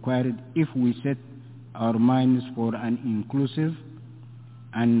is required if we set our minds for an inclusive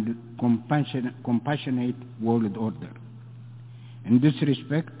and compassionate world order. In this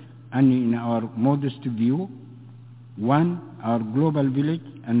respect, and in our modest view, one, our global village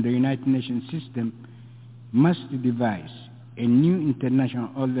and the United Nations system must devise a new international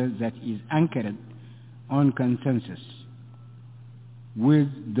order that is anchored on consensus with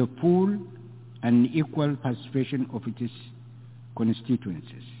the full and equal participation of its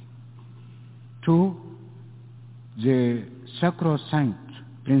constituencies. Two, the sacrosanct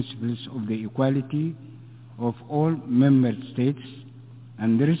principles of the equality of all member states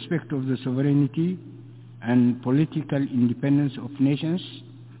and the respect of the sovereignty and political independence of nations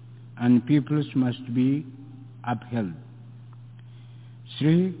and peoples must be upheld.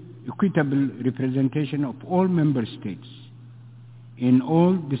 Three, equitable representation of all member states in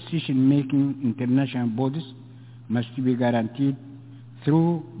all decision-making international bodies must be guaranteed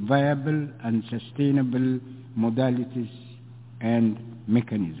through viable and sustainable modalities and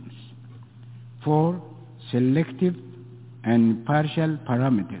mechanisms. Four, selective and partial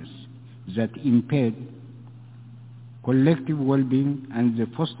parameters that impede collective well-being and the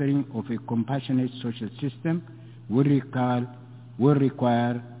fostering of a compassionate social system will require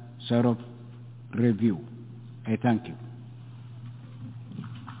thorough review. I thank you.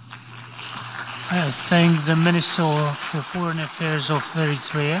 I thank the Minister for Foreign Affairs of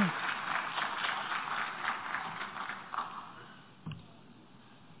Eritrea.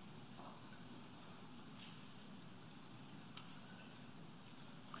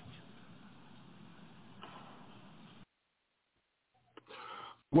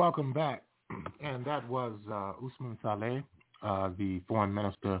 Welcome back. And that was Ousmane Saleh, the Foreign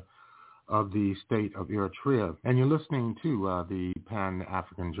Minister of the State of Eritrea. And you're listening to the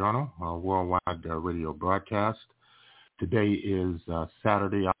Pan-African Journal, a worldwide radio broadcast. Today is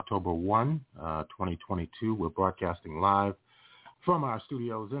Saturday, October 1, 2022. We're broadcasting live from our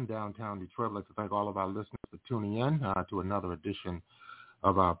studios in downtown Detroit. I'd like to thank all of our listeners for tuning in to another edition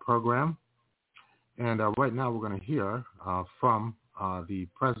of our program. And right now we're going to hear from the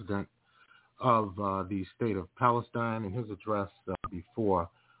president of the state of Palestine in his address before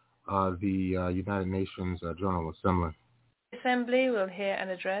the United Nations General Assembly. The Assembly will hear an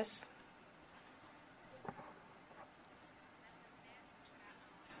address.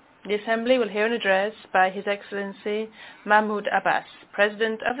 The Assembly will hear an address by His Excellency Mahmoud Abbas,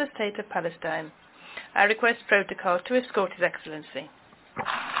 President of the State of Palestine. I request protocol to escort His Excellency.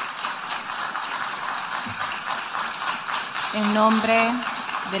 En nombre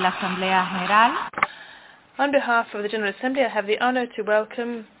de la Asamblea General. On behalf of the General Assembly, I have the honor to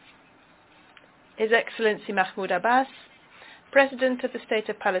welcome His Excellency Mahmoud Abbas, President of the State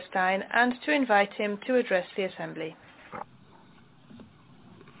of Palestine, and to invite him to address the Assembly.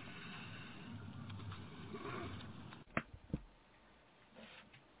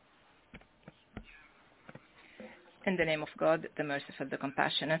 In the name of God, the merciful, the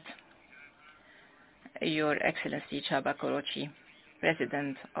compassionate, Your Excellency Chaba Korochi,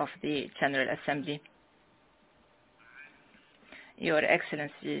 President of the General Assembly, Your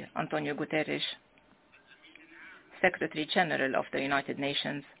Excellency Antonio Guterres, Secretary General of the United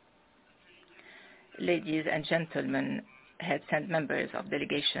Nations, ladies and gentlemen, heads and members of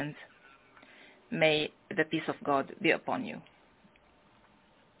delegations, may the peace of God be upon you.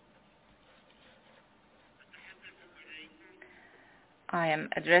 I am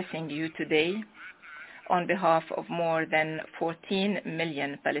addressing you today on behalf of more than 14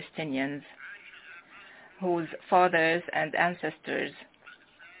 million Palestinians whose fathers and ancestors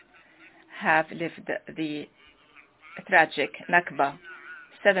have lived the tragic Nakba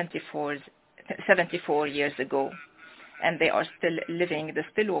 74 years ago, and they are still living the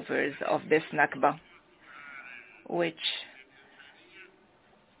spillovers of this Nakba, which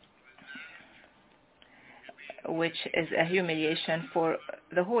is a humiliation for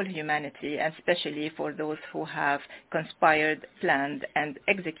the whole humanity, and especially for those who have conspired, planned, and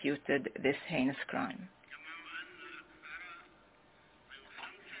executed this heinous crime.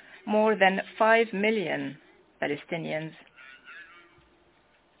 More than 5 million Palestinians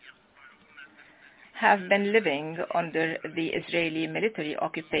have been living under the Israeli military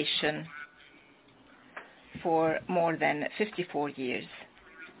occupation for more than 54 years.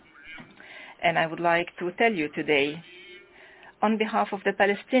 And I would like to tell you today, on behalf of the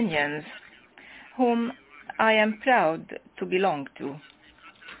Palestinians, whom I am proud to belong to,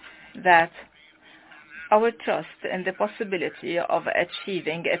 that our trust in the possibility of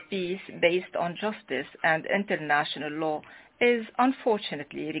achieving a peace based on justice and international law is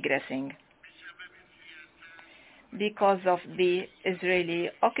unfortunately regressing because of the Israeli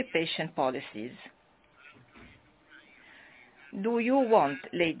occupation policies. Do you want,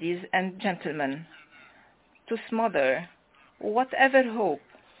 ladies and gentlemen, to smother whatever hope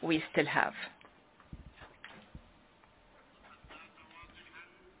we still have?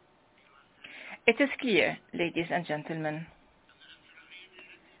 It is clear, ladies and gentlemen,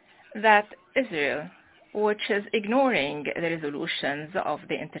 that Israel, which is ignoring the resolutions of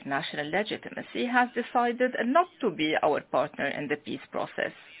the international legitimacy, has decided not to be our partner in the peace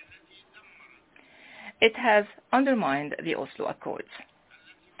process. It has undermined the Oslo Accords,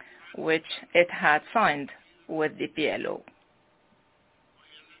 which it had signed with the PLO.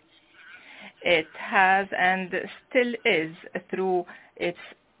 It has and still is, through its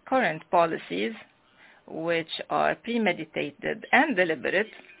current policies, which are premeditated and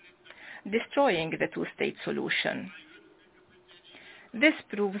deliberate, destroying the two-state solution. This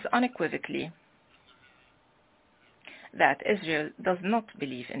proves unequivocally that Israel does not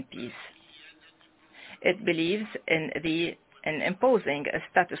believe in peace. It believes in imposing a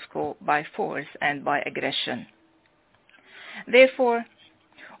status quo by force and by aggression. Therefore,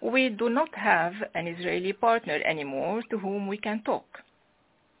 we do not have an Israeli partner anymore to whom we can talk.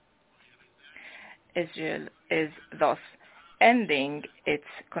 Israel is thus ending its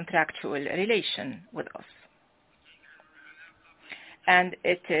contractual relation with us. And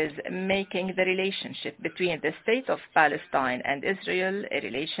it is making the relationship between the state of Palestine and Israel a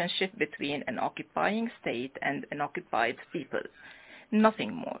relationship between an occupying state and an occupied people,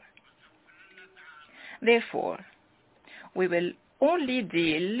 nothing more. Therefore, we will only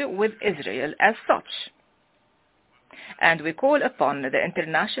deal with Israel as such, and we call upon the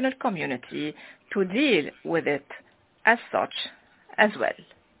international community to deal with it as such as well.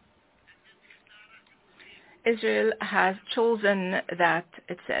 Israel has chosen that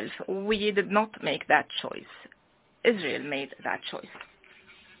itself. We did not make that choice. Israel made that choice.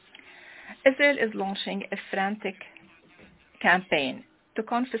 Israel is launching a frantic campaign to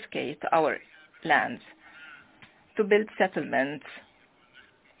confiscate our lands, to build settlements,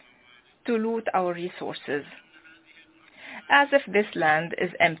 to loot our resources, as if this land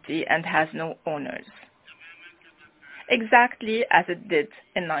is empty and has no owners, exactly as it did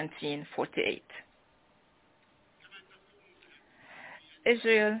in 1948.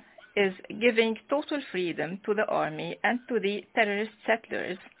 Israel is giving total freedom to the army and to the terrorist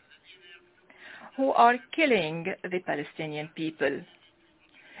settlers who are killing the Palestinian people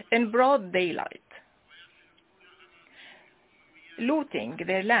in broad daylight, looting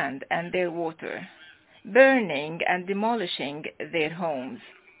their land and their water, burning and demolishing their homes,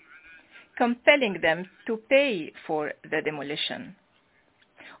 compelling them to pay for the demolition,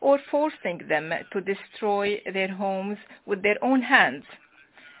 or forcing them to destroy their homes with their own hands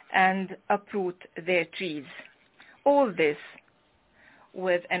and uproot their trees. All this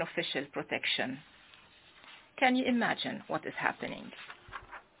with an official protection. Can you imagine what is happening?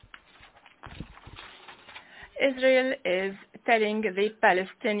 Israel is telling the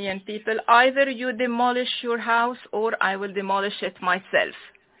Palestinian people, either you demolish your house or I will demolish it myself.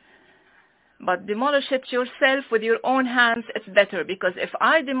 But demolish it yourself with your own hands, it's better, because if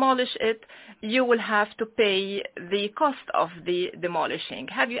I demolish it, you will have to pay the cost of the demolishing.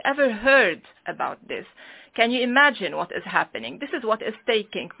 Have you ever heard about this? Can you imagine what is happening? This is what is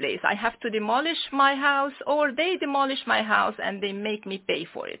taking place. I have to demolish my house, or they demolish my house and they make me pay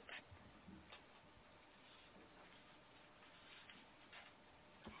for it.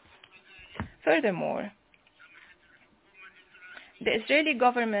 Furthermore, the Israeli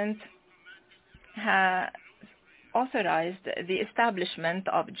government has authorized the establishment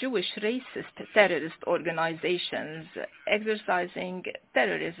of Jewish racist terrorist organizations exercising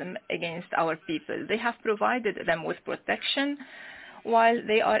terrorism against our people. They have provided them with protection while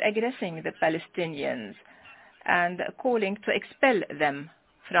they are aggressing the Palestinians and calling to expel them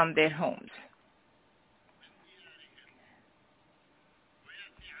from their homes.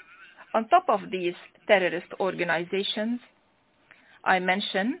 On top of these terrorist organizations, I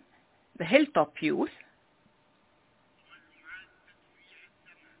mention the Hilltop Youth,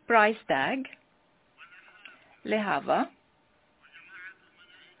 Price Tag, Lehava,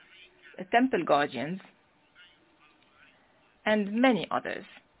 the Temple Guardians, and many others.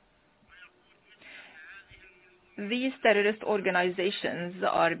 These terrorist organizations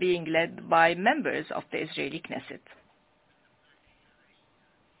are being led by members of the Israeli Knesset,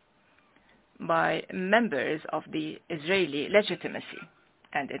 by members of the Israeli legitimacy.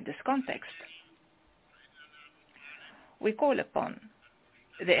 And in this context, we call upon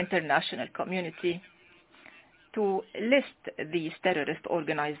the international community to list these terrorist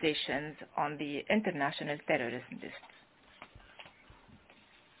organizations on the international terrorism list.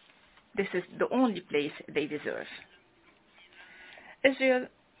 This is the only place they deserve. Israel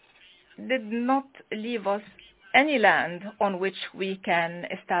did not leave us any land on which we can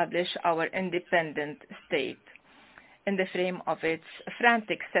establish our independent state in the frame of its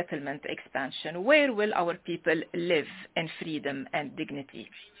frantic settlement expansion. Where will our people live in freedom and dignity?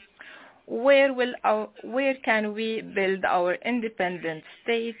 Where can we build our independent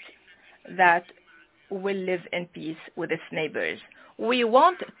state that will live in peace with its neighbors? We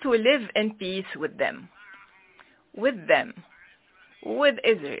want to live in peace with them, with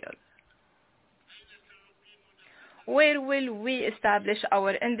Israel. Where will we establish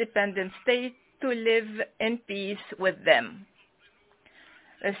our independent state to live in peace with them?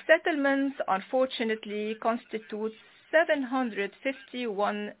 The settlements, unfortunately, constitute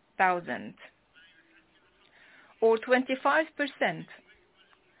 751,000, or 25%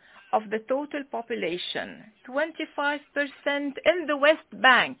 of the total population, 25% in the West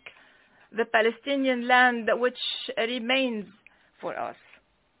Bank, the Palestinian land which remains for us.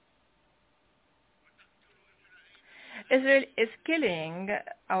 Israel is killing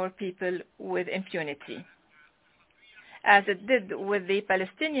our people with impunity, as it did with the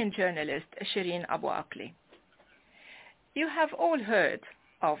Palestinian journalist Shireen Abu Akleh. You have all heard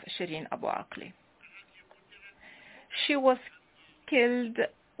of Shireen Abu Akleh. She was killed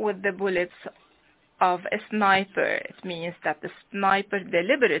with the bullets of a sniper. It means that the sniper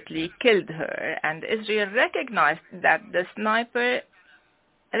deliberately killed her, and Israel recognized that the sniper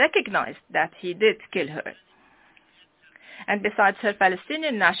recognized that he did kill her. And besides her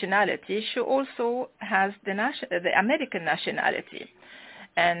Palestinian nationality, she also has the American nationality.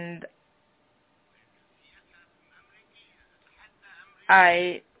 And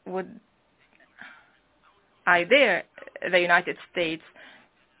I dare the United States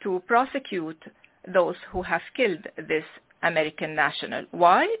to prosecute those who have killed this American national.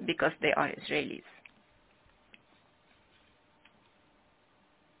 Why? Because they are Israelis.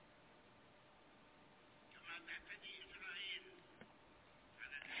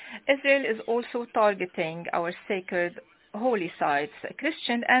 Israel is also targeting our sacred holy sites,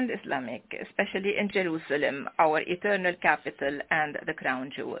 Christian and Islamic, especially in Jerusalem, our eternal capital and the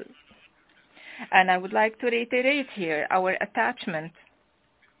crown jewel. And I would like to reiterate here our attachment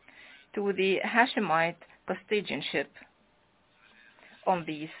to the Hashemite custodianship on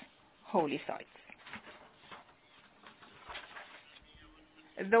these holy sites.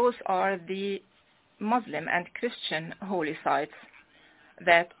 Those are the Muslim and Christian holy sites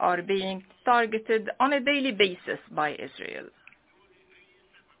that are being targeted on a daily basis by Israel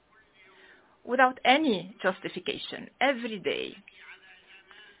without any justification, every day.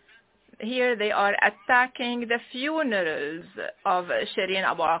 Here they are attacking the funerals of Shireen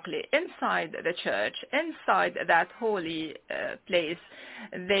Abu Akleh inside the church, inside that holy place.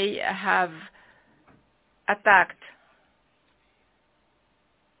 They have attacked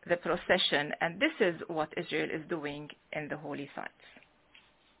the procession, and this is what Israel is doing in the holy sites.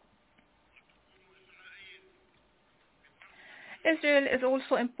 Israel is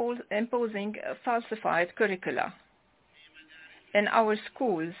also imposing falsified curricula in our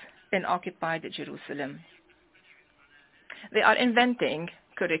schools in occupied Jerusalem. They are inventing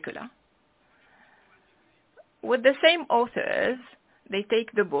curricula. With the same authors, they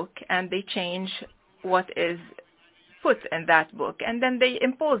take the book and they change what is put in that book, and then they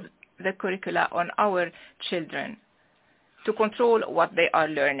impose the curricula on our children to control what they are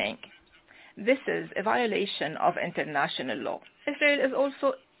learning. This is a violation of international law. Israel is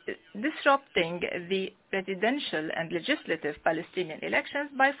also disrupting the presidential and legislative Palestinian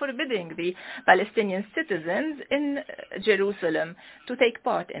elections by forbidding the Palestinian citizens in Jerusalem to take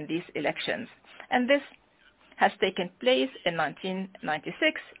part in these elections. And this has taken place in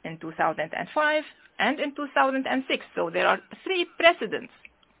 1996, in 2005, and in 2006. So there are 3 precedents,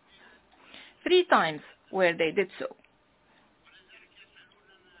 3 times where they did so.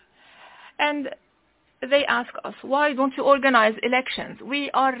 And they ask us, why don't you organize elections? We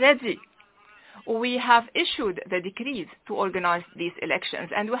are ready. We have issued the decrees to organize these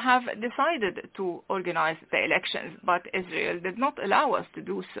elections, and we have decided to organize the elections, but Israel did not allow us to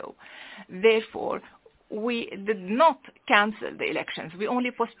do so. Therefore, we did not cancel the elections. We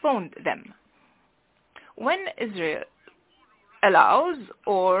only postponed them. When Israel allows,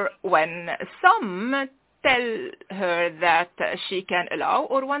 or when some tell her that she can allow,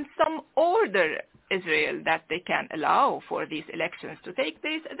 or when some order Israel that they can allow for these elections to take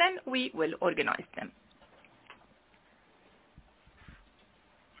place, then we will organize them.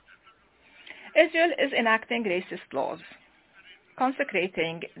 Israel is enacting racist laws,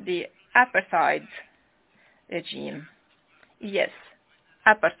 consecrating the apartheid regime. Yes,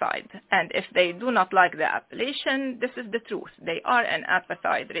 apartheid. And if they do not like the appellation, this is the truth. They are an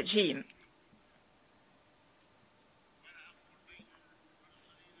apartheid regime.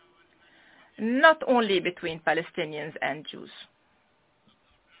 Not only between Palestinians and Jews.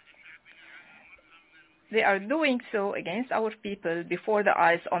 They are doing so against our people before the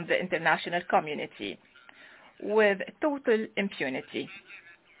eyes of the international community with total impunity.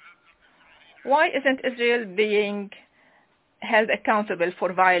 Why isn't Israel being held accountable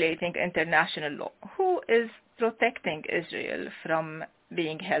for violating international law? Who is protecting Israel from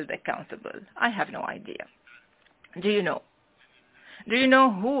being held accountable? I have no idea. Do you know? Do you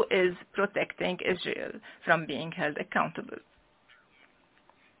know who is protecting Israel from being held accountable?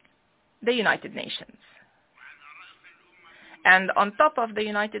 The United Nations. And on top of the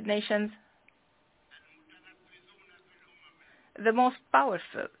United Nations, the most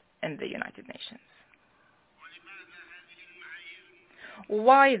powerful in the United Nations.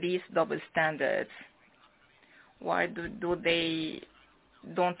 Why these double standards? Why don't they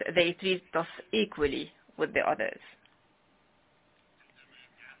treat us equally with the others?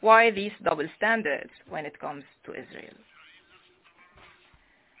 Why these double standards when it comes to Israel?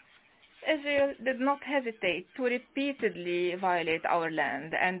 Israel did not hesitate to repeatedly violate our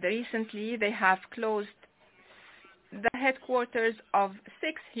land, and recently they have closed the headquarters of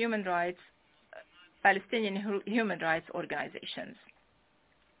 6 Palestinian human rights organizations.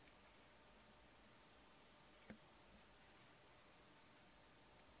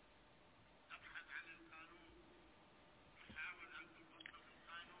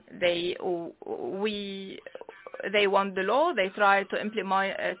 They want the law. They try to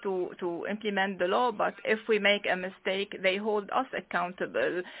implement the law, but if we make a mistake, they hold us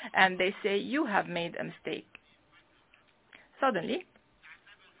accountable and they say you have made a mistake. Suddenly,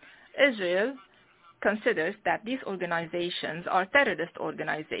 Israel considers that these organizations are terrorist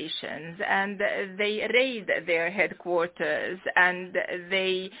organizations, and they raid their headquarters and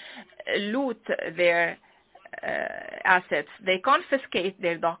they loot their assets, they confiscate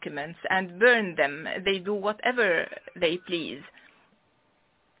their documents and burn them, they do whatever they please.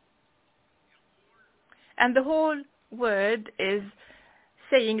 And the whole world is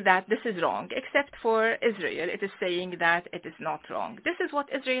saying that this is wrong, except for Israel. It is saying that it is not wrong. This is what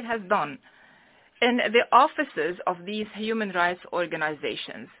Israel has done in the offices of these human rights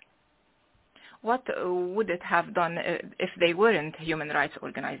organizations. What would it have done if they weren't human rights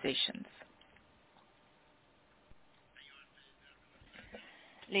organizations?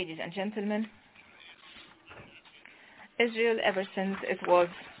 Ladies and gentlemen, Israel, ever since it was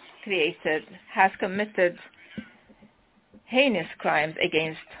created, has committed heinous crimes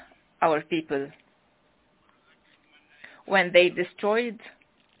against our people. When they destroyed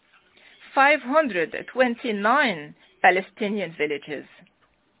 529 Palestinian villages,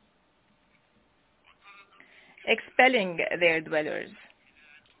 expelling their dwellers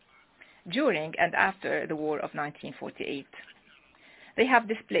during and after the war of 1948. They have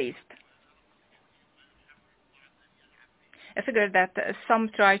displaced a figure that some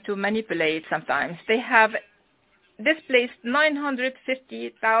try to manipulate sometimes. They have displaced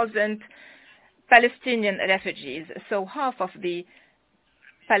 950,000 Palestinian refugees, so half of the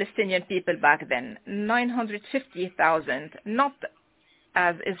Palestinian people back then, 950,000, not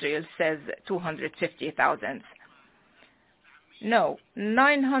as Israel says 250,000. No,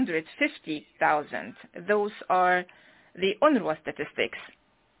 950,000. Those are the UNRWA statistics.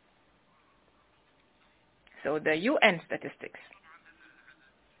 So the UN statistics.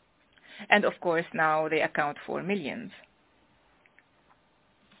 And of course now they account for millions.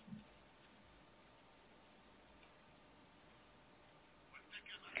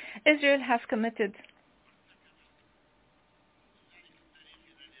 Israel has committed,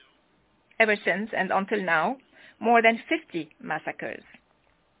 ever since and until now, more than 50 massacres.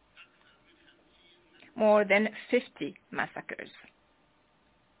 More than 50 massacres.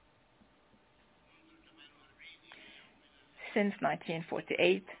 Since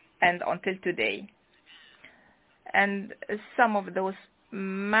 1948 and until today. And some of those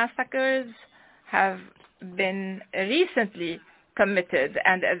massacres have been recently committed,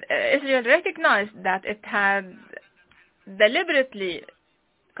 and Israel recognized that it had deliberately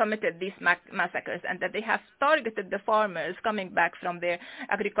committed these massacres and that they have targeted the farmers coming back from their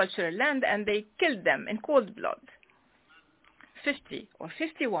agricultural land, and they killed them in cold blood. 50 or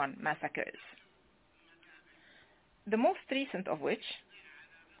 51 massacres. The most recent of which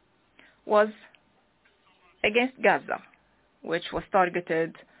was against Gaza, which was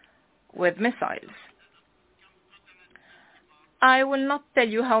targeted with missiles. I will not tell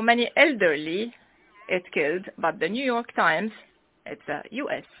you how many elderly it killed, but the New York Times, it's a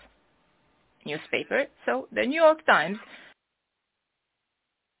U.S. newspaper, so the New York Times.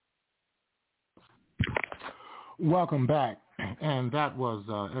 Welcome back. And that was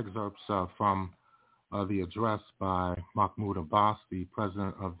excerpts from the address by Mahmoud Abbas, the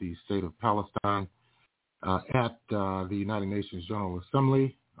president of the state of Palestine, at the United Nations General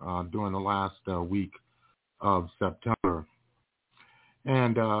Assembly during the last week of September.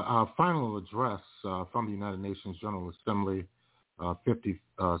 And our final address from the United Nations General Assembly,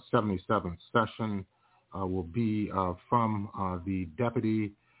 77th session, will be from the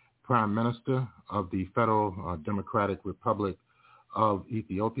Deputy Prime Minister of the Federal Democratic Republic of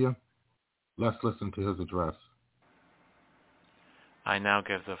Ethiopia. Let's listen to his address. I now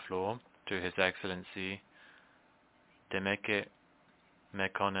give the floor to His Excellency Demeke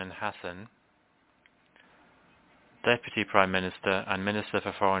Mekonnen Hassan, Deputy Prime Minister and Minister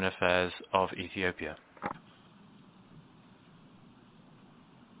for Foreign Affairs of Ethiopia.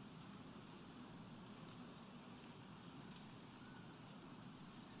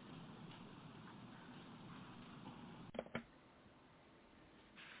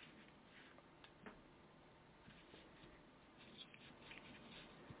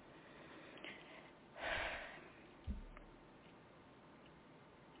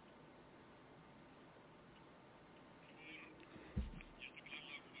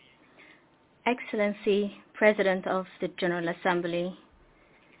 Excellency, President of the General Assembly,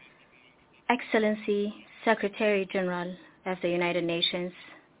 Excellency, Secretary General of the United Nations,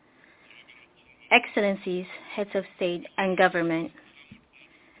 Excellencies, Heads of State and Government,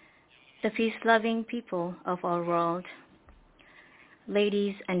 the peace-loving people of our world,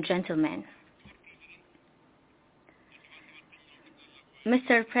 ladies and gentlemen.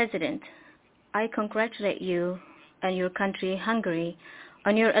 Mr. President, I congratulate you and your country, Hungary,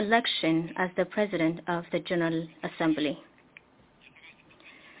 on your election as the President of the General Assembly.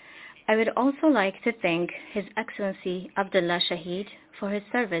 I would also like to thank His Excellency Abdullah Shahid for his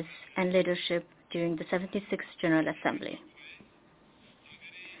service and leadership during the 76th General Assembly.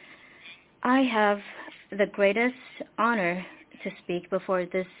 I have the greatest honor to speak before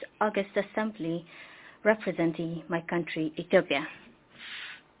this august assembly representing my country, Ethiopia.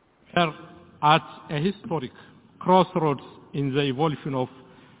 We're at a historic crossroads in the evolution of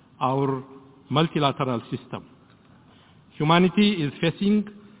our multilateral system. Humanity is facing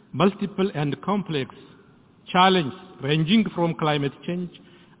multiple and complex challenges ranging from climate change,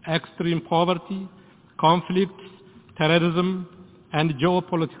 extreme poverty, conflicts, terrorism, and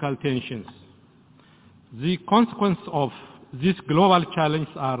geopolitical tensions. The consequences of these global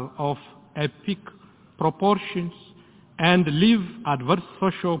challenges are of epic proportions and leave adverse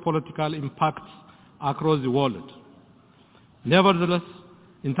socio-political impacts across the world. Nevertheless,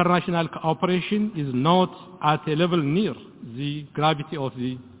 international cooperation is not at a level near the gravity of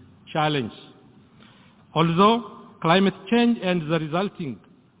the challenge. Although climate change and the resulting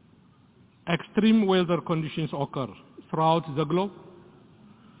extreme weather conditions occur throughout the globe,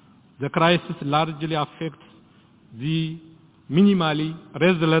 the crisis largely affects the minimally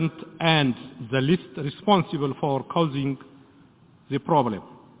resilient and the least responsible for causing the problem.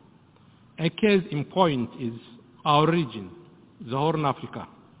 A case in point is our region, the Horn of Africa,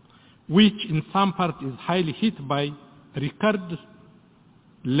 which in some parts is highly hit by record-level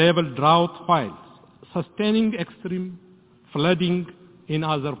drought while sustaining extreme flooding in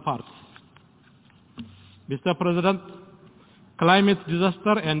other parts. Mr. President, climate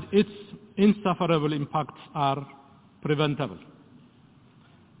disaster and its insufferable impacts are preventable.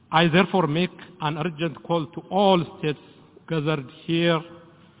 I therefore make an urgent call to all states gathered here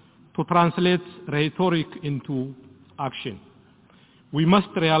to translate rhetoric into action. We must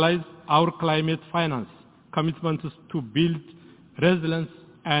realize our climate finance commitments to build resilience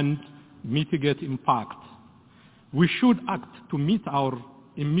and mitigate impact. We should act to meet our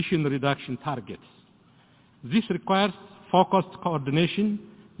emission reduction targets. This requires focused coordination,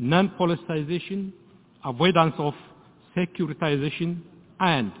 non-politicization, avoidance of securitization,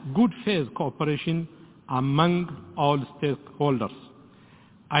 and good faith cooperation among all stakeholders.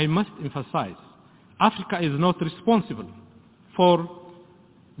 I must emphasize, Africa is not responsible for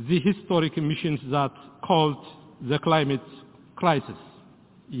the historic emissions that caused the climate crisis.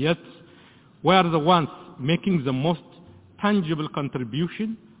 Yet, we are the ones making the most tangible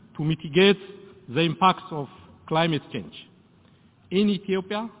contribution to mitigate the impacts of climate change. In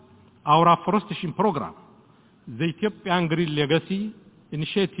Ethiopia, our afforestation program, the Ethiopian Green Legacy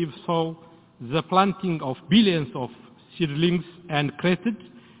initiative, saw the planting of billions of seedlings and created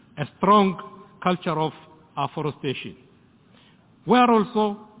a strong culture of afforestation. We are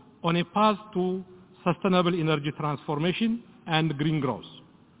also on a path to sustainable energy transformation and green growth.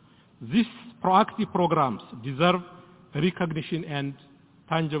 These proactive programs deserve recognition and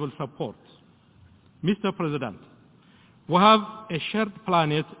tangible support. Mr. President, we have a shared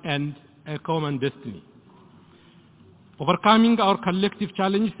planet and a common destiny. Overcoming our collective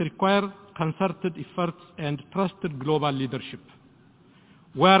challenges require concerted efforts and trusted global leadership.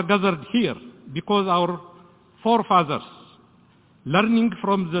 We are gathered here because our forefathers, learning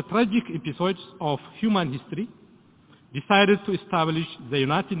from the tragic episodes of human history, decided to establish the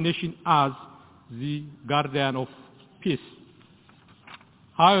United Nations as the guardian of peace.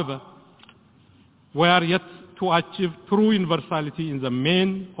 However, we are yet to achieve true universality in the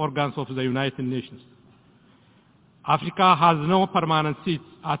main organs of the United Nations. Africa has no permanent seat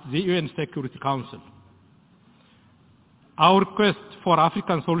at the UN Security Council. Our quest for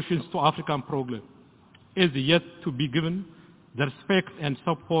African solutions to African problems is yet to be given the respect and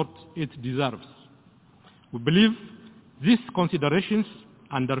support it deserves. We believe these considerations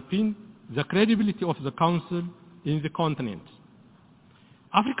underpin the credibility of the Council in the continent.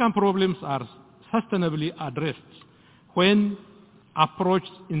 African problems are sustainably addressed when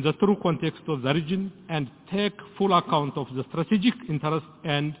approached in the true context of the region and take full account of the strategic interests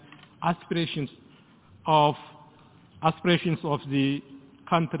and aspirations of the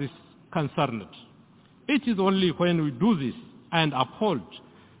countries concerned. It is only when we do this and uphold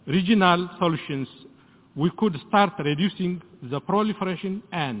regional solutions we could start reducing the proliferation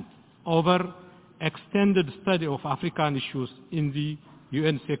and overextended study of African issues in the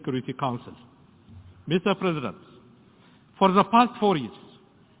UN Security Council. Mr. President, for the past 4 years,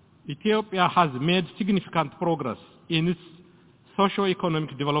 Ethiopia has made significant progress in its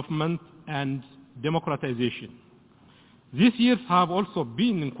socio-economic development and democratization. These years have also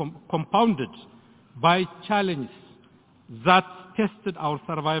been compounded by challenges that tested our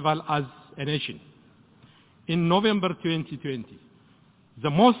survival as a nation. In November 2020, the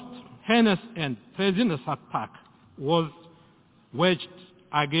most heinous and treasonous attack was waged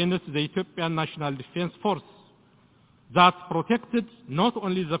against the Ethiopian National Defense Force that protected not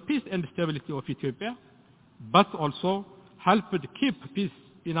only the peace and stability of Ethiopia, but also helped keep peace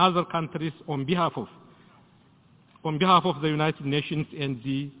in other countries on behalf of the United Nations and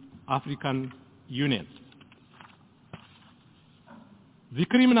the African Union. The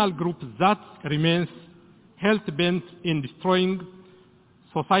criminal group that remains hell-bent in destroying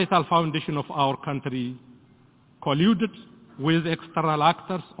societal foundation of our country colluded with external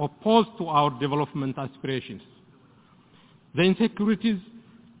actors opposed to our development aspirations. The insecurity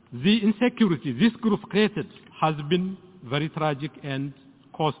this group created has been very tragic and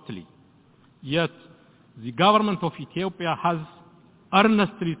costly. Yet, the government of Ethiopia has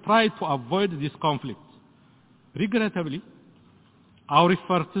earnestly tried to avoid this conflict. Regrettably, our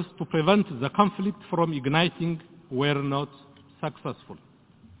efforts to prevent the conflict from igniting were not successful.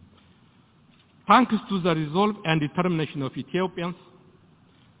 Thanks to the resolve and determination of Ethiopians,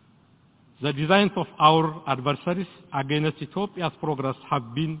 the designs of our adversaries against Ethiopia's progress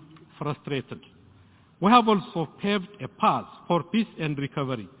have been frustrated. We have also paved a path for peace and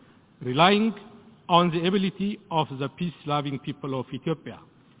recovery, relying on the ability of the peace-loving people of Ethiopia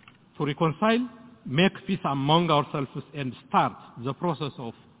to reconcile, make peace among ourselves, and start the process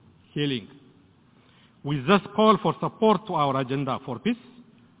of healing. We thus call for support to our agenda for peace,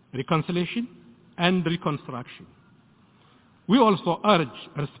 reconciliation, and reconstruction. We also urge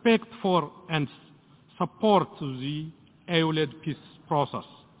respect for and support to the EU-led peace process.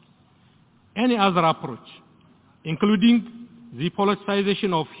 Any other approach, including the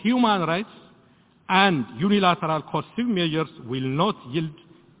politicization of human rights and unilateral coercive measures, will not yield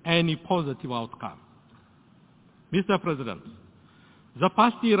any positive outcome. Mr. President, the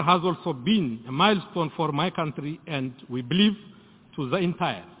past year has also been a milestone for my country and we believe to the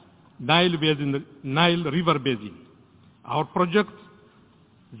entire Nile River Basin. Our project,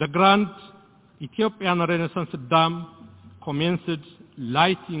 the Grand Ethiopian Renaissance Dam, commenced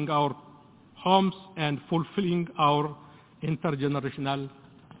lighting our homes and fulfilling our intergenerational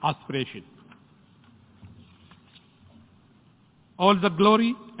aspiration. All the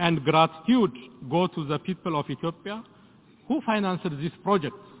glory and gratitude go to the people of Ethiopia who financed this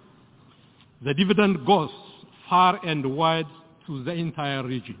project. The dividend goes far and wide to the entire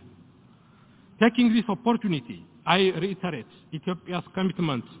region. Taking this opportunity, I reiterate Ethiopia's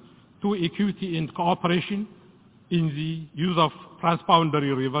commitment to equity and cooperation in the use of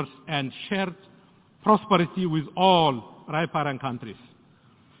transboundary rivers and shared prosperity with all riparian countries.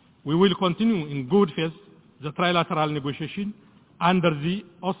 We will continue in good faith the trilateral negotiation under the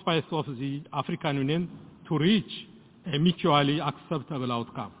auspices of the African Union to reach a mutually acceptable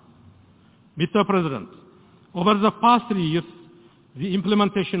outcome. Mr. President, over the past 3 years, the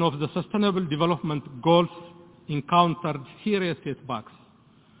implementation of the Sustainable Development Goals encountered serious setbacks.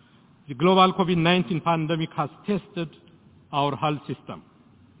 The global COVID-19 pandemic has tested our health system.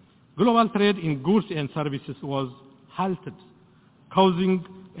 Global trade in goods and services was halted, causing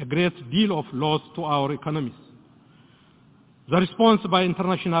a great deal of loss to our economies. The response by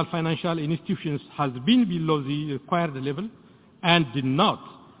international financial institutions has been below the required level and did not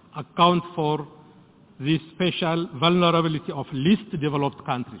account for the special vulnerability of least developed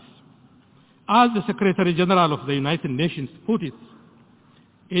countries. As the Secretary General of the United Nations put it,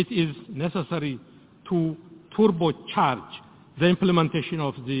 it is necessary to turbocharge the implementation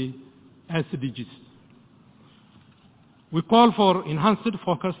of the SDGs. We call for enhanced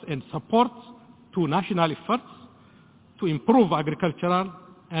focus and support to national efforts to improve agricultural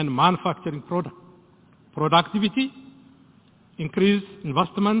and manufacturing productivity, increase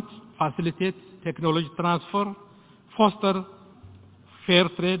investment, facilitate technology transfer, foster fair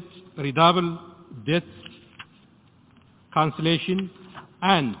trade, redouble debt cancellation,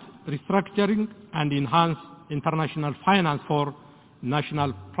 and restructuring and enhance international finance for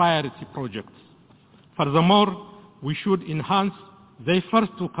national priority projects. Furthermore, we should enhance the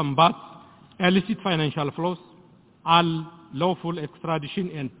efforts to combat illicit financial flows, unlawful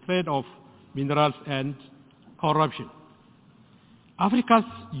extradition and trade of minerals and corruption. Africa's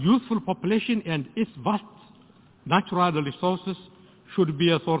youthful population and its vast natural resources should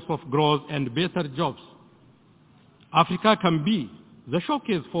be a source of growth and better jobs. Africa can be the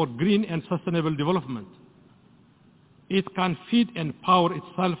showcase for green and sustainable development. It can feed and power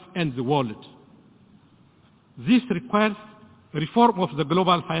itself and the world. This requires reform of the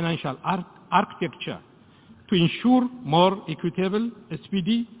global financial architecture to ensure more equitable,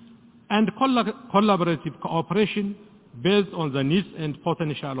 speedy, and collaborative cooperation based on the needs and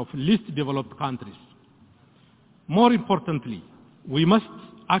potential of least developed countries. More importantly, we must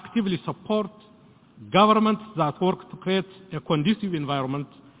actively support governments that work to create a conducive environment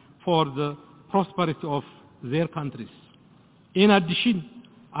for the prosperity of their countries. In addition,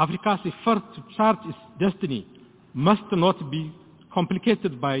 Africa's effort to chart its destiny must not be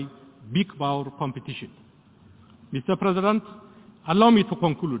complicated by big power competition. Mr. President, allow me to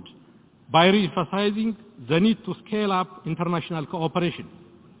conclude by re-emphasizing the need to scale up international cooperation.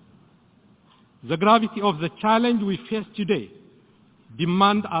 The gravity of the challenge we face today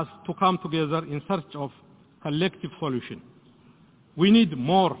demands us to come together in search of collective solution. We need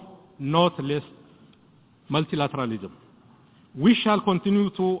more, not less, multilateralism. We shall continue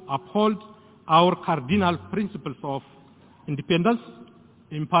to uphold our cardinal principles of independence,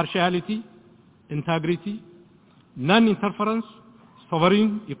 impartiality, integrity, non-interference,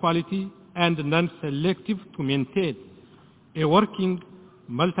 sovereign equality, and non-selective to maintain a working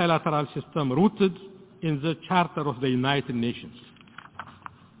multilateral system rooted in the Charter of the United Nations.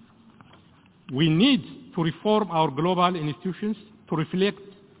 We need to reform our global institutions to reflect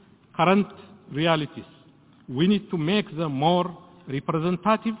current realities. We need to make them more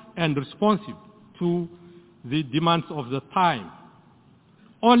representative and responsive to the demands of the time.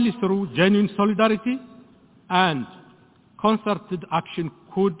 Only through genuine solidarity and concerted action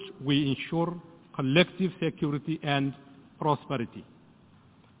could we ensure collective security and prosperity.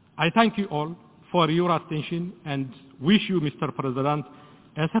 I thank you all for your attention and wish you, Mr. President,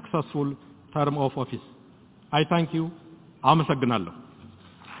 a successful term of office. I thank you. Amasagnallo.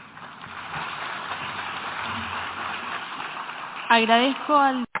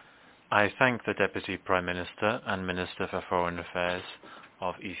 I thank the Deputy Prime Minister and Minister for Foreign Affairs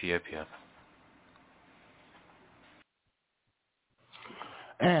of Ethiopia.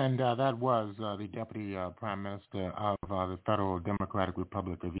 And that was the Deputy Prime Minister of the Federal Democratic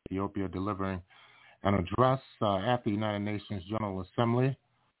Republic of Ethiopia delivering an address at the United Nations General Assembly,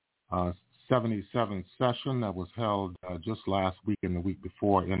 77th session that was held just last week and the week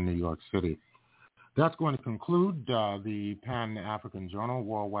before in New York City. That's going to conclude the Pan-African Journal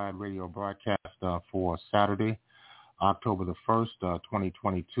worldwide radio broadcast for Saturday, October the 1st,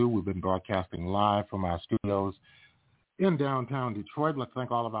 2022. We've been broadcasting live from our studios in downtown Detroit. Let's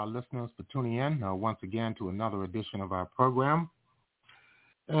thank all of our listeners for tuning in once again to another edition of our program.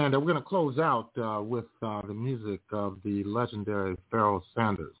 And we're going to close out with the music of the legendary Pharoah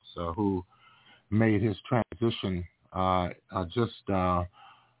Sanders, who made his transition just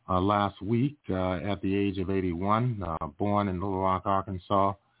last week at the age of 81, born in Little Rock,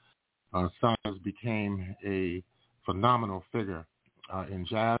 Arkansas. Sanders became a phenomenal figure in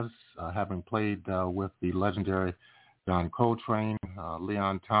jazz, having played with the legendary John Coltrane,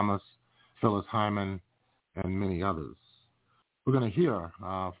 Leon Thomas, Phyllis Hyman, and many others. We're going to hear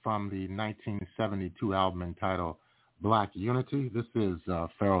from the 1972 album entitled Black Unity. This is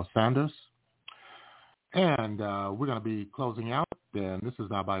Pharoah Sanders. And we're going to be closing out. And this is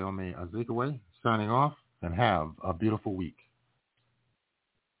Abayomi Azikiwe signing off, and have a beautiful week.